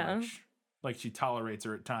all that much. Like, she tolerates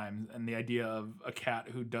her at times, and the idea of a cat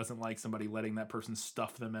who doesn't like somebody letting that person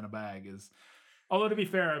stuff them in a bag is... Although, to be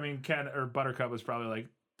fair, I mean, Buttercup was probably like,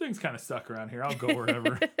 things kind of suck around here. I'll go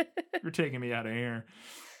wherever. You're taking me out of here.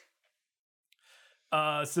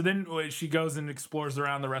 So then she goes and explores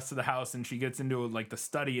around the rest of the house, and she gets into like the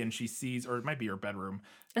study, and she sees, or it might be her bedroom.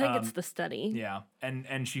 I think it's the study. Yeah,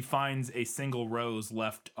 and she finds a single rose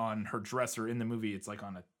left on her dresser. In the movie, it's like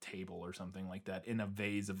on a table or something like that, in a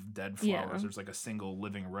vase of dead flowers. There's like a single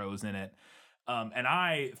living rose in it. And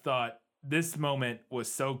I thought this moment was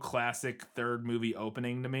so classic third movie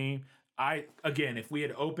opening to me. Again, if we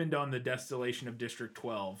had opened on the Desolation of District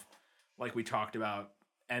 12, like we talked about,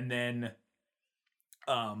 and then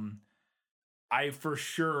I for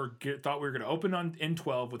sure thought we were going to open in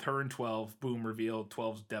 12 with her in 12, boom, reveal,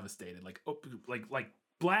 12's devastated. Like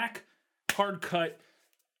black, hard cut,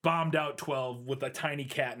 bombed out 12 with a tiny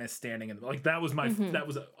Katniss standing in like that was that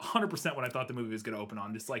was 100% what I thought the movie was going to open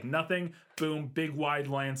on. Just like nothing, boom, big wide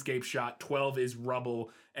landscape shot, 12 is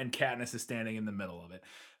rubble and Katniss is standing in the middle of it.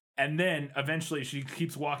 And then eventually she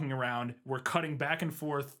keeps walking around. We're cutting back and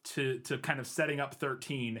forth to kind of setting up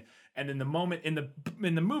 13. And then the moment in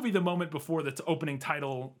the movie, the moment before the opening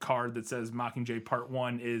title card that says Mockingjay Part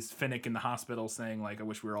 1 is Finnick in the hospital saying like, I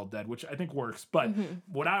wish we were all dead, which I think works. But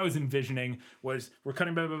what I was envisioning was we're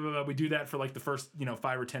cutting, blah, blah, blah, blah. We do that for like the first,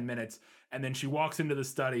 5 or 10 minutes. And then she walks into the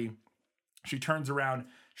study. She turns around.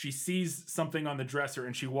 She sees something on the dresser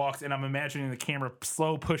and she walks. And I'm imagining the camera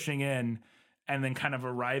slow pushing in and then kind of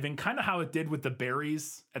arriving, kind of how it did with the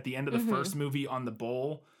berries at the end of the first movie on the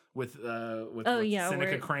bowl with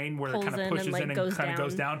Seneca Crane, where it kind of pushes in and kind of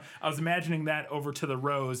goes down. I was imagining that over to the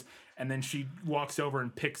rose, and then she walks over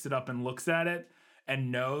and picks it up and looks at it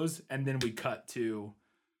and knows, and then we cut to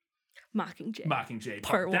Mockingjay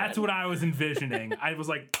Part 1. That's what I was envisioning. I was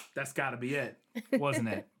like, that's got to be it, wasn't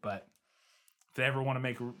it? But if they ever want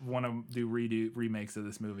to do remakes of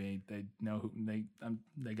this movie, they know who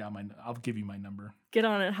they got my. I'll give you my number. Get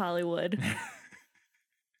on it, Hollywood.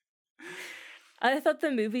 I thought the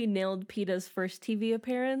movie nailed Peeta's first TV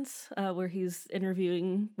appearance, where he's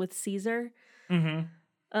interviewing with Caesar.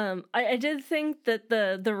 I did think that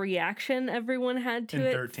the reaction everyone had to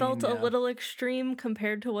it felt a little extreme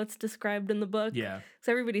compared to what's described in the book. Yeah,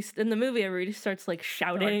 because in the movie, everybody starts like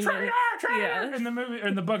shouting. Like, traitor! In the movie,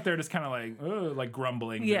 in the book, they're just kind of like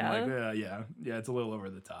grumbling. Yeah, it's a little over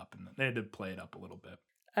the top, and they had to play it up a little bit.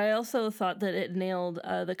 I also thought that it nailed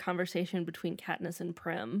the conversation between Katniss and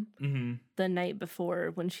Prim the night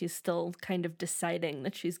before when she's still kind of deciding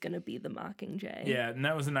that she's going to be the Mockingjay. Yeah, and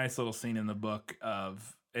that was a nice little scene in the book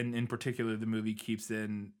of, and in particular, the movie keeps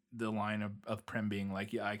in the line of Prim being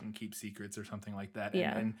like, yeah, I can keep secrets or something like that.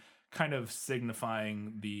 Yeah. And kind of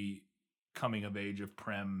signifying the coming of age of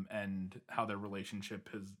Prim and how their relationship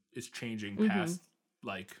is changing past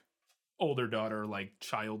like older daughter, like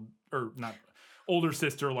child, or not older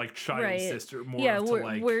sister, like child sister,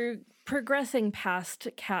 more we're progressing past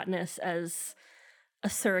Katniss as a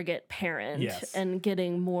surrogate parent and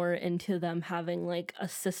getting more into them having like a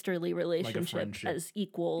sisterly relationship as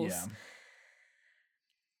equals. Yeah.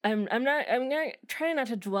 I'm gonna try not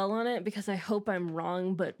to dwell on it because I hope I'm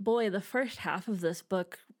wrong, but boy, the first half of this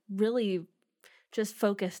book really just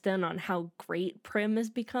focused in on how great Prim is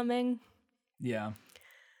becoming. Yeah.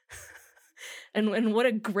 And what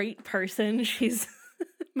a great person she's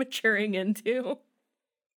maturing into.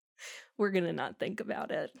 We're going to not think about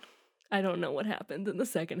it. I don't know what happens in the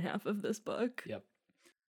second half of this book. Yep.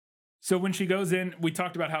 So when she goes in, we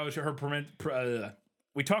talked about how her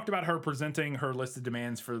presenting her list of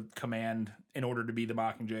demands for command in order to be the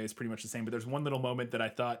Mockingjay is pretty much the same. But there's one little moment that I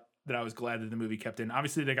thought that I was glad that the movie kept in.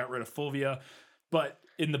 Obviously, they got rid of Fulvia, but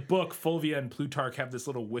in the book, Fulvia and Plutarch have this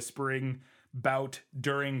little whispering bout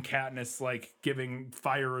during Katniss like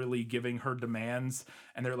fierily giving her demands,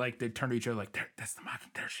 and they're like, they turn to each other like, that's the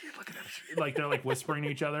Mockingjay, there she is, look at that, like they're like whispering to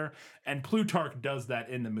each other. And Plutarch does that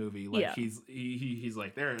in the movie, like he's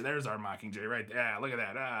like, there's our Mockingjay right there, look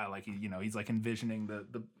at that, like he's like envisioning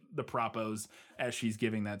the propos as she's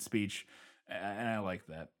giving that speech, and I like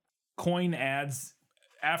that. Coin adds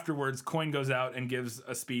afterwards, Coin goes out and gives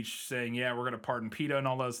a speech saying, yeah, we're gonna pardon Peeta and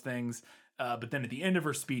all those things. But then at the end of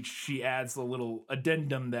her speech, she adds a little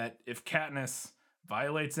addendum that if Katniss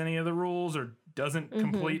violates any of the rules or doesn't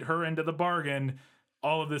complete her end of the bargain,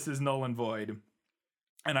 all of this is null and void.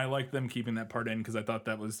 And I like them keeping that part in because I thought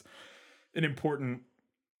that was an important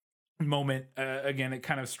moment. Again, it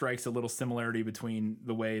kind of strikes a little similarity between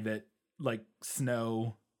the way that like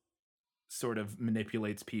Snow sort of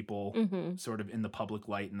manipulates people sort of in the public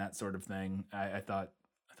light and that sort of thing. I thought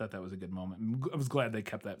that was a good moment. I was glad they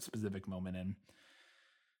kept that specific moment in.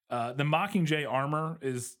 The Mockingjay armor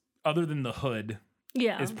is, other than the hood,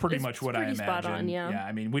 is pretty much what I imagine. Spot on, yeah.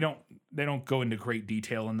 I mean, they don't go into great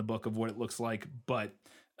detail in the book of what it looks like, but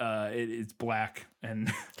it's black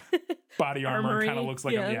and body armor kind of looks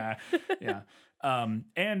like yeah.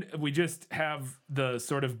 And we just have the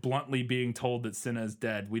sort of bluntly being told that Cinna is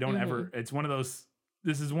dead. We don't ever. It's one of those.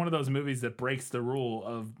 This is one of those movies that breaks the rule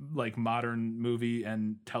of like modern movie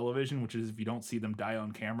and television, which is if you don't see them die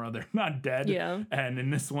on camera, they're not dead. Yeah. And in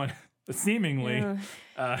this one, seemingly,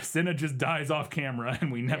 Cinna just dies off camera,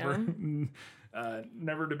 and we never,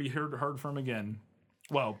 never to be heard from again.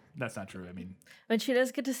 Well, that's not true. I mean, but she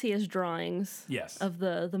does get to see his drawings. Yes. Of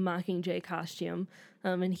the Mockingjay costume,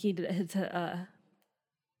 and he did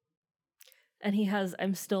and he has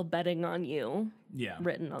 "I'm still betting on you"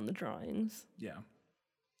 written on the drawings. Yeah.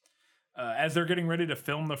 As they're getting ready to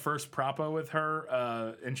film the first propo with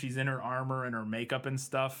her, and she's in her armor and her makeup and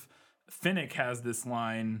stuff, Finnick has this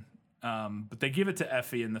line, but they give it to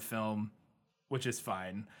Effie in the film, which is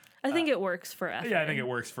fine. I think it works for Effie. Yeah, I think it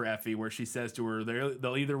works for Effie, where she says to her,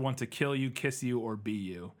 they'll either want to kill you, kiss you, or be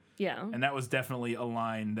you. Yeah. And that was definitely a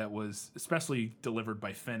line that was, especially delivered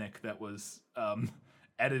by Finnick, that was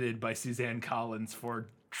edited by Suzanne Collins for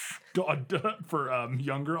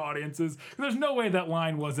younger audiences. There's no way that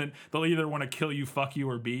line wasn't, they'll either want to kill you, fuck you,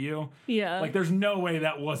 or be you. Yeah. Like, there's no way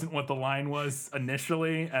that wasn't what the line was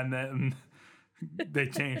initially, and then they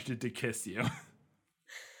changed it to kiss you.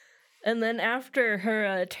 And then after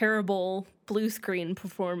her terrible blue screen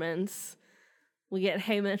performance, we get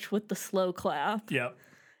Haymitch with the slow clap. Yep.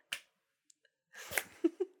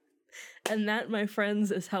 And that, my friends,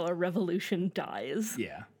 is how a revolution dies.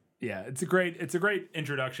 Yeah. Yeah, it's a great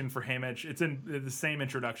introduction for Haymitch. It's in the same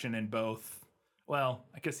introduction in both. Well,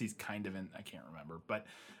 I guess he's kind of in. I can't remember, but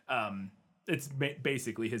it's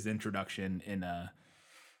basically his introduction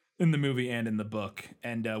in the movie and in the book.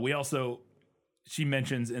 And she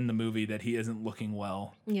mentions in the movie that he isn't looking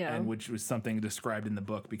well. Yeah, and which was something described in the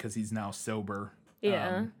book because he's now sober.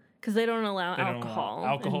 Yeah, because they don't allow alcohol.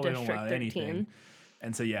 Alcohol, in they don't allow 13. anything.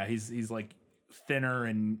 And so yeah, he's like thinner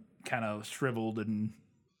and kind of shriveled and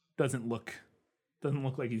doesn't look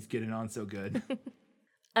like he's getting on so good.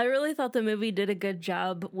 I really thought the movie did a good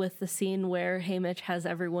job with the scene where Haymitch has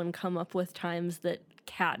everyone come up with times that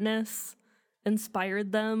Katniss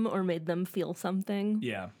inspired them or made them feel something.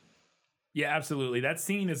 Yeah. Yeah, absolutely. That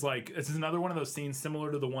scene is like, this is another one of those scenes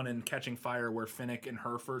similar to the one in Catching Fire where Finnick and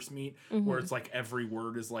her first meet, where it's like every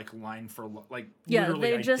word is like line for like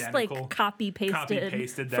literally they just identical. like copy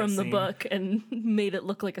pasted that from the scene. book and made it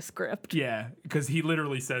look like a script. Yeah, because he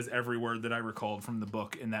literally says every word that I recalled from the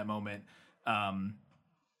book in that moment.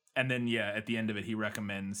 And then, yeah, at the end of it, he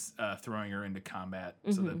recommends throwing her into combat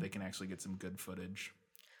so that they can actually get some good footage.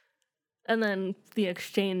 And then the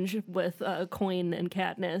exchange with Coin and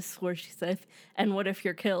Katniss, where she says, "And what if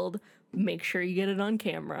you're killed? Make sure you get it on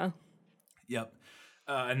camera." Yep.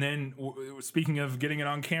 And then, speaking of getting it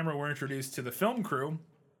on camera, we're introduced to the film crew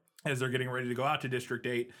as they're getting ready to go out to District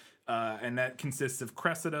 8. And that consists of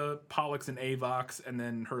Cressida, Pollux, and Avox, and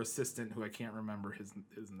then her assistant, who I can't remember his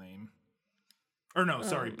name. Or no,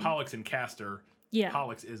 sorry, Pollux and Castor. Yeah.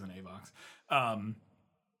 Pollux is an Avox.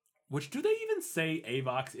 Which, do they even say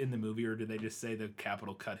Avox in the movie, or do they just say the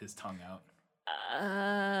Capitol cut his tongue out?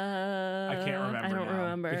 I can't remember. I don't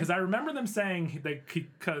remember. Because I remember them saying they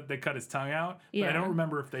cut his tongue out, but I don't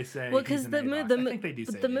remember if they say. Well, because I think they do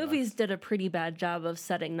say the Avox. movies did a pretty bad job of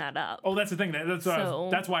setting that up. Oh, that's the thing.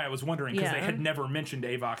 That's why I was wondering, because they had never mentioned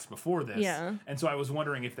Avox before this. Yeah. And so I was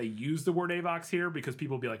wondering if they used the word Avox here, because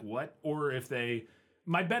people would be like, what? Or if they...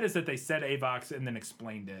 My bet is that they said Avox and then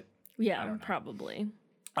explained it. Yeah, probably.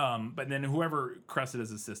 But then whoever Cressida's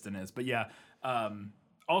assistant is. But yeah,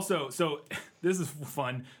 also, so this is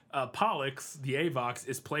fun. Pollux, the Avox,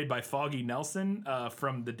 is played by Foggy Nelson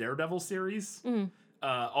from the Daredevil series.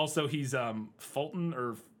 Also, he's Fulton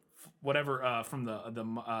or whatever from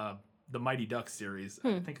the Mighty Ducks series.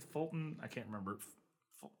 I think it's Fulton. I can't remember.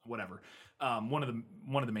 Whatever. One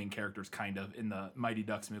of the main characters, kind of, in the Mighty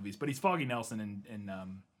Ducks movies. But he's Foggy Nelson in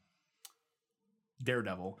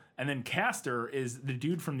Daredevil. And then Castor is the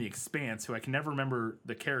dude from The Expanse, who I can never remember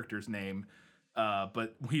the character's name,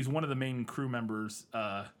 but he's one of the main crew members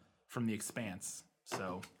from The Expanse.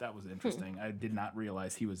 So that was interesting. I did not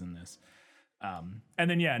realize he was in this. And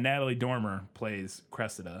then, yeah, Natalie Dormer plays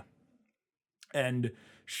Cressida. And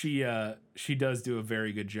she does do a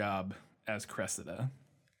very good job as Cressida.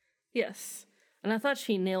 Yes. And I thought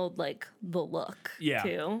she nailed, like, the look,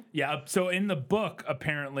 too. Yeah, so in the book,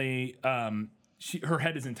 apparently... her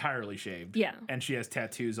head is entirely shaved. Yeah. And she has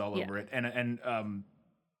tattoos all over it. And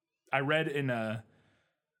I read in I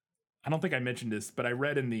don't think I mentioned this, but I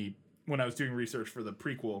read when I was doing research for the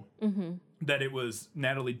prequel, that it was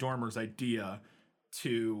Natalie Dormer's idea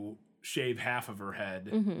to shave half of her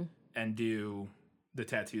head and do the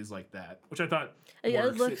tattoos like that, which I thought works.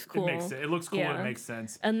 It looks cool. It looks cool. It makes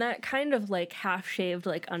sense. And that kind of like half shaved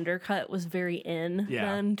like undercut was very in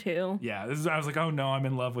then too. Yeah, I was like, oh no, I'm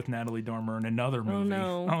in love with Natalie Dormer in another movie.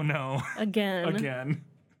 Oh no. Again.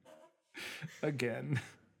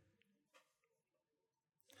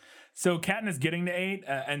 So Katniss getting to 8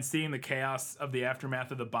 and seeing the chaos of the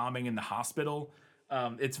aftermath of the bombing in the hospital.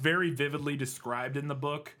 It's very vividly described in the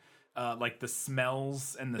book. Like the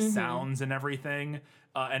smells and the sounds and everything.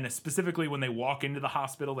 And specifically when they walk into the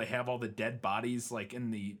hospital, they have all the dead bodies like in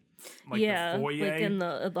the the foyer. Like in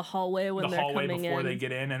the hallway when they're coming in. The hallway before they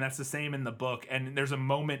get in, and that's the same in the book. And there's a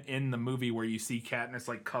moment in the movie where you see Katniss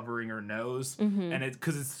like covering her nose, and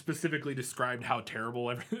because it's specifically described how terrible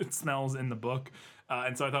it smells in the book.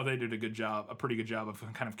 And so I thought they did a pretty good job of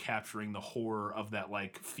kind of capturing the horror of that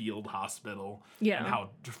like field hospital and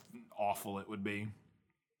how awful it would be.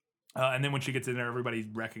 And then when she gets in there, everybody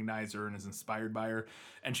recognizes her and is inspired by her.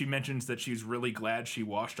 And she mentions that she's really glad she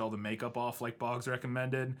washed all the makeup off like Boggs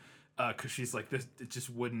recommended, because she's like, it just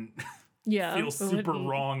wouldn't feel super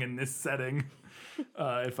wrong in this setting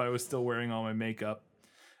if I was still wearing all my makeup.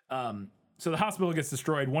 So the hospital gets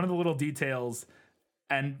destroyed. One of the little details,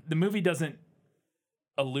 and the movie doesn't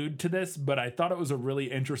allude to this, but I thought it was a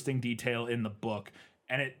really interesting detail in the book.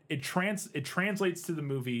 And it translates to the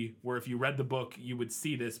movie, where if you read the book, you would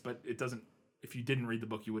see this, but it doesn't. If you didn't read the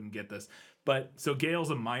book, you wouldn't get this. But so Gale's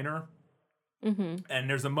a miner, and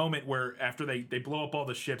there's a moment where after they blow up all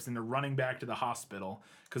the ships and they're running back to the hospital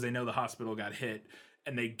because they know the hospital got hit,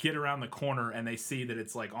 and they get around the corner and they see that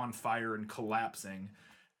it's like on fire and collapsing,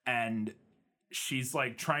 and she's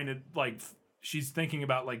like trying to she's thinking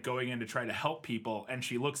about like going in to try to help people, and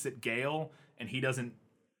she looks at Gale and he doesn't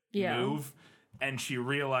move. And she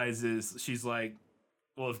realizes, she's like,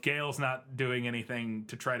 well, if Gale's not doing anything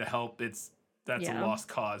to try to help, that's a lost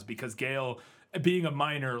cause. Because Gale, being a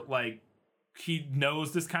miner, like, he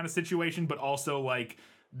knows this kind of situation, but also, like,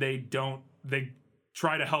 they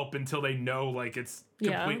try to help until they know, like, it's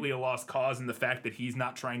completely a lost cause. And the fact that he's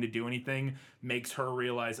not trying to do anything makes her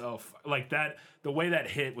realize, the way that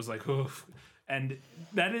hit was like, oof. And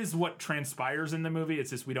that is what transpires in the movie. It's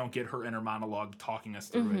just we don't get her inner monologue talking us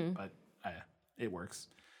through it, but it works.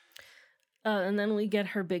 And then we get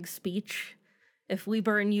her big speech. If we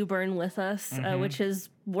burn, you burn with us, which is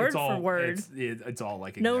word for word. It's all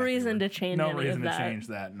like no exactly reason to change. No any reason of to that. change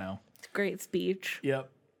that. No. It's a great speech. Yep.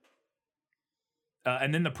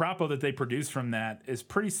 And then the propo that they produce from that is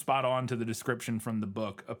pretty spot on to the description from the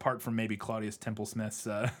book, apart from maybe Claudius Templesmith's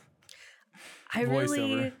voiceover.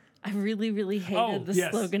 I really hated the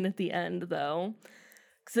slogan at the end, though.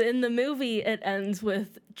 Because in the movie, it ends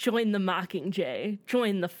with, join the Mockingjay,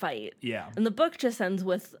 join the fight. Yeah. And the book just ends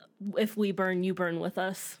with, if we burn, you burn with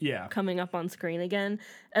us. Yeah. Coming up on screen again.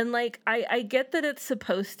 And, like, I get that it's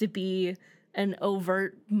supposed to be an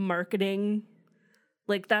overt marketing.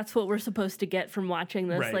 Like, that's what we're supposed to get from watching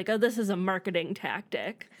this. Right. Like, oh, this is a marketing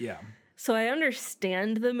tactic. Yeah. So I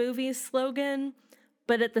understand the movie's slogan,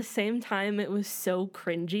 but at the same time, it was so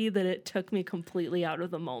cringy that it took me completely out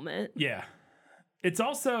of the moment. Yeah. It's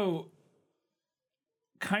also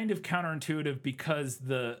kind of counterintuitive because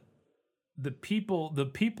the people,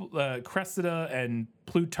 Cressida and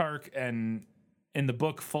Plutarch and in the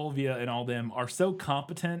book Fulvia and all them are so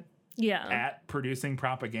competent at producing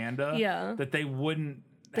propaganda that they wouldn't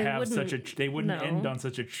end on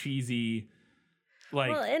such a cheesy,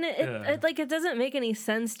 like, well, and it doesn't make any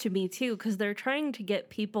sense to me too, because they're trying to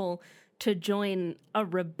get people to join a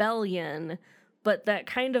rebellion, but that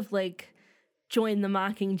kind of like join the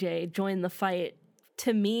Mockingjay, join the fight,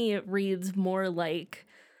 to me it reads more like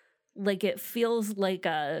it feels like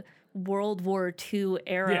a World War II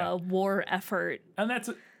era war effort, and that's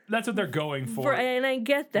what they're going for. And I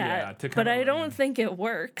get that, but I don't think it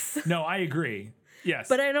works. No, I agree. Yes,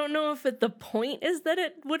 but I don't know if the point is that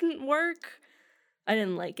it wouldn't work. I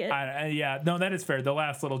didn't like it. No, that is fair. The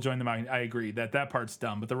last little join the Mockingjay, I agree that part's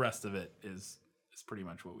dumb, but the rest of it is pretty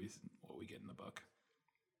much what we get in the book.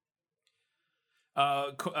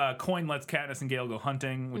 Coin lets Katniss and Gale go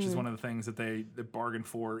hunting, which is one of the things that they bargained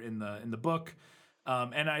for in the book.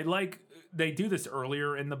 And I like they do this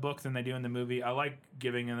earlier in the book than they do in the movie. I like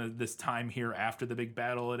giving them this time here after the big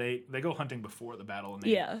battle at 8. They go hunting before the battle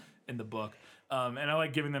in the book. And I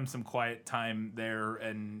like giving them some quiet time there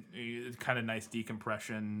and kind of nice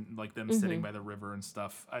decompression, like them sitting by the river and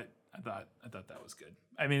stuff. I thought that was good.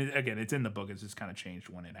 I mean, again, it's in the book. It's just kind of changed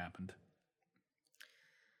when it happened.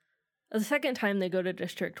 The second time they go to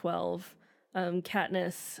District 12,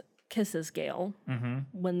 Katniss kisses Gale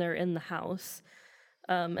when they're in the house.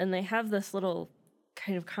 And they have this little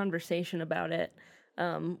kind of conversation about it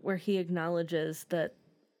where he acknowledges that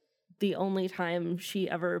the only time she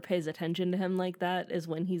ever pays attention to him like that is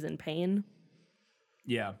when he's in pain.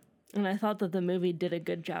 Yeah. And I thought that the movie did a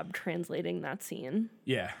good job translating that scene.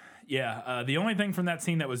 Yeah. Yeah. The only thing from that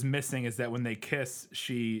scene that was missing is that when they kiss,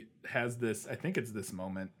 she has this, I think it's this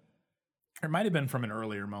moment. It might have been from an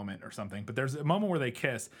earlier moment or something, but there's a moment where they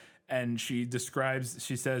kiss and she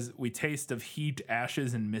says, we taste of heat,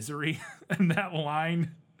 ashes, and misery. And that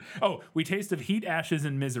line, we taste of heat, ashes,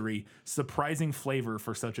 and misery, surprising flavor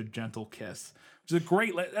for such a gentle kiss. Which is a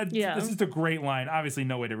great, this is a great line. Obviously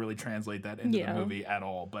no way to really translate that into the movie at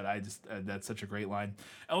all, but I just, that's such a great line.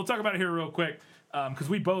 And we'll talk about it here real quick, because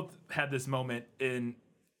we both had this moment in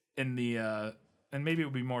the, and maybe it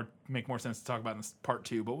would make more sense to talk about in this part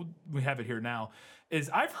 2, but we have it here now, is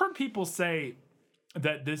I've heard people say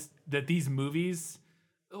that these movies,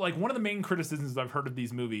 like one of the main criticisms I've heard of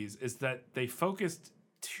these movies is that they focused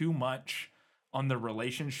too much on the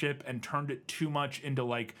relationship and turned it too much into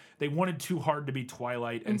like, they wanted too hard to be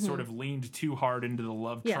Twilight and sort of leaned too hard into the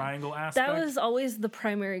love triangle aspect. That was always the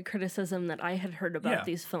primary criticism that I had heard about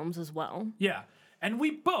these films as well. Yeah. And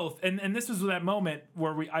we both, and this was that moment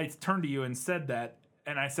where I turned to you and said that,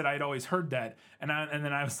 and I said I'd always heard that, and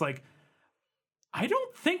then I was like, I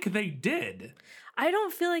don't think they did. I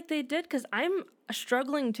don't feel like they did, because I'm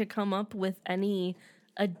struggling to come up with any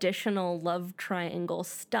additional love triangle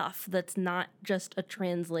stuff that's not just a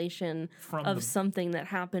translation of something that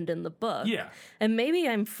happened in the book. Yeah. And maybe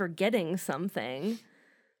I'm forgetting something.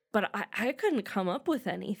 But I couldn't come up with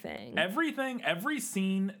anything. Every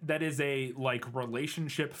scene that is a like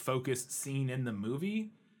relationship focused scene in the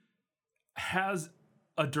movie has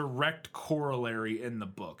a direct corollary in the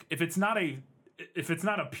book. If it's not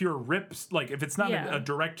a pure rips, like if it's not a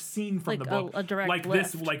direct scene from the book, a direct like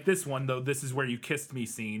lift. this one though, this is where you kissed me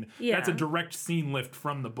scene. Yeah. That's a direct scene lift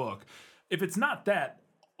from the book. If it's not that,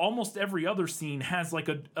 almost every other scene has like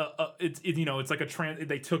it's like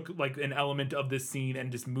they took like an element of this scene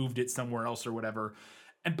and just moved it somewhere else or whatever.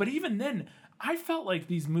 But even then, I felt like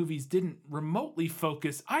these movies didn't remotely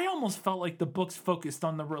focus. I almost felt like the books focused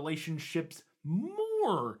on the relationships more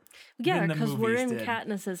more. Yeah, than the because we're movies in did.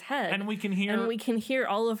 Katniss's head. And we can hear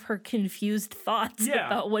all of her confused thoughts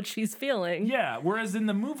about what she's feeling. Yeah, whereas in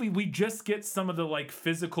the movie we just get some of the like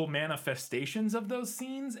physical manifestations of those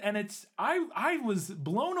scenes, and it's I was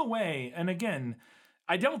blown away. And again,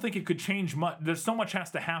 I don't think it could change much. There's so much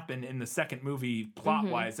has to happen in the second movie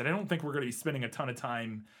plot-wise that I don't think we're going to be spending a ton of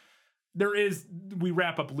time. We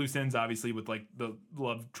wrap up loose ends obviously with like the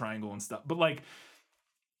love triangle and stuff, but like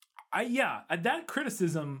that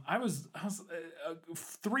criticism, I was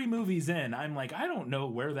 3 movies in, I'm like, I don't know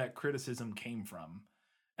where that criticism came from.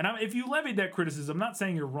 And if you levied that criticism, I'm not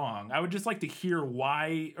saying you're wrong. I would just like to hear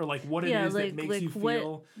why, or like what it is that makes you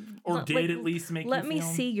feel, or did at least make you feel. Let me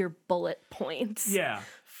see your bullet points. Yeah.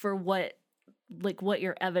 For what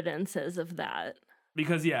your evidence is of that.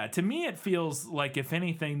 Because to me it feels like if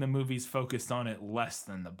anything, the movie's focused on it less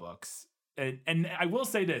than the books. And I will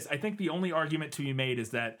say this, I think the only argument to be made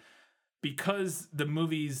is that because the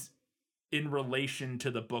movies in relation to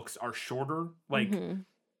the books are shorter, like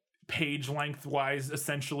page length wise,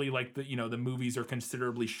 essentially, like the movies are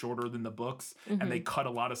considerably shorter than the books, and they cut a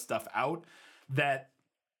lot of stuff out, that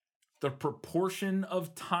the proportion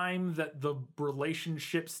of time that the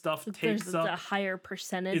relationship stuff takes up a higher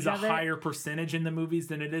percentage is a higher percentage in the movies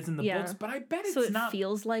than it is in the books. But I bet it's not. So it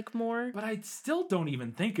feels like more. But I still don't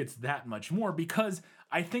even think it's that much more, because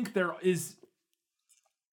I think there is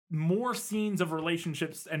more scenes of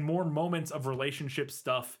relationships and more moments of relationship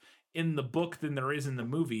stuff in the book than there is in the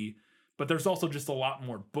movie, but there's also just a lot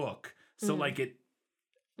more book. So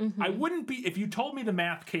I wouldn't be, if you told me the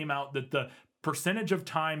math came out that the percentage of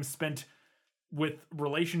time spent with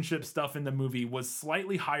relationship stuff in the movie was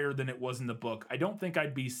slightly higher than it was in the book, I don't think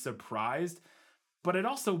I'd be surprised, but it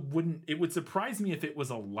would surprise me if it was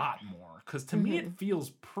a lot more, because to me it feels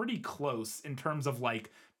pretty close in terms of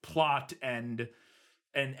like plot and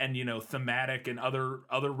thematic and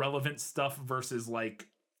other relevant stuff versus like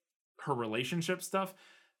her relationship stuff.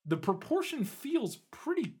 The proportion feels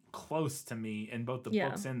pretty close to me in both the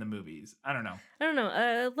books and the movies. I don't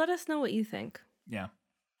know. Let us know what you think. Yeah,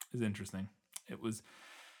 it was interesting. It was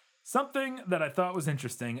something that I thought was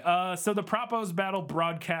interesting. So the Propos battle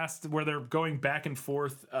broadcast where they're going back and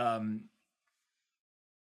forth.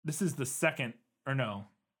 This is the second, or no,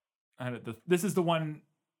 this is the one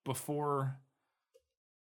before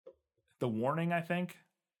the warning, I think.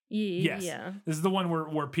 Yes. Yeah. This is the one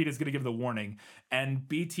where Pete is going to give the warning, and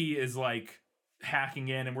BT is like hacking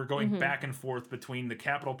in, and we're going back and forth between the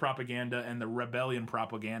Capitol propaganda and the rebellion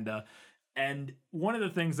propaganda. And one of the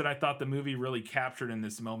things that I thought the movie really captured in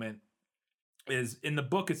this moment is, in the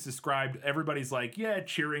book it's described, everybody's like,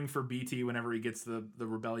 cheering for BT whenever he gets the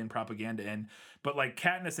rebellion propaganda in. But like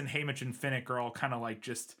Katniss and Haymitch and Finnick are all kind of like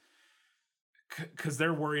just because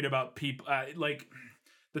they're worried about people.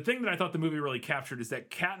 The thing that I thought the movie really captured is that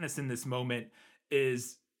Katniss in this moment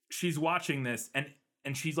she's watching this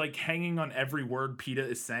and she's like hanging on every word Peeta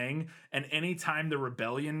is saying. And anytime the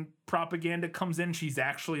rebellion propaganda comes in, she's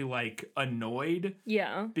actually like annoyed.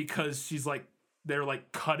 Yeah. Because she's like, they're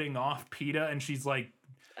like cutting off Peeta, and she's like,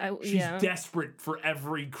 she's desperate for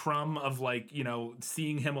every crumb of like,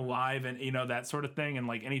 seeing him alive and, that sort of thing. And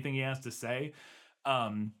like anything he has to say.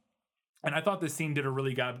 And I thought this scene did a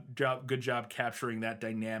really good job capturing that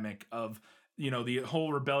dynamic of, the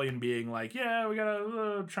whole rebellion being like, we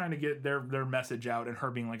gotta trying to get their message out, and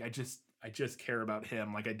her being like, I just care about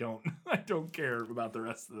him. Like I don't care about the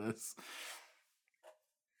rest of this.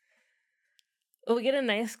 We get a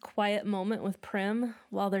nice quiet moment with Prim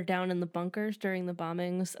while they're down in the bunkers during the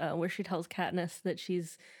bombings, where she tells Katniss that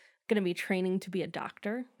she's gonna be training to be a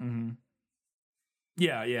doctor. Mm-hmm.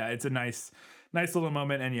 Yeah, it's a nice little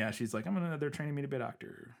moment, and she's like, they're training me to be a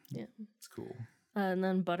doctor. Yeah, it's cool. And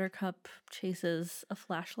then Buttercup chases a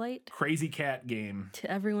flashlight. Crazy cat game.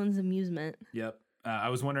 To everyone's amusement. Yep. I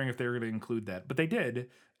was wondering if they were going to include that, but they did.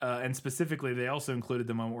 And specifically, they also included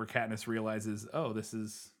the moment where Katniss realizes, this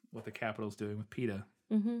is what the Capitol's doing with Peeta.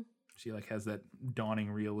 Mm-hmm. She has that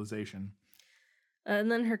dawning realization.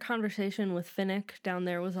 And then her conversation with Finnick down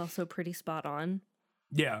there was also pretty spot on.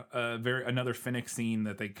 Yeah, another Finnick scene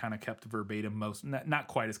that they kind of kept verbatim, not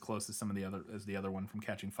quite as close as the other one from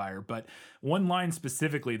Catching Fire, but one line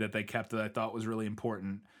specifically that they kept that I thought was really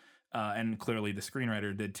important, and clearly the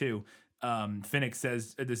screenwriter did too. Finnick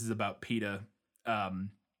says, this is about Peeta,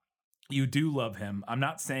 you do love him. I'm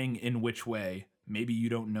not saying in which way. Maybe you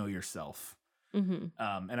don't know yourself. Mm-hmm.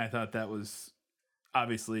 And I thought that was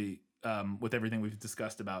obviously, with everything we've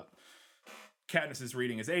discussed about Katniss's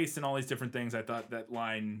reading as Ace and all these different things, I thought that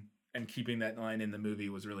line and keeping that line in the movie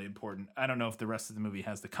was really important. I don't know if the rest of the movie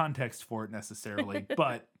has the context for it necessarily,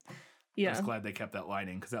 but I was Yeah. glad they kept that line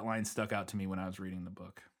in because that line stuck out to me when I was reading the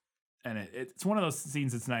book. And it's one of those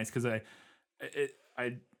scenes that's nice because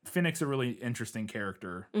Finnick's a really interesting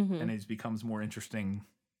character, and he becomes more interesting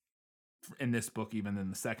in this book even than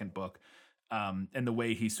the second book. And the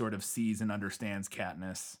way he sort of sees and understands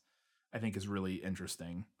Katniss, I think, is really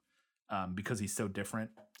interesting because he's so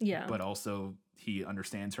different. Yeah. But also he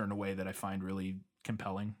understands her in a way that I find really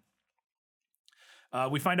compelling.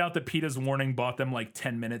 We find out that Peeta's warning bought them like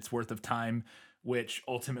 10 minutes worth of time, which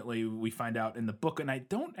ultimately we find out in the book. And I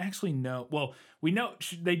don't actually know. Well, we know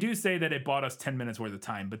they do say that it bought us 10 minutes worth of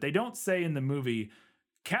time, but they don't say in the movie.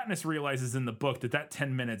 Katniss realizes in the book that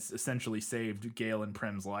 10 minutes essentially saved Gale and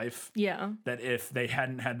Prim's life. Yeah. That if they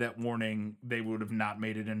hadn't had that warning, they would have not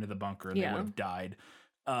made it into the bunker and they would have died.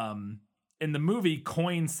 In the movie,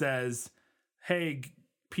 Coin says, hey,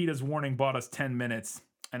 Peeta's warning bought us 10 minutes,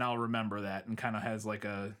 and I'll remember that, and kind of has like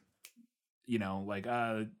a,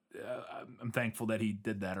 I'm thankful that he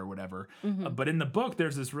did that or whatever. But in the book,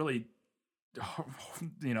 there's this really,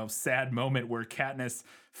 sad moment where Katniss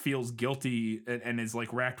feels guilty and is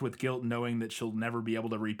like racked with guilt, knowing that she'll never be able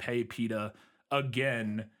to repay Peeta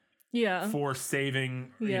again. Yeah. For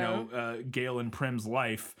saving, Gale and Prim's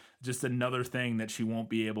life. Just another thing that she won't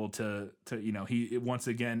be able to once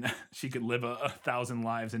again, she could live 1,000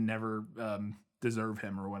 lives and never deserve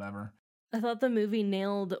him or whatever. I thought the movie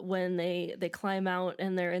nailed when they climb out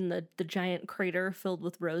and they're in the giant crater filled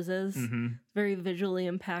with roses. Very visually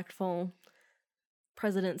impactful.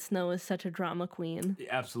 President Snow is such a drama queen. He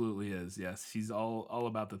absolutely is, yes. She's all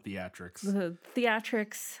about the theatrics. The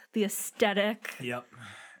theatrics, the aesthetic. Yep.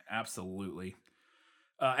 Absolutely.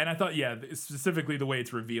 And I thought, specifically the way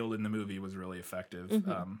it's revealed in the movie was really effective. It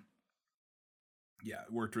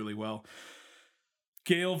worked really well.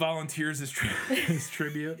 Gale volunteers his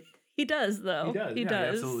tribute. He does, though. He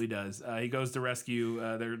absolutely does. He goes to rescue.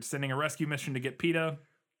 They're sending a rescue mission to get Peeta,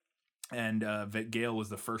 and Gale was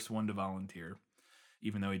the first one to volunteer,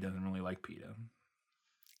 even though he doesn't really like Peeta.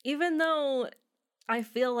 Even though I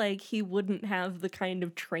feel like he wouldn't have the kind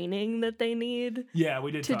of training that they need. Yeah,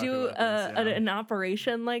 we did to talk do about this, an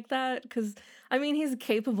operation like that. Because I mean, he's a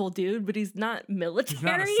capable dude, but he's not military. He's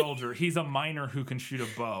not a soldier. He's a miner who can shoot a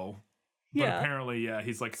bow. But apparently,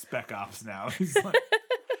 he's like Spec Ops now. He's like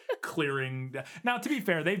clearing. Now, to be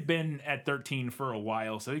fair, they've been at 13 for a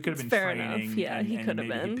while, so he could have been training. Enough. Yeah, he could have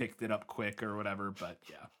been. He picked it up quick or whatever. But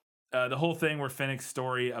yeah. The whole thing where Finnick's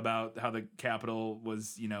story about how the Capitol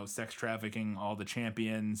was, sex trafficking all the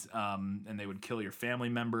champions, and they would kill your family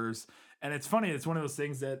members. And it's funny. It's one of those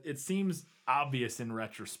things that it seems obvious in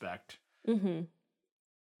retrospect.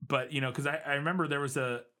 But, because I remember there was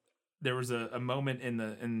a moment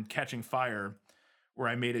in Catching Fire where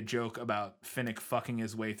I made a joke about Finnick fucking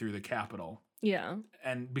his way through the Capitol. Yeah.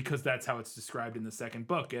 And because that's how it's described in the second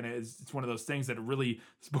book. And it's one of those things that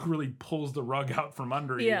this book really pulls the rug out from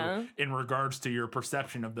under you in regards to your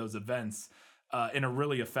perception of those events in a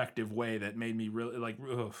really effective way that made me really like,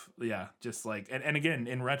 just like, and again,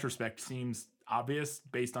 in retrospect, seems obvious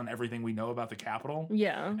based on everything we know about the Capitol.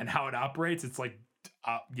 Yeah. And how it operates. It's like,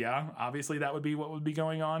 obviously that would be what would be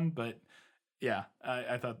going on. But yeah,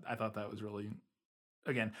 I thought that was really,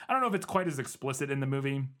 again, I don't know if it's quite as explicit in the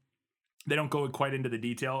movie. They don't go quite into the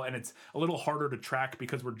detail, and it's a little harder to track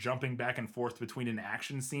because we're jumping back and forth between an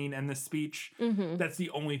action scene and the speech. That's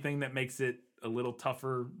the only thing that makes it a little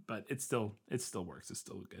tougher, but it still works. It's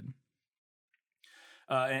still good.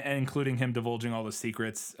 And including him divulging all the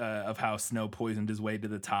secrets of how Snow poisoned his way to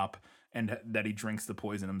the top and that he drinks the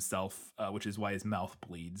poison himself, which is why his mouth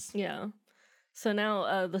bleeds. Yeah. So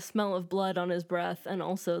now the smell of blood on his breath and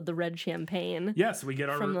also the red champagne. Yes, we get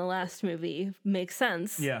our from the last movie makes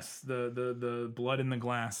sense. Yes, the blood in the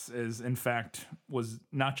glass was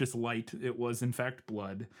not just light; it was in fact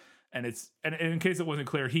blood. And in case it wasn't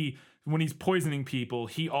clear, when he's poisoning people,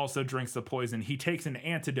 he also drinks the poison. He takes an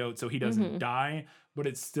antidote so he doesn't die, but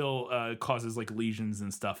it still causes like lesions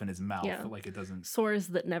and stuff in his mouth. Yeah. Like it doesn't sores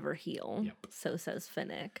that never heal. Yep. So says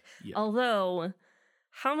Finnick. Yep. Although,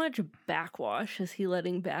 how much backwash is he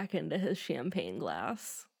letting back into his champagne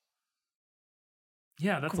glass?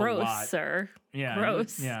 Yeah, that's gross, a lot. Sir. Yeah,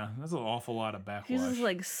 gross. Yeah, that's an awful lot of backwash. He's just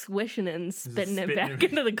like swishing it and spitting it back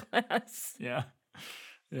into the glass. Yeah.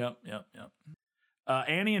 Yep.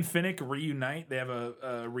 Annie and Finnick reunite. They have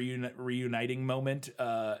a reuniting moment.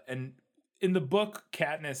 And in the book,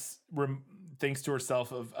 Katniss thinks to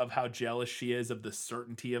herself of how jealous she is of the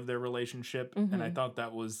certainty of their relationship. And I thought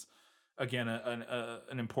that was, again,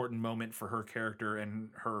 an important moment for her character and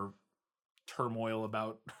her turmoil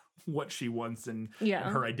about what she wants and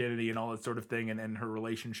her identity and all that sort of thing and her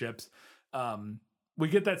relationships. We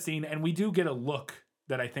get that scene and we do get a look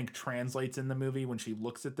that I think translates in the movie when she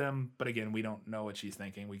looks at them. But again, we don't know what she's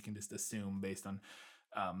thinking. We can just assume based on,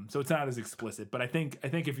 so it's not as explicit. But I think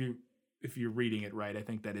if you're reading it right, I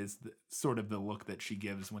think that is sort of the look that she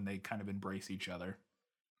gives when they kind of embrace each other.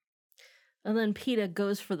 And then PETA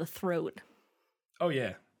goes for the throat. Oh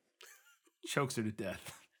yeah, chokes her to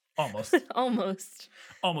death. Almost.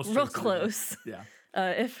 Almost real close. Yeah.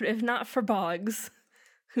 If not for Boggs,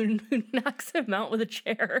 who knocks him out with a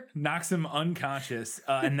chair. Knocks him unconscious.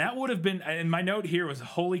 And that would have been, and my note here was,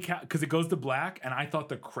 holy cow, because it goes to black, and I thought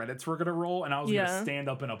the credits were going to roll, and I was going to stand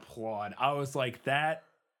up and applaud. I was like, that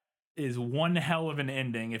is one hell of an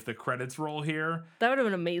ending if the credits roll here. That would have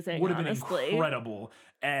been amazing, Would have honestly. been incredible.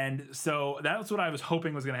 And so that's what I was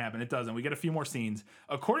hoping was going to happen. It doesn't. We get a few more scenes.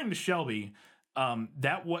 According to Shelby,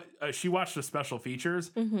 she watched the special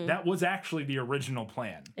features. That was actually the original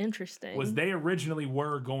plan. Interesting. Was they originally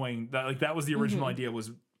were going that was the original idea,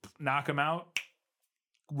 was knock them out,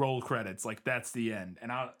 roll credits, like that's the end.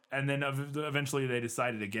 And then eventually they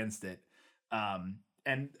decided against it.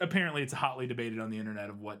 And apparently it's hotly debated on the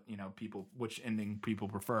internet of what, which ending people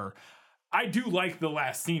prefer. I do like the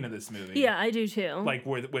last scene of this movie. Yeah, I do too. Like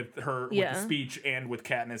with her with the speech and with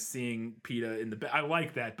Katniss seeing PETA in the bed. I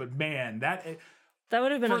like that, but man, that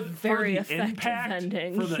would have been a very effective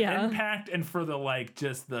ending. For the impact and for the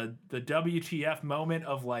just the WTF moment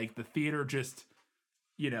of the theater just,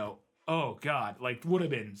 oh God, would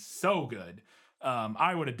have been so good.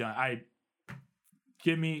 I would have done.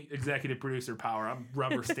 Give me executive producer power. I'm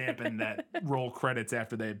rubber stamping that roll credits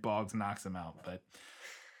after Boggs knocks him out, but.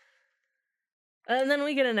 And then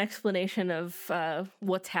we get an explanation of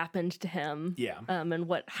what's happened to him. Yeah. And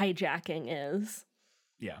what hijacking is.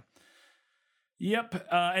 Yeah. Yep.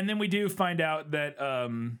 And then we do find out that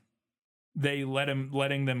they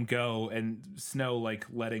letting them go, and Snow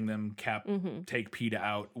letting them take PETA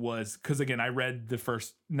out was because, again, I read the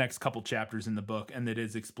next couple chapters in the book, and it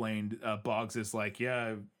is explained. Boggs is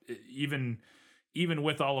even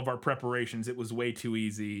with all of our preparations, it was way too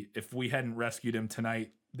easy. If we hadn't rescued him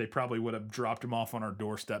tonight, they probably would have dropped him off on our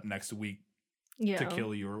doorstep next week to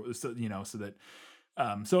kill you, or so that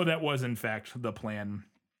so that was in fact the plan.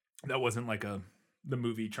 That wasn't the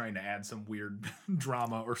movie trying to add some weird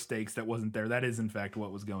drama or stakes that wasn't there. That is in fact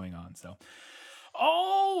what was going on. So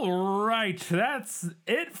all right, that's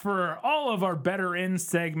it for all of our better end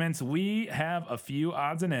segments. We have a few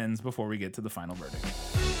odds and ends before we get to the final verdict.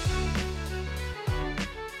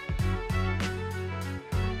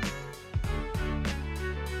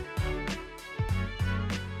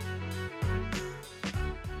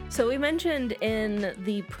 So we mentioned in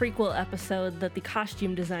the prequel episode that the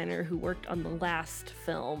costume designer who worked on the last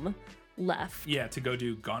film left. Yeah, to go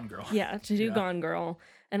do Gone Girl. Yeah, to do Gone Girl.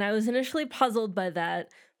 And I was initially puzzled by that,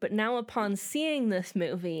 but now upon seeing this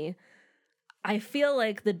movie, I feel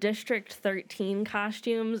like the District 13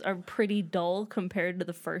 costumes are pretty dull compared to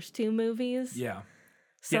the first two movies. Yeah.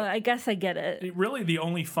 So I guess I get it. Really the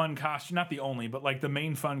only fun costume, not the only, but the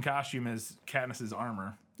main fun costume is Katniss's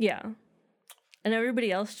armor. Yeah. And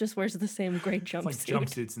everybody else just wears the same gray jumpsuit. It's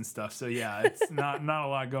jumpsuits and stuff. So yeah, it's not a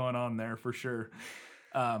lot going on there for sure.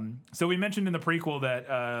 So we mentioned in the prequel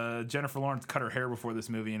that Jennifer Lawrence cut her hair before this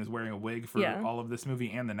movie and is wearing a wig for all of this movie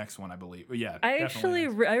and the next one, I believe. But yeah, I actually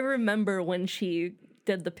I remember when she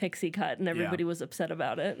did the pixie cut and everybody was upset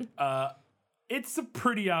about it. It's a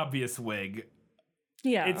pretty obvious wig.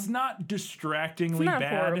 Yeah. It's not distractingly bad.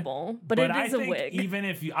 It's not horrible, but it is a wig. I think even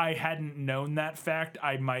if I hadn't known that fact,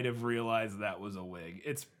 I might have realized that was a wig.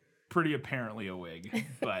 It's pretty apparently a wig,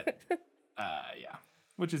 but yeah.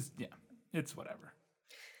 Which is, it's whatever.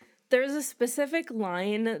 There's a specific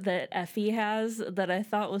line that Effie has that I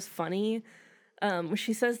thought was funny.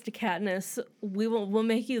 She says to Katniss, we'll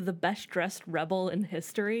make you the best dressed rebel in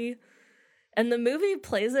history. And the movie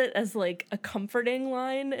plays it as a comforting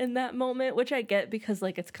line in that moment, which I get because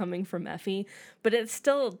it's coming from Effie, but it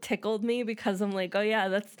still tickled me because I'm like, oh yeah,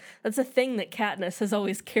 that's a thing that Katniss has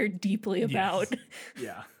always cared deeply about.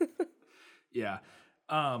 Yes. Yeah.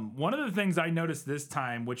 Yeah. One of the things I noticed this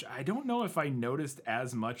time, which I don't know if I noticed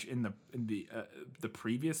as much in the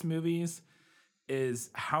previous movies, is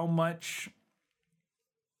how much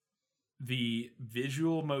the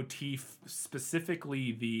visual motif,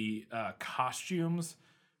 specifically the costumes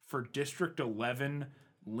for District 11,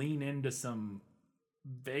 lean into some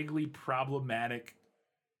vaguely problematic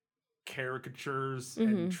caricatures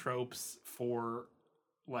and tropes for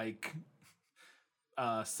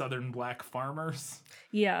Southern black farmers.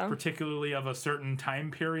 Yeah. Particularly of a certain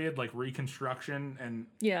time period, like Reconstruction and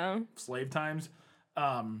slave times.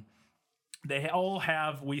 they all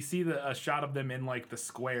have, we see a shot of them in like the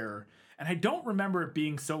square, and I don't remember it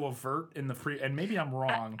being so overt in the and maybe I'm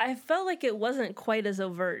wrong. I felt like it wasn't quite as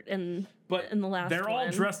overt in the last they're one. all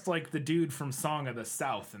dressed like the dude from Song of the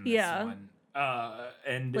South in this one.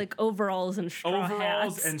 And like overalls and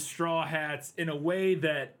straw hats in a way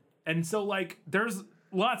that, and so like there's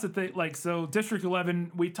lots of things, like, so District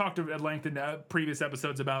 11, we talked at length in previous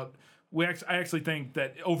episodes about, I actually think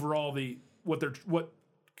that overall what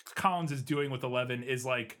Collins is doing with 11 is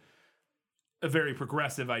like a very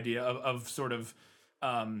progressive idea of sort of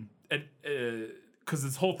because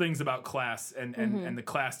this whole thing's about class and the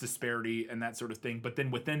class disparity and that sort of thing, but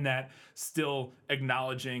then within that still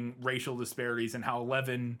acknowledging racial disparities and how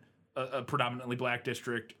 11, a predominantly black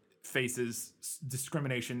district, faces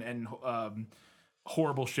discrimination and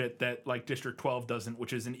horrible shit that like District 12 doesn't,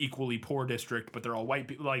 which is an equally poor district, but they're all white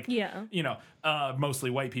people, like, you know,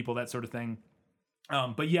 mostly white people, that sort of thing.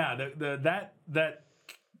 But yeah,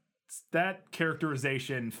 that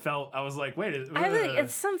characterization felt, I was like, wait, I think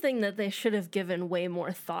it's something that they should have given way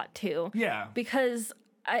more thought to. Yeah. Because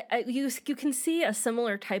you can see a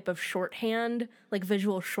similar type of shorthand, like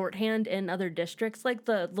visual shorthand in other districts, like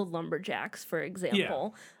the lumberjacks, for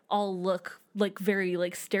example, all look like very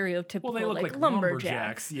like stereotypical, well, they look like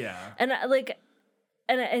lumberjacks. Yeah.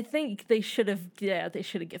 And I think they should have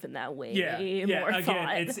given that way more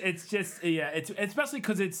thought. It's just it's especially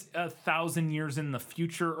because it's 1,000 years in the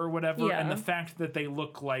future or whatever, and the fact that they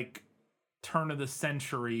look like turn of the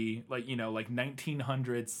century, like, you know, like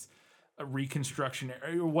 1900s reconstruction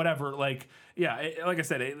or whatever. Like, like I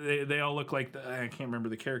said, they all look like I can't remember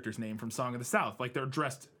the character's name from Song of the South. Like they're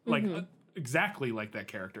dressed like exactly like that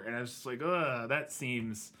character, and I was just like, that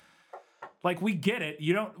seems. Like, we get it.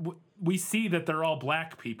 We see that they're all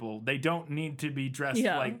black people. They don't need to be dressed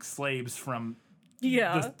like slaves from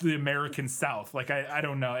the American South. Like, I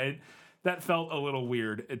don't know. That felt a little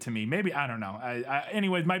weird to me. Maybe, I don't know.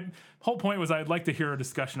 Anyways, my whole point was I'd like to hear a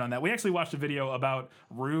discussion on that. We actually watched a video about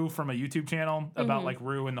Rue from a YouTube channel about like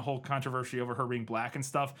Rue and the whole controversy over her being black and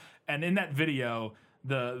stuff. And in that video,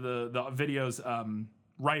 the video's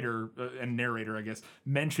writer and narrator, I guess,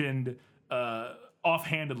 mentioned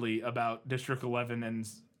offhandedly about District 11 and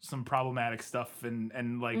some problematic stuff,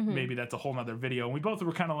 and like maybe that's a whole nother video. And we both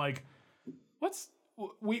were kind of like,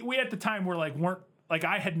 we at the time weren't like,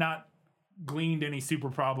 I had not gleaned any super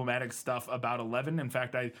problematic stuff about 11. In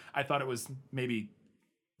fact, I thought it was maybe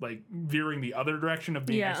like veering the other direction of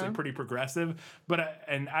being actually pretty progressive, but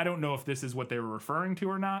I don't know if this is what they were referring to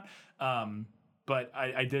or not. But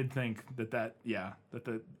I did think that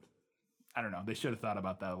I don't know. They should have thought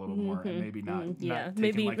about that a little more, and maybe not.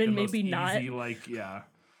 Maybe like the maybe most not. Easy, like, I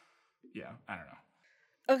don't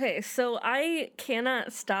know. Okay, so I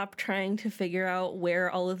cannot stop trying to figure out where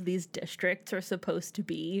all of these districts are supposed to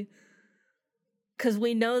be, because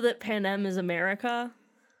we know that Panem is America.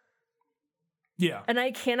 Yeah, and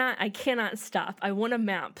I cannot stop. I want a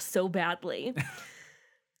map so badly.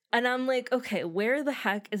 And I'm like, okay, where the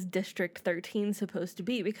heck is District 13 supposed to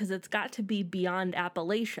be? Because it's got to be beyond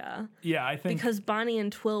Appalachia. Yeah, I think... Because Bonnie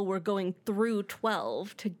and Twill were going through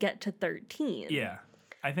 12 to get to 13. Yeah,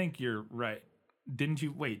 I think you're right. Didn't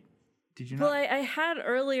you... Wait, did you not... Well, I had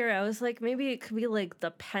earlier, I was like, maybe it could be like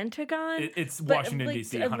the Pentagon? It's Washington,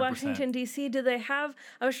 D.C., 100%. Washington, D.C., do they have...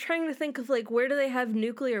 I was trying to think of like, where do they have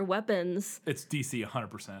nuclear weapons? It's D.C.,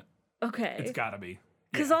 100%. Okay. It's gotta be.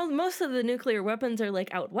 Because most of the nuclear weapons are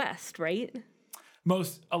like out west, right?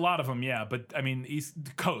 A lot of them, yeah. But I mean,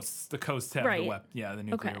 the coasts have the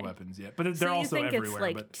nuclear weapons, yeah. But they're also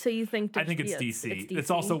everywhere. So you think? I think it's DC.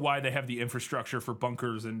 It's also why they have the infrastructure for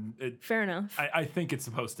bunkers, and fair enough. I think it's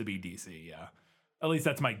supposed to be DC, yeah. At least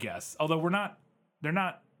that's my guess. Although they're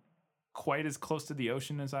not quite as close to the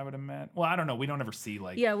ocean as I would imagine. Well, I don't know. We don't ever see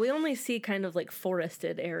like. Yeah, we only see kind of like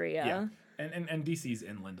forested area. Yeah, and DC's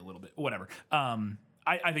inland a little bit. Whatever.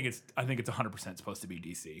 I think it's 100% supposed to be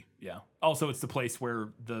DC. Yeah. Also, it's the place where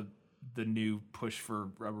the new push for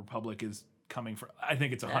a republic is coming from. I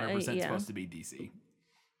think it's 100% supposed to be DC.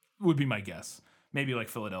 Would be my guess. Maybe like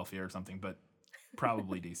Philadelphia or something, but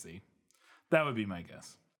probably DC. That would be my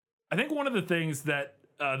guess. I think one of the things that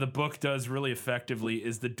the book does really effectively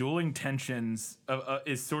is the dueling tensions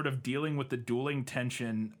is sort of dealing with the dueling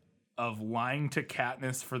tension of lying to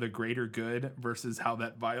Katniss for the greater good versus how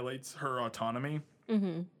that violates her autonomy.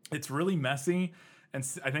 Mm-hmm. It's really messy, and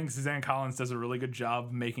I think Suzanne Collins does a really good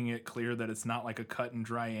job making it clear that it's not like a cut and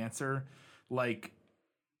dry answer. Like,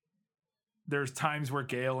 there's times where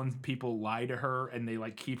Gale and people lie to her and they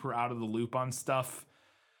like keep her out of the loop on stuff,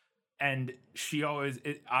 and she always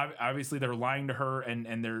obviously they're lying to her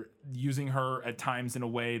and they're using her at times in a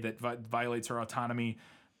way that violates her autonomy,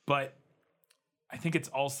 but I think it's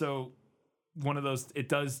also one of those, it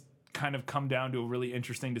does kind of come down to a really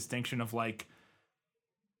interesting distinction of like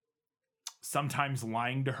sometimes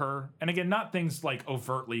lying to her. And again, not things like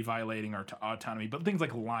overtly violating our autonomy, but things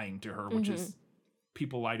like lying to her, which is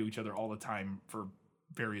people lie to each other all the time for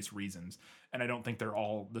various reasons. And I don't think they're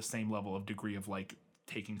all the same level of degree of like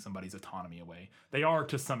taking somebody's autonomy away. They are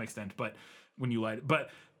to some extent, but when you lie, but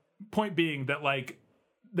point being that like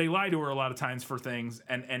they lie to her a lot of times for things.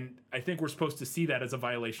 And I think we're supposed to see that as a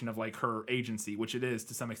violation of like her agency, which it is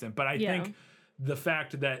to some extent. But I think the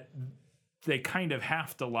fact that they kind of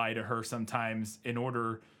have to lie to her sometimes in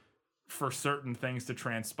order for certain things to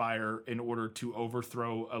transpire in order to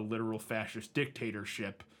overthrow a literal fascist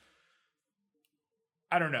dictatorship.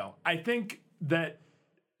 I don't know. I think that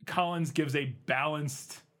Collins gives a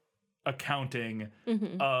balanced accounting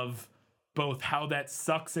of both how that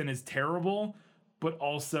sucks and is terrible, but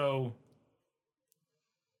also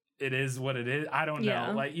it is what it is. I don't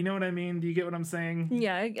know. Like, you know what I mean? Do you get what I'm saying?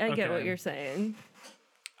 Yeah, I get what you're saying.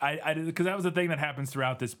 I because that was the thing that happens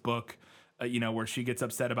throughout this book, you know, where she gets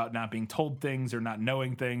upset about not being told things or not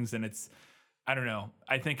knowing things. And it's, I don't know.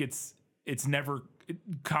 I think it's never,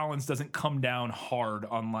 Collins doesn't come down hard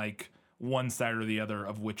on like one side or the other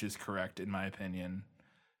of which is correct, in my opinion,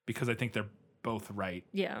 because I think they're both right.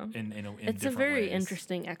 Yeah. In it's a very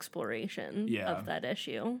interesting exploration of that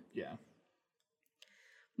issue. Yeah.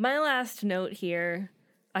 My last note here,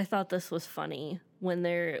 I thought this was funny when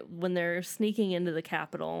they're sneaking into the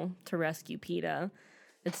Capitol to rescue PETA.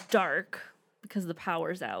 It's dark because the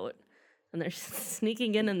power's out, and they're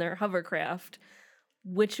sneaking in their hovercraft,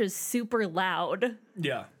 which is super loud.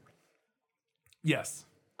 Yeah. Yes.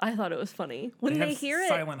 I thought it was funny when they hear it.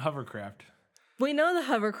 Silent hovercraft. We know the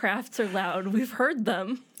hovercrafts are loud. We've heard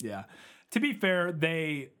them. Yeah. To be fair,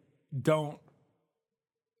 they don't.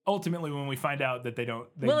 Ultimately, when we find out that they're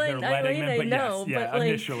letting them, but know, yes, but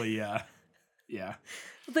initially, yeah.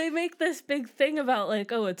 They make this big thing about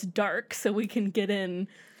like, oh, it's dark, so we can get in.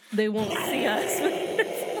 They won't see us.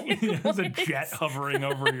 There's a jet hovering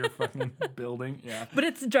over your fucking building. Yeah. But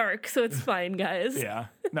it's dark, so it's fine, guys. Yeah.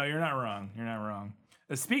 No, you're not wrong. You're not wrong.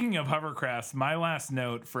 Speaking of hovercrafts, my last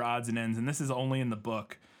note for odds and ends, and this is only in the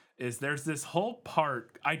book, is there's this whole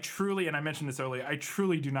part. I truly, and I mentioned this earlier, I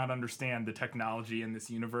truly do not understand the technology in this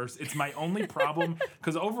universe. It's my only problem,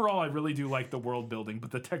 because overall I really do like the world building,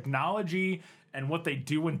 but the technology and what they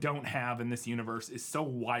do and don't have in this universe is so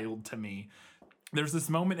wild to me. There's this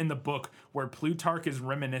moment in the book where Plutarch is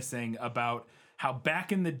reminiscing about how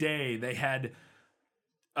back in the day they had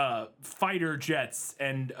fighter jets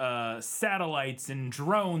and satellites and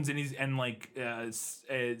drones and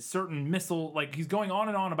certain missile, like he's going on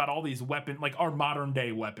and on about all these weapons, like our modern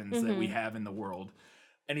day weapons that we have in the world.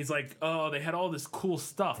 And he's like, oh, they had all this cool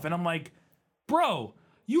stuff. And I'm like, bro,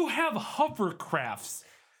 you have hovercrafts.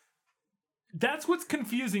 That's what's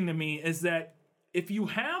confusing to me, is that if you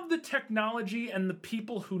have the technology and the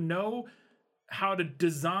people who know how to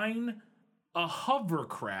design a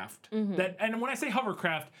hovercraft that, and when I say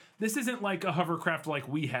hovercraft, this isn't like a hovercraft like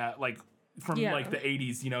we had, like from like the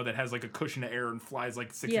 80s, you know, that has like a cushion of air and flies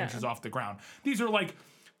like 6 inches off the ground. They're like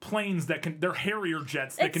planes that can, they're Harrier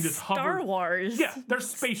jets that can just hover. Star Wars. Yeah, they're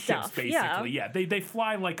spaceships basically. Yeah, they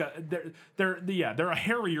fly like they're a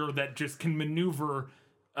Harrier that just can maneuver.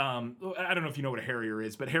 I don't know if you know what a Harrier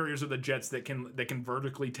is, but Harriers are the jets that can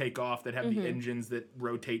vertically take off, that have the engines that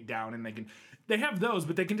rotate down, and they have those,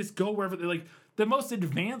 but they can just go wherever they like. The most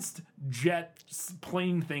advanced jet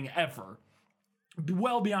plane thing ever.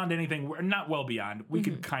 Well beyond anything, not well beyond. We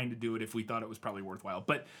could kind of do it if we thought it was probably worthwhile,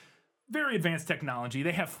 but very advanced technology.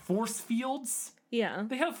 They have force fields. Yeah.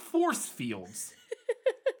 They have force fields.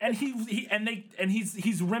 And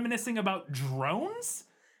he's reminiscing about drones?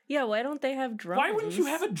 Yeah, why don't they have drones? Why wouldn't you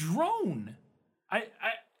have a drone? I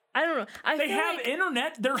don't know. They have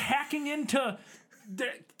internet. They're hacking into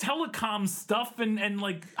their telecom stuff and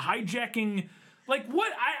like hijacking. Like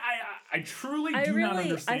what? I truly do not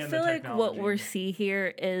understand. I feel like what we see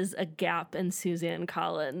here is a gap in Suzanne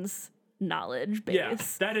Collins' knowledge base. Yeah,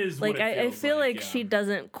 that is like what it feels I feel like she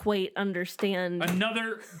doesn't quite understand.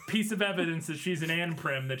 Another piece of evidence that she's an Anne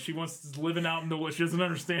Prim, that she wants to living out in the woods. She doesn't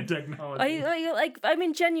understand technology. I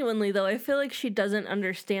mean, genuinely though, I feel like she doesn't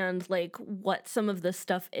understand like what some of this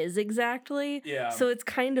stuff is exactly. Yeah. So it's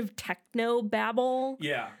kind of techno babble.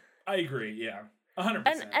 Yeah, I agree. Yeah, 100%.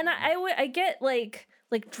 And I get like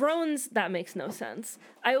drones, that makes no sense.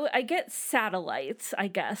 I get satellites, I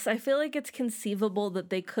guess. I feel like it's conceivable that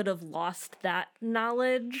they could have lost that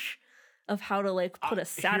knowledge of how to like put a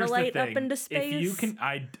Here's the satellite up thing. into space. If you can,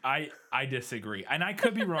 I disagree, and I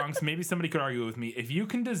could be wrong. So maybe somebody could argue with me. If you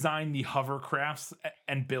can design the hovercrafts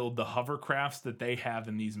and build the hovercrafts that they have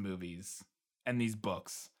in these movies and these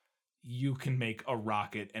books, you can make a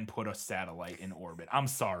rocket and put a satellite in orbit. I'm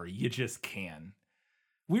sorry, you just can.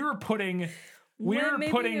 We were putting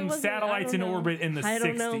satellites in orbit in the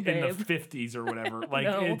 60s, in the 50s or whatever. Like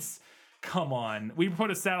it's, come on. We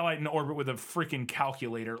put a satellite in orbit with a freaking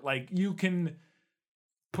calculator. Like you can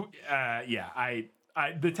put,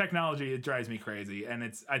 the technology, it drives me crazy.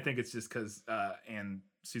 And I think it's just because, and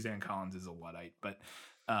Suzanne Collins is a Luddite, but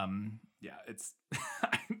it's,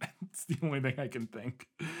 it's the only thing I can think.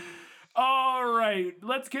 All right,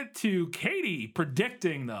 let's get to Katie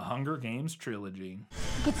predicting the Hunger Games trilogy.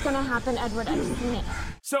 It's gonna happen, Edward. I've seen it.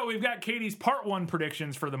 So we've got Katie's part 1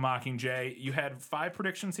 predictions for the Mockingjay. You had 5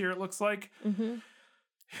 predictions here, it looks like. Mm-hmm.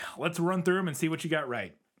 Let's run through them and see what you got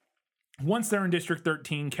right. Once they're in District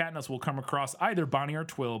 13, Katniss will come across either Bonnie or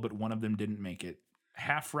Twill, but one of them didn't make it.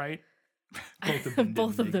 Half right.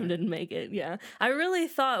 Both of them didn't make it. Yeah, I really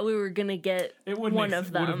thought we were gonna get one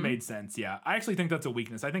of them. Would have made sense. Yeah, I actually think that's a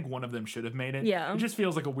weakness. I think one of them should have made it. Yeah, it just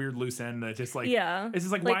feels like a weird loose end. That just like it's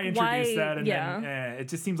just like why introduce that and then it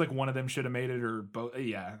just seems like one of them should have made it or both.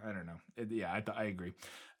 Yeah, I don't know. I agree.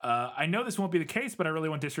 I know this won't be the case, but I really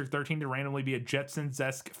want District 13 to randomly be a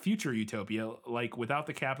Jetsons-esque future utopia. Like without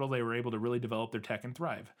the Capitol, they were able to really develop their tech and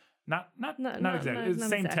thrive. Not exactly. It's the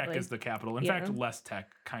same tech as the Capitol. In fact, less tech,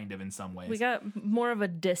 kind of in some ways. We got more of a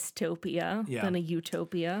dystopia than a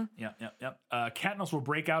utopia. Yep. Katniss will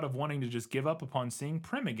break out of wanting to just give up upon seeing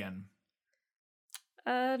Prim again.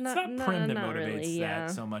 It's not Prim that motivates really,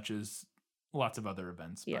 that so much as lots of other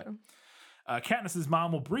events. Yeah. But, Katniss's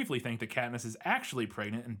mom will briefly think that Katniss is actually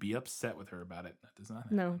pregnant and be upset with her about it. That does not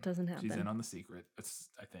happen. No, it doesn't happen. She's in on the secret.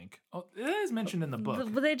 I think. Oh, it is mentioned in the book.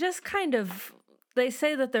 But they just kind of... They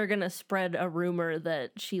say that they're going to spread a rumor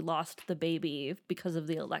that she lost the baby because of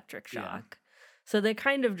the electric shock. Yeah. So they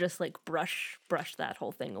kind of just like brush that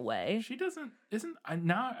whole thing away. She doesn't,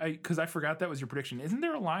 because I forgot that was your prediction. Isn't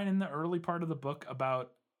there a line in the early part of the book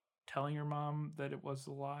about telling your mom that it was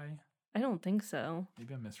a lie? I don't think so.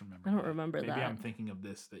 Maybe I'm misremembering. I don't remember that. Maybe I'm thinking of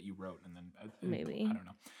this that you wrote and then maybe. I don't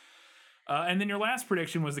know. And then your last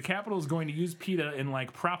prediction was the Capitol is going to use PETA in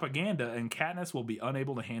like propaganda, and Katniss will be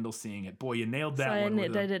unable to handle seeing it. Boy, you nailed that one.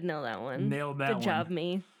 I did know that one. Nailed that one. Good job,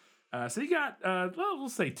 me. So you got, we'll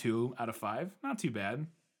say 2 out of 5. Not too bad.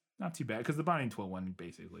 Not too bad, because the Bonnie and Twill one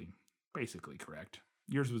basically correct.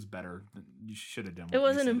 Yours was better. You should have done. It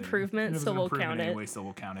was an improvement, so we'll count it. Anyway, so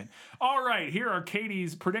we'll count it. All right, here are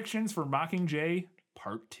Katie's predictions for Mockingjay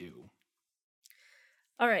Part 2.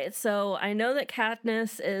 All right, so I know that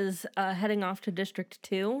Katniss is heading off to District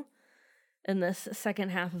 2 in this second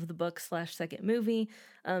half of the book / second movie.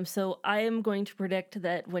 So I am going to predict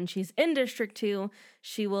that when she's in District 2,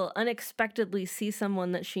 she will unexpectedly see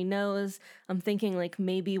someone that she knows. I'm thinking like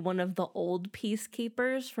maybe one of the old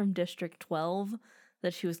peacekeepers from District 12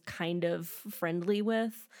 that she was kind of friendly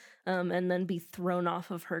with, and then be thrown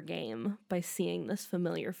off of her game by seeing this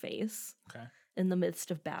familiar face in the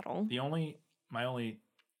midst of battle.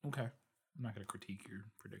 Okay. I'm not going to critique your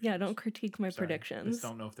predictions. Yeah, don't critique my predictions. I just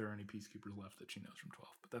don't know if there are any peacekeepers left that she knows from 12,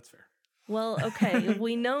 but that's fair. Well, okay,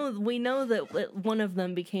 we know that one of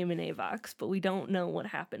them became an Avox, but we don't know what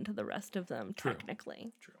happened to the rest of them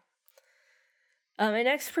technically. True. My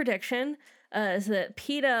next prediction is that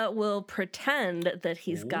PETA will pretend that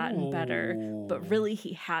he's gotten better, but really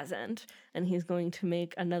he hasn't, and he's going to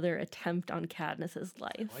make another attempt on Katniss's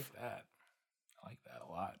life. I like that. I like that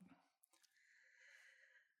a lot.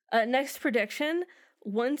 Next prediction,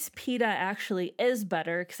 once PETA actually is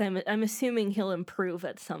better, because I'm assuming he'll improve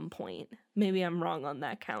at some point. Maybe I'm wrong on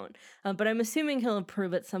that count. But I'm assuming he'll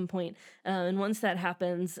improve at some point. And once that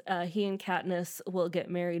happens, he and Katniss will get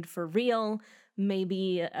married for real,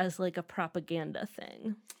 maybe as like a propaganda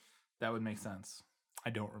thing. That would make sense. I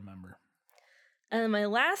don't remember. And my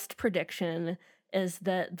last prediction is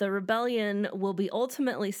that the rebellion will be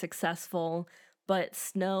ultimately successful, but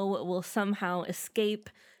Snow will somehow escape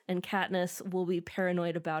and Katniss will be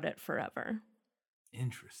paranoid about it forever.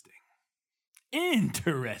 Interesting.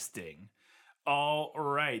 All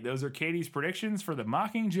right. Those are Katie's predictions for the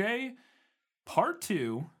Mockingjay Part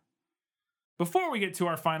 2. Before we get to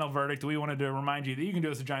our final verdict, we wanted to remind you that you can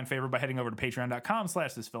do us a giant favor by heading over to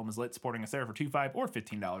patreon.com/thisfilmislit, supporting us there for $2, $5, or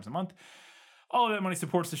 $15 a month. All of that money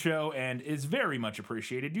supports the show and is very much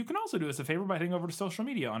appreciated. You can also do us a favor by heading over to social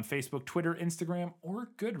media on Facebook, Twitter, Instagram, or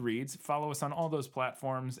Goodreads. Follow us on all those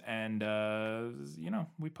platforms, and,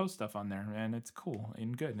 we post stuff on there, and it's cool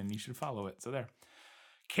and good, and you should follow it. So there.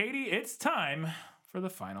 Katie, it's time for the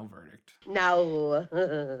final verdict. Now,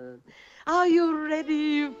 are you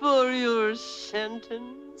ready for your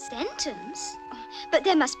sentence? Sentence? But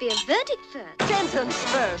there must be a verdict first. Sentence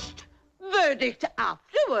first, verdict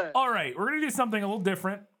afterward. All right, we're going to do something a little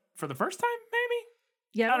different for the first time, maybe?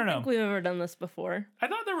 Yeah, I don't know. think we've ever done this before. I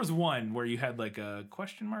thought there was one where you had like a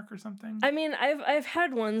question mark or something. I mean, I've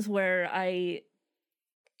had ones where I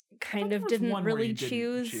kind of didn't really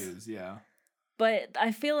choose. Yeah. But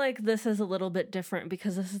I feel like this is a little bit different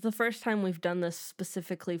because this is the first time we've done this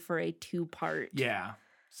specifically for a 2-part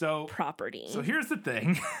property. So here's the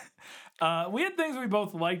thing. We had things we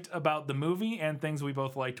both liked about the movie and things we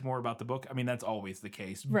both liked more about the book. I mean, that's always the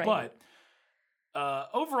case. Right. But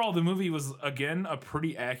overall, the movie was, again, a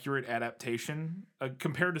pretty accurate adaptation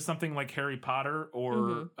compared to something like Harry Potter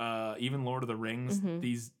or even Lord of the Rings.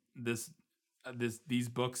 These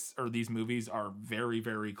books or these movies are very,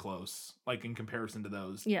 very close, like in comparison to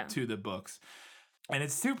those, to the books. And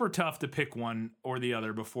it's super tough to pick one or the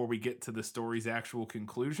other before we get to the story's actual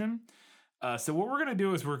conclusion. So what we're going to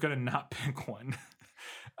do is we're going to not pick one.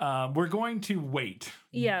 We're going to wait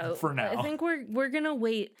for now. I think we're going to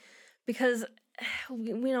wait because,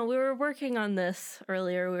 we were working on this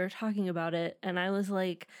earlier. We were talking about it, and I was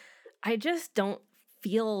like, I just don't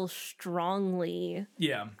feel strongly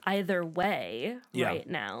either way right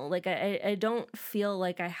now. Like I don't feel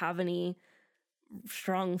like I have any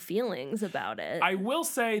strong feelings about it. I will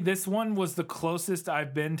say this one was the closest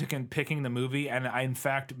I've been to picking the movie, and I in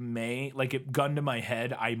fact may, like, it gun to my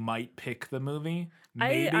head, I might pick the movie.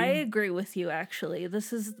 Maybe. I agree with you, actually.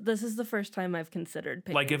 This is the first time I've considered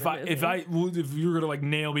picking like if the movie. if you were gonna like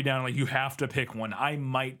nail me down, like you have to pick one, I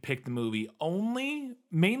might pick the movie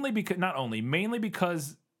mainly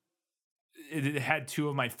because it had two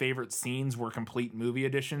of my favorite scenes were complete movie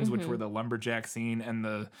editions, which were the lumberjack scene and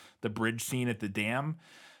the bridge scene at the dam.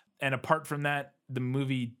 And apart from that, the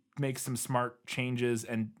movie makes some smart changes,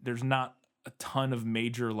 and there's not a ton of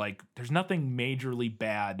major, like, there's nothing majorly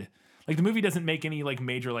bad. Like, the movie doesn't make any, like,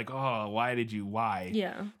 major, like, oh, why?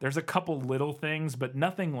 Yeah. There's a couple little things, but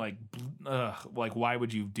nothing like why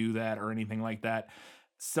would you do that or anything like that.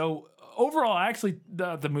 So overall, actually,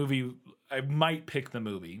 the movie, I might pick the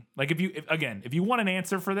movie. Like, if you want an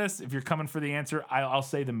answer for this, if you're coming for the answer, I'll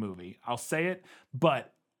say the movie. I'll say it,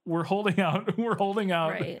 but we're holding out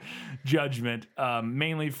right. Judgment,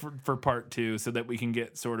 mainly for part 2, so that we can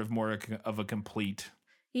get sort of more of a complete.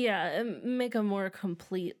 Yeah, and make a more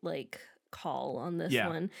complete, like, call on this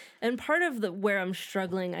one. And part of where I'm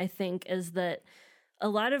struggling, I think, is that a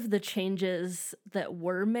lot of the changes that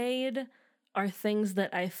were made are things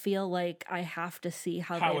that I feel like I have to see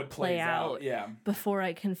how they play out before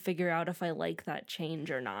I can figure out if I like that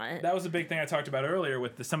change or not. That was a big thing I talked about earlier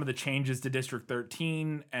with some of the changes to District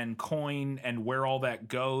 13 and Coin and where all that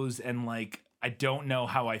goes, and, like, I don't know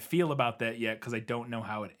how I feel about that yet because I don't know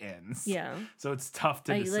how it ends. Yeah. So it's tough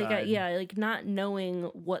to decide. Like not knowing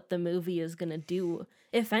what the movie is going to do,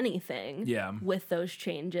 if anything, with those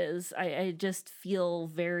changes. I just feel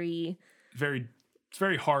very... It's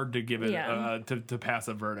very hard to give it, to pass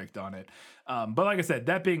a verdict on it. But like I said,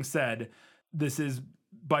 that being said, this is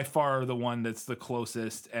by far the one that's the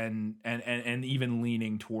closest and even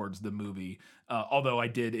leaning towards the movie. Although I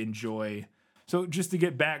did enjoy... So just to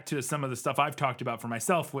get back to some of the stuff I've talked about for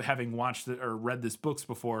myself, having watched or read this books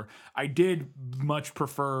before, I did much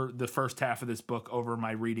prefer the first half of this book over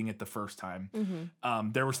my reading it the first time.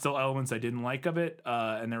 Mm-hmm. There were still elements I didn't like of it,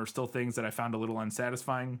 and there were still things that I found a little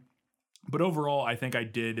unsatisfying. But overall, I think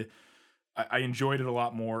I enjoyed it a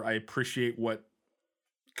lot more. I appreciate what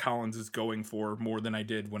Collins is going for more than I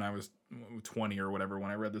did when I was 20 or whatever,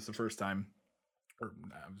 when I read this the first time. Or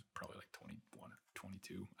I was probably like 21 or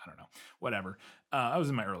 22. I don't know. Whatever. I was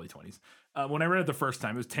in my early 20s. When I read it the first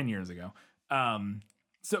time, it was 10 years ago.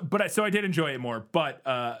 So I did enjoy it more. But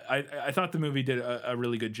I thought the movie did a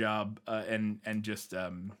really good job. And just,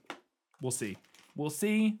 we'll see. We'll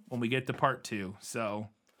see when we get to part 2. So...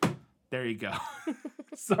 there you go.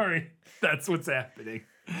 Sorry, that's what's happening.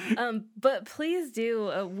 But please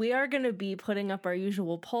do. We are going to be putting up our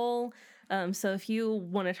usual poll. So if you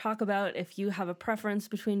want to talk about if you have a preference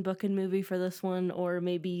between book and movie for this one, or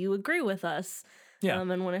maybe you agree with us and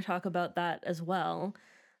want to talk about that as well,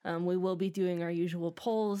 we will be doing our usual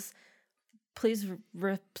polls. Please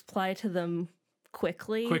reply to them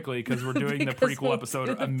quickly because we're doing the prequel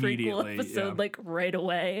episode immediately. Like right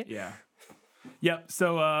away. Yeah. Yep.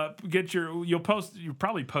 So you'll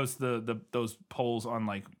probably post those polls on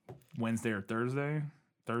like Wednesday or Thursday.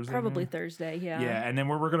 Probably Thursday, yeah. Yeah, and then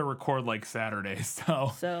we're gonna record like Saturday,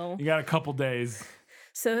 so you got a couple days.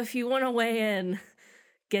 So if you want to weigh in,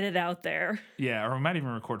 get it out there. Yeah, or we might even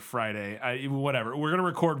record Friday. Whatever. We're going to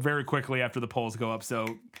record very quickly after the polls go up, so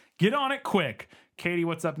get on it quick. Katie,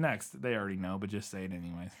 what's up next? They already know, but just say it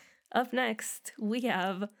anyways. Up next, we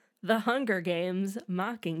have The Hunger Games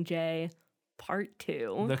Mockingjay Part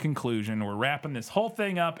 2. The conclusion. We're wrapping this whole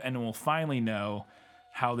thing up, and we'll finally know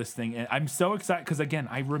how this thing... I'm so excited, because again,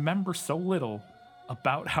 I remember so little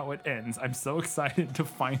about how it ends. I'm so excited to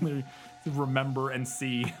finally remember and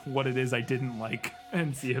see what it is I didn't like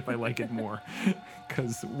and see if I like it more,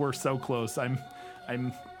 because we're so close. I'm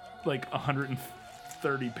like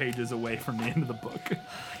 130 pages away from the end of the book.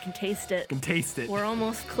 I can taste it. We're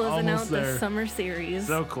almost closing out there. the summer series.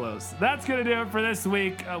 So close. That's going to do it for this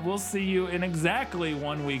week. We'll see you in exactly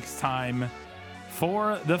 1 week's time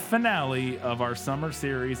for the finale of our summer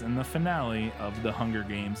series and the finale of The Hunger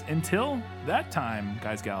Games. Until that time,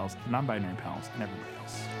 guys, gals, non-binary pals, and everybody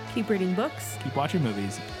else. Keep reading books. Keep watching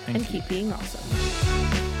movies. And keep being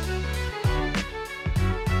awesome.